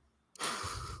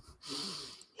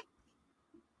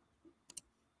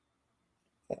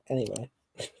 Anyway,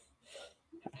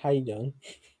 how you doing?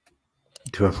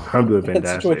 I'm doing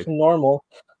fantastic. Situation normal.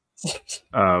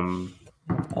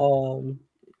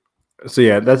 So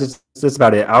yeah, that's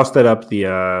about it. I'll set up the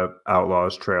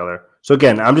Outlaws trailer. So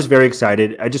again, I'm just very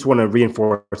excited. I just want to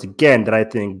reinforce again that I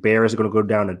think Barriss is going to go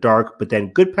down a dark, but then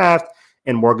good path,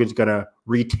 and Morgan's going to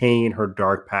retain her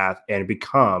dark path and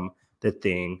become the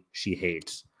thing she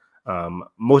hates.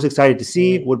 Most excited to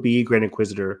see would be Grand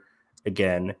Inquisitor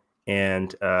again,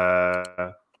 and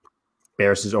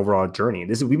Barriss's overall journey.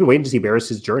 We've been waiting to see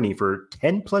Barriss's journey for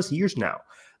 10 plus years now.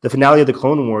 The finale of the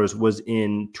Clone Wars was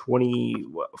in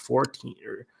 2014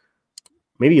 or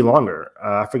maybe longer.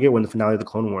 I forget when the finale of the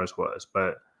Clone Wars was,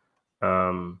 but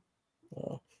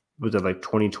was it like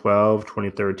 2012,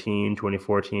 2013,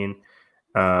 2014?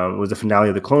 Was the finale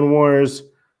of the Clone Wars?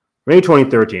 Maybe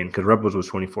 2013, because Rebels was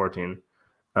 2014.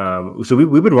 So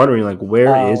we've been wondering, like,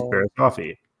 where is Barriss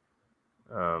Coffee?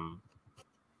 So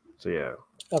yeah.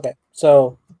 Okay,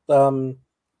 so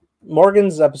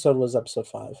Morgan's episode was episode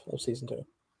 5 of season 2.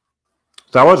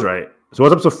 So I was right. So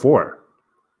what's episode 4?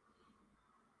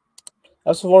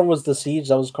 Episode 4 was The Siege.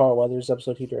 That was Carl Weathers'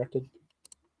 episode he directed.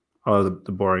 Oh,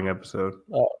 the boring episode.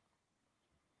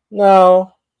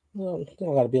 No, it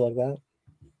don't gotta be like that.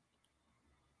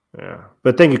 Yeah,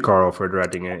 but thank you, Carl, for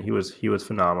directing it. He was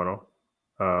phenomenal.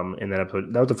 In that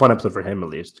episode, that was a fun episode for him, at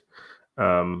least.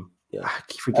 Yeah. I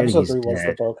keep forgetting he's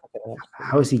dead.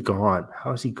 How is he gone?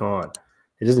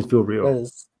 It doesn't feel real. That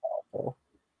is awful.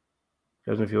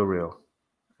 It doesn't feel real.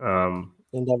 It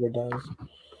never does.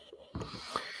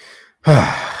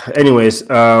 Anyways,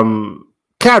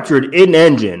 captured in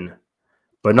engine,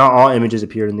 but not all images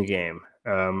appeared in the game.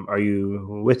 Are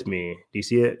you with me? Do you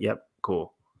see it? Yep.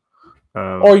 Cool.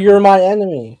 Or you're my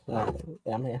enemy. Yeah,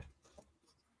 I'm here.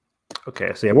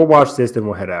 Okay, so yeah, we'll watch this, then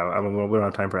we'll head out. We don't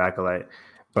have time for Acolyte.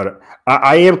 But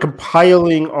I am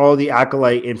compiling all the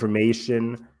Acolyte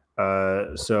information.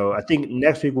 So I think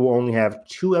next week we'll only have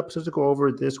 2 episodes to go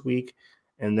over this week,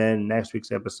 and then next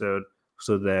week's episode.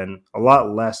 So then a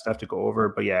lot less stuff to go over.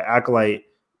 But yeah, Acolyte,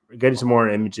 we're getting some more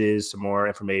images, some more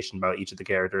information about each of the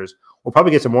characters. We'll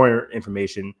probably get some more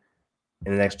information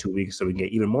in the next 2 weeks so we can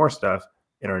get even more stuff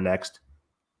in our next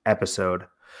episode.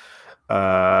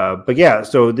 But yeah,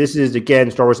 so this is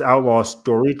again Star Wars Outlaw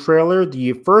story trailer.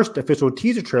 The first official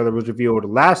teaser trailer was revealed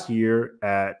last year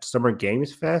at Summer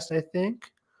Games Fest, I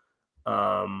think.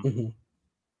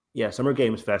 Yeah, Summer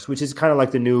Games Fest, which is kind of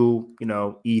like the new,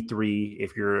 E3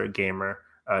 if you're a gamer.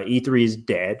 E3 is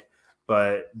dead,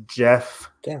 but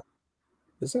Jeff. Damn.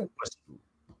 Is it?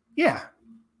 Yeah.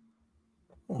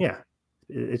 Yeah.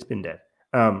 It's been dead.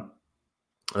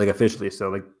 Like officially. So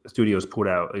like studios pulled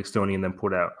out, like Sony and them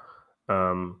pulled out.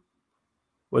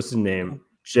 What's his name?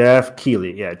 Jeff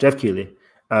Keighley. Yeah, Jeff Keighley.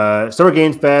 Summer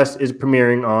Games Fest is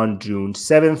premiering on June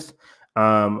 7th.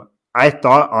 I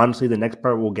thought, honestly, the next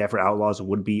part we'll get for Outlaws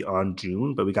would be on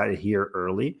June, but we got it here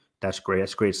early. That's great.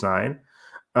 That's a great sign.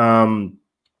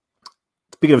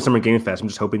 Speaking of Summer Game Fest, I'm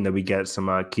just hoping that we get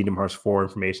some Kingdom Hearts 4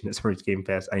 information at Summer Game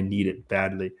Fest. I need it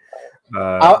badly.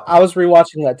 I was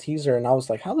rewatching that teaser, and I was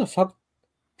like, how the fuck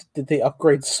did they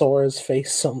upgrade Sora's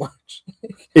face so much?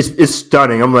 It's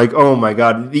stunning. I'm like, oh my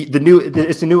god, it's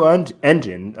the new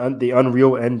engine, the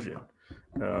Unreal Engine.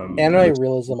 Anime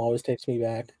realism always takes me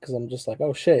back because I'm just like,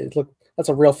 oh shit, look, that's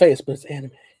a real face, but it's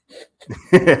anime.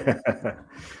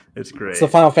 It's great. It's the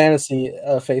Final Fantasy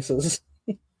faces.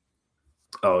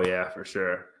 Oh yeah, for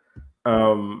sure.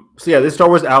 So yeah, this Star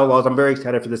Wars Outlaws. I'm very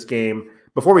excited for this game.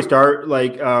 Before we start,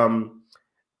 I'll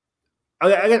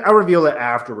reveal it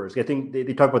afterwards. I think they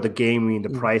talk about the gaming, the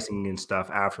pricing and stuff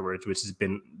afterwards, which has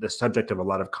been the subject of a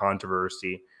lot of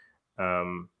controversy.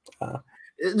 The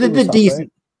decent, right?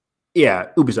 Yeah,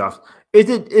 Ubisoft.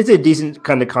 It's a decent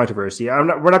kind of controversy. We're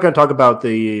not going to talk about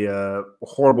the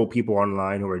horrible people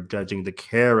online who are judging the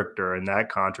character in that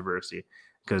controversy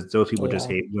because those people just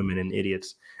hate women and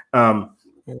idiots.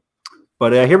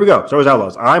 But here we go. Star Wars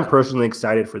Outlaws. I'm personally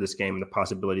excited for this game and the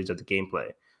possibilities of the gameplay.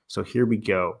 So here we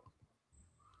go.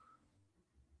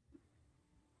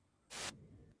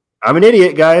 I'm an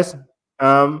idiot, guys.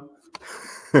 We're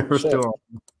still on.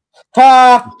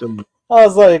 Ha! I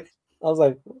was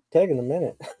like, taking a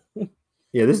minute.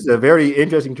 Yeah, this is a very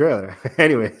interesting trailer.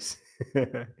 Anyways,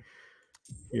 here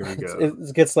we go.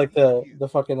 It gets like the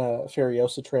fucking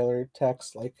Furiosa trailer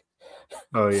text, like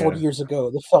 40 years ago.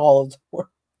 The fall of war.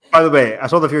 By the way, I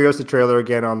saw the Furiosa trailer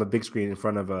again on the big screen in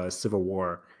front of Civil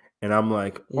War, and I'm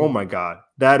like, oh my god,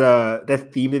 that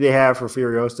theme that they have for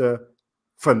Furiosa,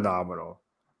 phenomenal.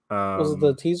 Was it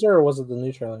the teaser or was it the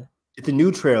new trailer? It's a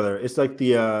new trailer. It's like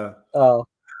the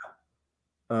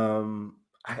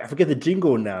I forget the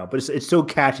jingle now, but it's so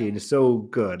catchy and it's so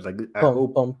good. Like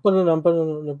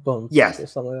yes, or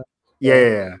something like that.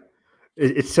 Yeah.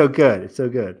 It's so good. It's so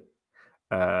good.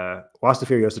 Watch the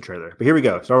Furiosa trailer. But here we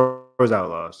go. Star Wars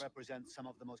Outlaws.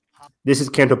 This is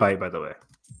Canto Bight, by the way.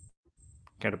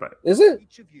 Canto Bight. Is it?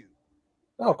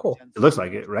 Oh, cool. It looks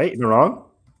like it, right? Am I wrong?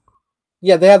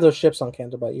 Yeah, they have those ships on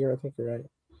Canto Bight here. I think you're right.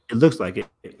 It looks like it.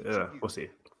 We'll see.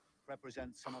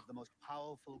 Represent some of the most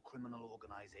powerful criminal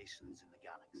organizations in the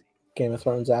galaxy. Game of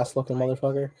Thrones ass looking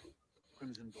motherfucker.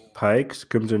 Pikes,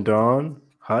 Crimson Dawn,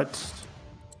 Huts.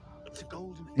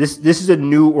 This is a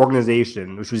new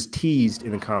organization which was teased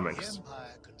in the comics.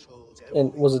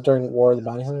 And was it during War of the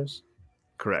Bounty Hunters?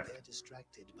 Correct.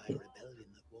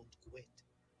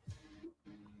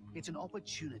 It's an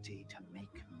opportunity to make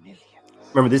millions.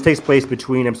 Remember, this takes place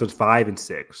between episodes 5 and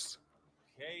 6.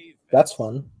 That's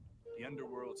fun. The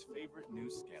underworld's favorite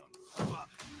new scoundrel.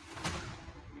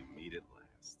 We meet at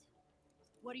last.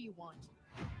 What do you want?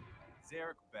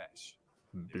 Zarek Besh.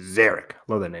 Zarek.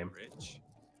 Love that name. Rich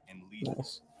and legal.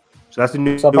 Nice. So that's the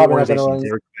new probably organization. Not gonna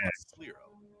Zarek Besh.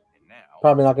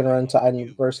 Probably not going to run into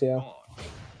Iden Versio.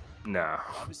 No.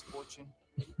 Our misfortune,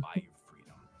 buy your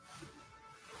freedom.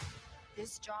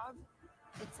 This job,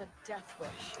 it's a death wish.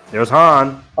 There's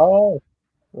Han. Oh,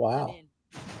 wow.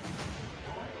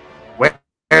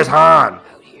 Where's Han?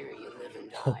 Out here, you live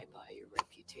and die by your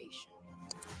reputation.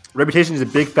 Reputation is a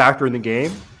big factor in the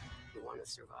game. You want to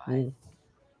survive.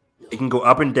 It can go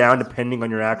up and down depending on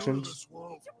your actions.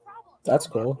 That's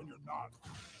cool.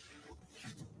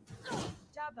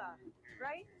 Jabba,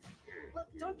 right? Look,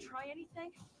 don't try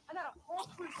anything. I got a whole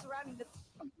crew surrounding the.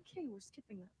 Okay, we're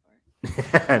skipping that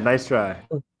part. Nice try.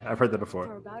 I've heard that before.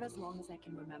 For about as long as I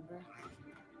can remember,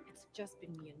 it's just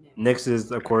been me and Nick. Nyx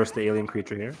is, of course, the alien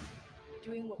creature here.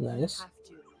 Doing what we have to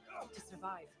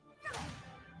survive.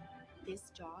 This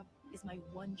job is my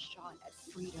one shot at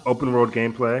freedom. Open world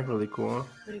gameplay, really cool.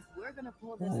 But if we're gonna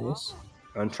pull this off,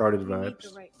 Uncharted we vibes. need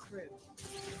the right crew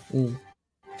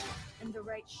and the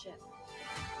right ship.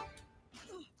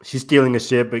 She's stealing a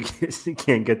ship, but she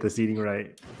can't get the seating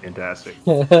right. Fantastic.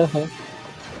 I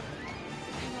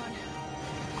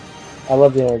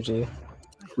love the energy.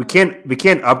 We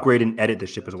can't upgrade and edit the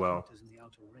ship as well.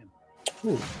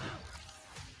 Ooh.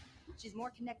 She's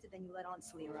more connected than you let on,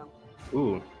 Solero.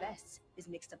 Ooh. Bess is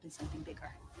mixed up in something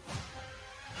bigger.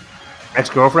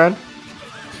 Ex-girlfriend?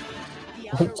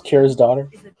 It's Kira's daughter.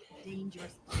 Is a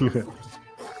dangerous place.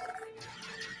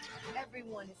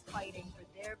 Everyone is fighting for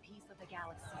their piece of the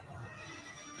galaxy.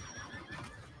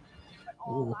 But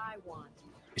all I want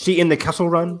Is she in the Kessel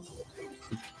Run?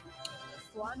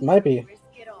 Might be.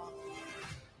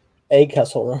 A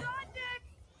Kessel Run.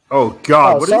 Oh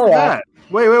God! What is Sarlacc. that?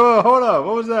 Wait! Hold up!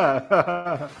 What was that?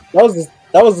 That was the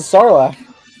Sarlacc.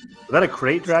 Was that a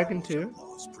crate dragon too?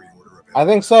 I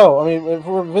think so. I mean, if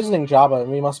we're visiting Jabba,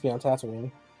 we must be on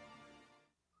Tatooine.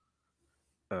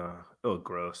 Oh,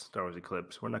 gross! Star Wars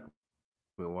Eclipse. We're not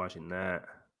watching that.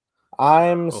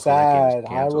 I'm Hopefully that game is sad. I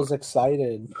canceled. was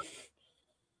excited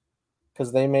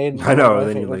because they made. I know. one of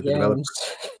my Then you favorite like the developers.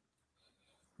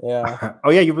 Yeah.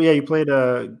 Oh yeah, you played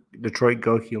Detroit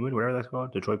Go Human, whatever that's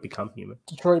called. Detroit Become Human.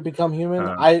 Detroit Become Human.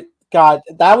 I think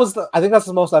that's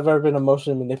the most I've ever been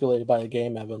emotionally manipulated by a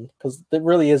game, Evan. Because it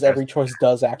really is every choice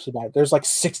does actually matter. There's like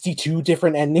 62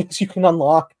 different endings you can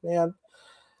unlock, man.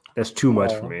 That's too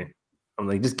much for me. I'm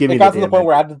like, just give me. It got to the point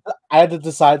where I had to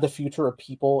decide the future of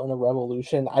people in a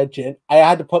revolution. I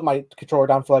had to put my controller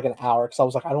down for like an hour because I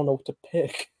was like, I don't know what to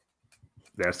pick.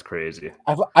 That's crazy.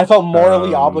 I felt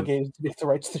morally obligated to make the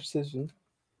right decision.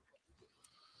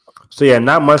 So yeah,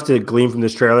 not much to glean from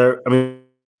this trailer. I mean,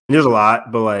 there's a lot,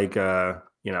 but like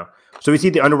you know. So we see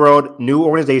the Underworld new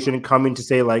organization coming to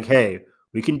say like, hey,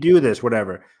 we can do this,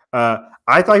 whatever.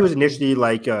 I thought he was initially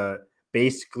like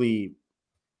basically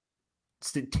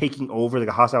taking over, like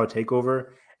a hostile takeover, and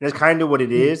that's kind of what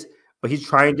it is. But he's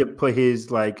trying to put his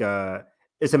like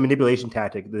it's a manipulation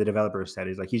tactic. The developer said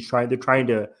is like they're trying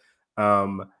to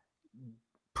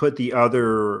put the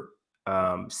other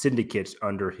syndicates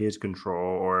under his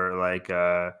control, or like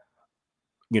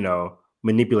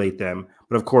manipulate them.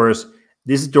 But of course,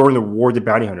 this is during the War of the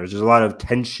Bounty Hunters. There's a lot of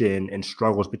tension and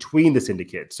struggles between the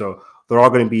syndicates, so they're all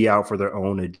going to be out for their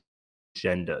own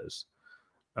agendas.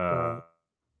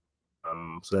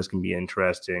 So that's going to be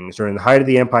interesting. It's during the height of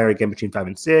the Empire, again between 5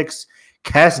 and 6.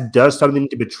 Cass does something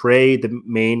to betray the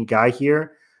main guy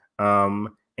here.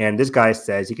 And this guy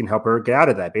says he can help her get out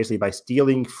of that, basically by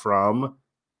stealing from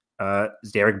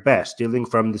Zarek Besh, stealing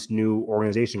from this new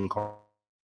organization called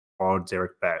Zarek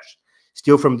Besh.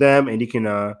 Steal from them, and you can,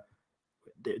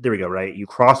 there we go, right? You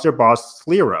cross their boss,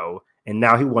 Slero, and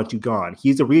now he wants you gone.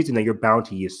 He's the reason that your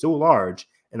bounty is so large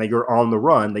and that you're on the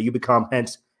run, that you become,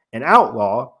 hence, an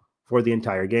outlaw for the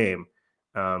entire game.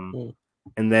 And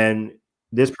then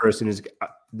this person is,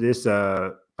 this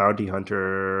bounty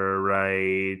hunter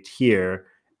right here,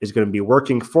 is going to be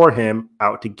working for him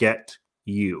out to get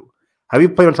you. Have you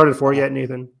played Uncharted 4 yet,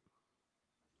 Nathan?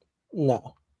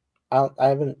 No. I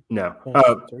haven't. No.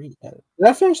 3 yet. Did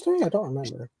I finish 3? I don't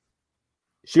remember.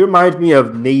 She reminds me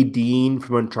of Nadine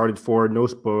from Uncharted 4. No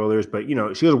spoilers, but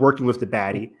she was working with the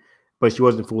baddie, but she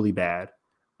wasn't fully bad.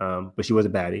 But she was a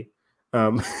baddie.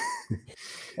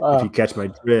 If you catch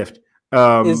my drift.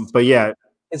 But yeah.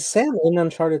 Is Sam in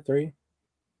Uncharted 3?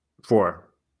 4.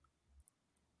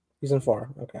 He's in 4.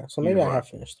 Okay. So maybe I have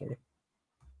finished 3.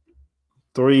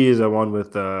 3 is the one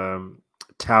with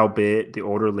Talbot, the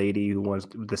older lady who wants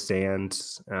the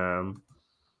sands, the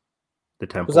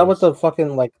temple. Was that with the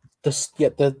fucking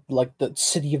the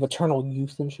city of eternal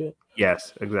youth and shit?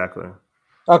 Yes, exactly.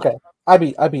 Okay. I'd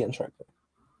be interested.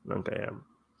 Okay, yeah.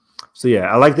 So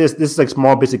yeah, I like this. This is like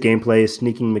small bits of gameplay,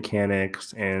 sneaking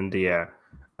mechanics, and yeah.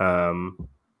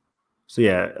 So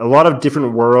yeah, a lot of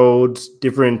different worlds,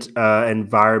 different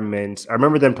environments. I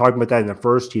remember them talking about that in the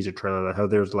first teaser trailer. How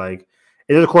there's like,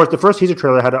 and of course, the first teaser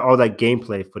trailer had all that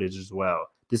gameplay footage as well.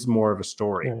 This is more of a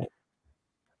story. Right.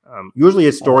 Usually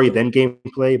it's story then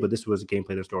gameplay, but this was a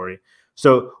gameplay then story.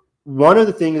 So one of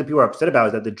the things that people are upset about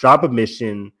is that the Jabba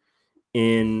mission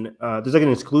there's like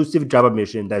an exclusive Jabba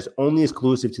mission that's only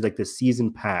exclusive to like the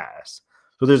season pass.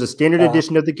 So there's a standard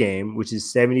edition of the game, which is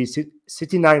 $69.99,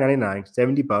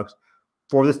 $70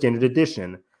 for the standard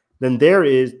edition. Then there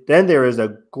is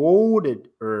a gold,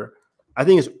 or I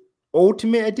think it's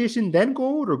ultimate edition, then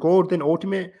gold, or gold then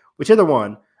ultimate, whichever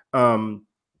one.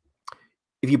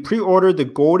 If you pre-order the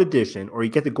gold edition, or you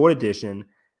get the gold edition,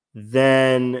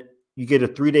 then you get a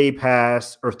 3-day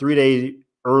pass or 3-day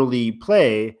early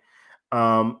play,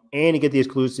 and you get the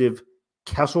exclusive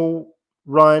Kessel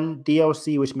Run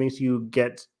DLC, which makes you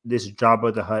get this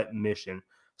Jabba the Hutt mission.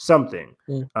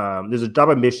 There's a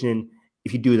Jabba mission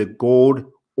if you do the gold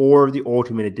or the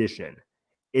Ultimate Edition.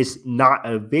 It's not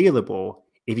available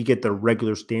if you get the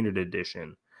regular standard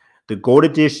edition. The Gold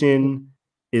Edition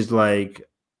is like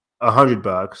 $100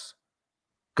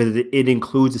 because it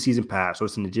includes the season pass, so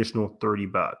it's an additional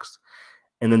 $30.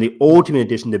 And then the Ultimate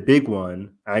Edition, the big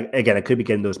one, again, I could be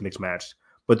getting those mixed matched,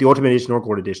 but the Ultimate Edition or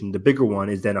Gold Edition, the bigger one,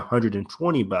 is then $120. And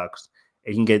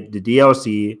you can get the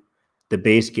DLC, the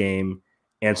base game,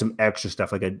 and some extra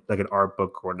stuff like an art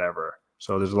book or whatever.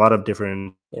 So there's a lot of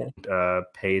different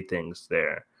paid things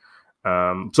there.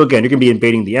 So again, you're gonna be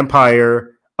invading the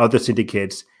Empire, other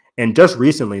syndicates, and just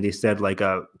recently they said like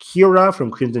Kira from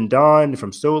Crimson Dawn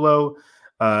from Solo,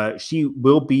 she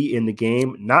will be in the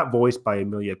game, not voiced by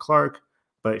Emilia Clarke,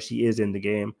 but she is in the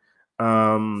game.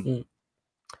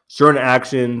 Certain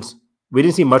actions, we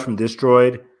didn't see much from this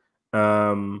droid,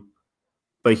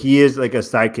 but he is like a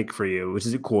sidekick for you, which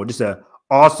is cool. Just a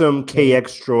awesome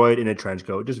KX droid in a trench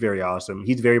coat, just very awesome.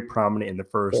 He's very prominent in the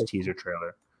first teaser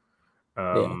trailer.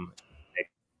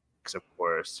 Of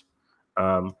course.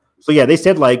 So yeah, they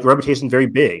said like reputation is very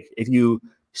big. If you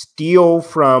steal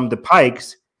from the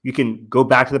Pikes, you can go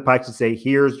back to the Pikes and say,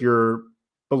 here's your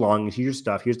belongings, here's your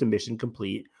stuff, here's the mission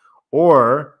complete.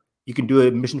 Or you can do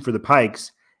a mission for the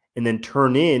Pikes and then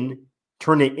turn it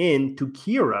in to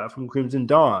Kira from Crimson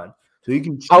Dawn. So you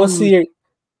can choose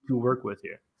to work with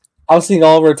here. I was seeing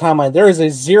all over the timeline. There is a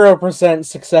 0%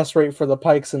 success rate for the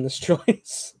Pikes in this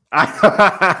choice.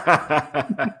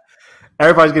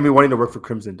 Everybody's gonna be wanting to work for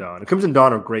Crimson Dawn. And Crimson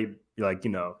Dawn are great. Like,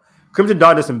 Crimson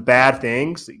Dawn does some bad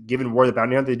things. Given War of the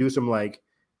Bounty Hunter, they do some like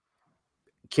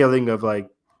killing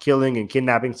and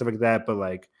kidnapping, stuff like that. But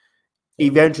like,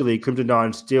 eventually, Crimson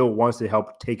Dawn still wants to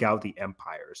help take out the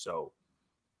Empire. So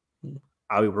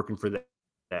I'll be working for them.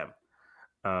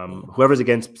 Whoever's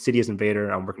against Sidious and Vader,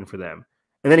 I'm working for them.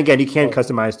 And then again, you can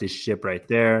customize this ship right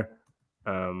there.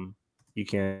 You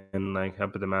can like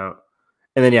help them out.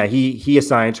 And then he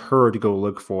assigns her to go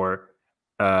look for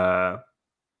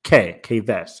K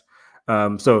Vess.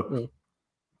 So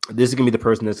this is gonna be the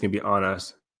person that's gonna be on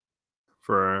us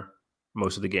for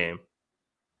most of the game.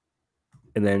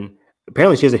 And then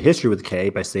apparently she has a history with K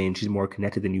by saying she's more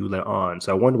connected than you let on.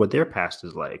 So I wonder what their past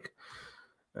is like.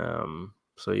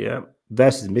 So yeah,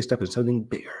 Vess is mixed up in something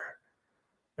bigger.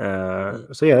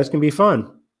 So yeah, that's gonna be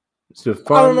fun. It's a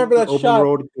fun. I remember that open shot.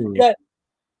 World Yeah,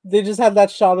 they just had that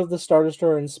shot of the Star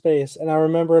Destroyer in space, and I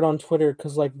remember it on Twitter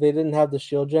because like they didn't have the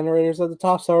shield generators at the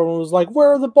top, so everyone was like,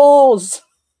 "Where are the balls?"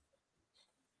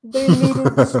 They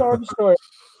needed the Star Destroyer. I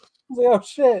was like, "Oh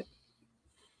shit!"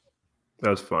 That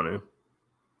was funny.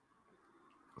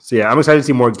 So yeah, I'm excited to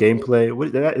see more gameplay.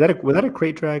 Was that a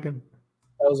crate dragon?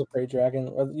 That was a crate dragon.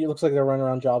 It looks like they're running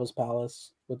around Jabba's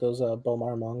palace with those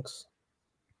Bomar monks.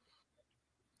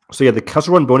 So yeah, the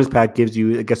Castle Run bonus pack gives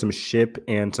you, I guess, some ship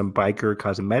and some biker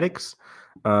cosmetics.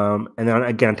 And then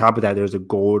again, on top of that, there's a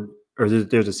gold or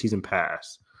there's a season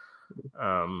pass.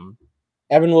 Evan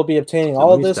will be obtaining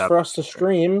all of this for us to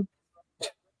stream.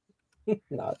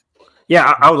 Not.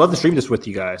 Yeah, I would love to stream this with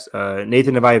you guys.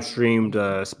 Nathan and I have streamed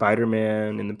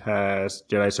Spider-Man in the past,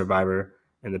 Jedi Survivor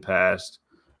in the past.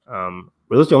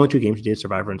 Were those the only two games you did,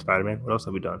 Survivor and Spider-Man? What else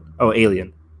have we done? Oh,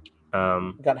 Alien. We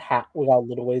got a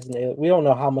little ways in Alien. We don't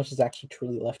know how much is actually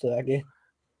truly left of that game.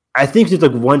 I think there's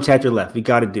like one chapter left. We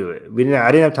got to do it.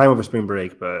 I didn't have time over spring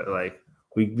break, but like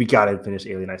we got to finish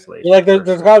Alien Isolation. Yeah, like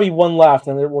there's got to be one left,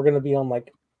 and we're gonna be on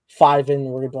like 5 in. And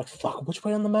we're gonna be like, fuck, which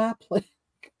way on the map? Like,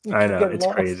 I know it's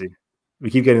crazy. We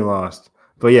keep getting lost,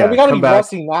 but yeah, we gotta be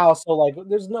rusty now. So like,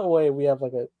 there's no way we have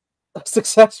like a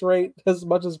success rate as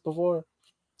much as before.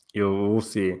 We'll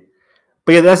see.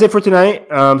 But yeah, that's it for tonight.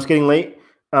 It's getting late.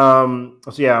 So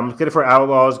yeah, I'm excited for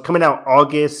Outlaws coming out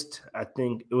August. I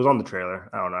think it was on the trailer.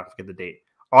 I don't know. I forget the date.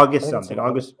 August something.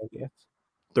 August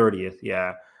 30th.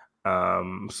 Yeah.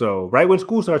 So right when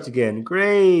school starts again.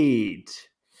 Great.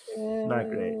 Not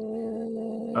great.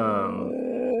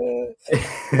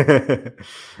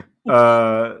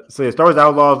 So yeah, Star Wars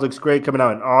Outlaws looks great coming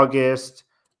out in August.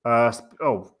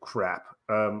 Oh crap.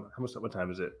 What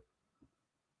time is it?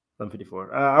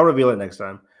 11:54. I'll reveal it next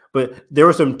time. But there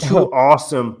were some two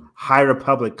awesome High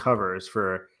Republic covers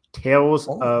for Tales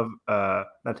of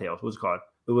not Tales, what's it called?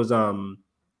 It was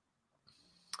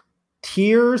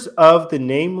Tears of the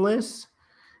Nameless.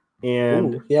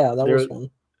 And that was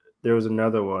one. There was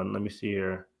another one. Let me see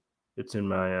here. It's in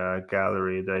my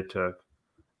gallery that I took.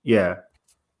 Yeah.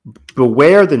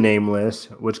 Beware the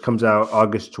Nameless, which comes out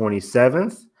August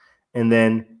 27th. And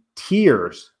then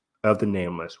Tears of the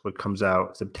Nameless, which comes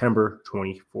out September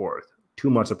 24th. 2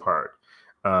 months apart.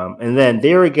 And then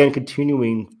they're again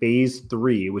continuing phase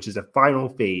 3, which is the final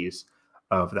phase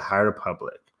of the High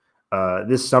Republic.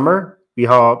 This summer, we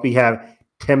have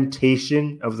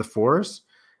Temptation of the Force,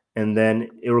 and then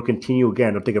it will continue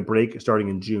again. They'll take a break starting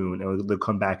in June, and they'll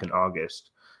come back in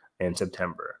August and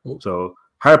September. So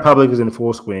High Republic is in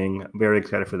full swing. I'm very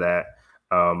excited for that.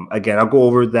 Again, I'll go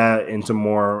over that and some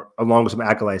more, along with some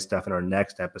Acolyte stuff in our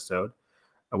next episode.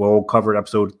 We'll cover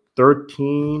episode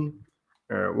 13.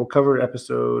 We'll cover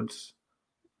episodes.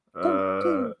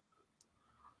 We'll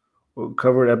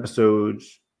cover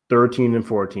episodes 13 and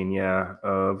 14,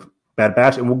 of Bad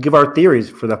Batch, and we'll give our theories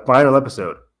for the final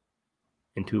episode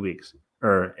in 2 weeks,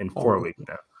 or in 4 weeks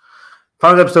now.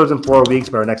 Final episodes in 4 weeks,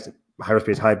 but our next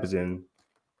Hyperspace Hype is in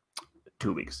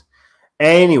 2 weeks.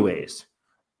 Anyways,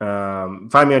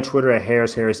 find me on Twitter at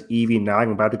HarrisEV9.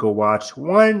 I'm about to go watch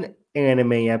one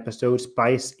anime episode,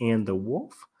 Spice and the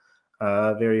Wolf.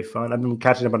 Very fun. I've been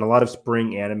catching up on a lot of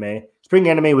spring anime. Spring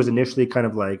anime was initially kind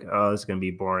of like, oh, this is going to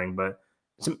be boring, but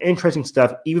some interesting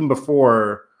stuff even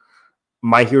before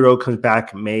My Hero comes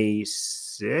back May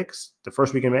 6th, the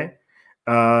first week in May.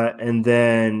 And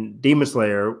then Demon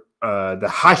Slayer, the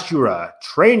Hashira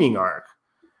training arc,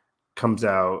 comes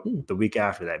out the week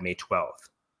after that, May 12th.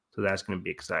 So that's going to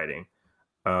be exciting.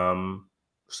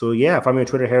 So yeah, find me on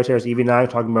Twitter, HarrisEV9,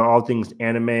 talking about all things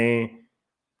anime,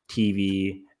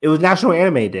 TV. It was National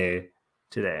Anime Day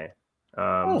today.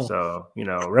 So,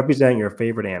 represent your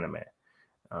favorite anime.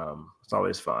 It's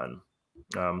always fun.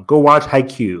 Go watch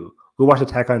Haikyuu. Go watch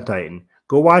Attack on Titan.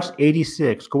 Go watch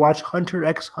 86. Go watch Hunter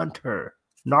x Hunter,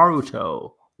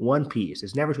 Naruto, One Piece.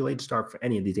 It's never too late to start for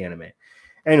any of these anime.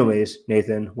 Anyways,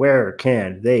 Nathan, where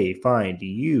can they find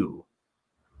you?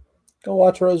 Go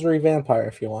watch Rosary Vampire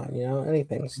if you want.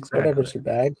 Anything. Exactly. Whatever's your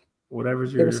bag.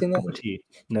 Whatever's your cup of tea.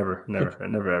 Never,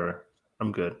 ever.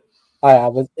 I'm good.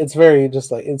 But it's very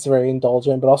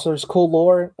indulgent, but also there's cool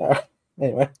lore.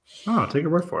 Anyway. Oh, take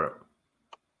your word for it.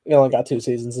 We only got 2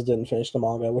 seasons and didn't finish the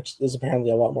manga, which is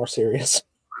apparently a lot more serious.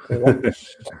 Anyway.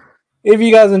 If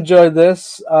you guys enjoyed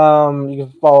this, you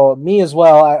can follow me as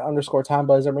well at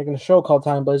 _TimeBlazer. I'm making a show called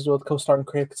Time Blazer with co-star and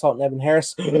creative consultant Evan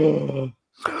Harris.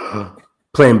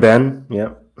 Playing Ben,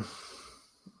 yep.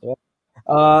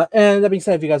 And that being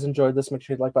said, if you guys enjoyed this, make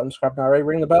sure you like button, subscribe, and already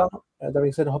ring the bell. That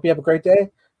being said, I hope you have a great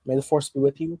day. May the force be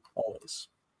with you always.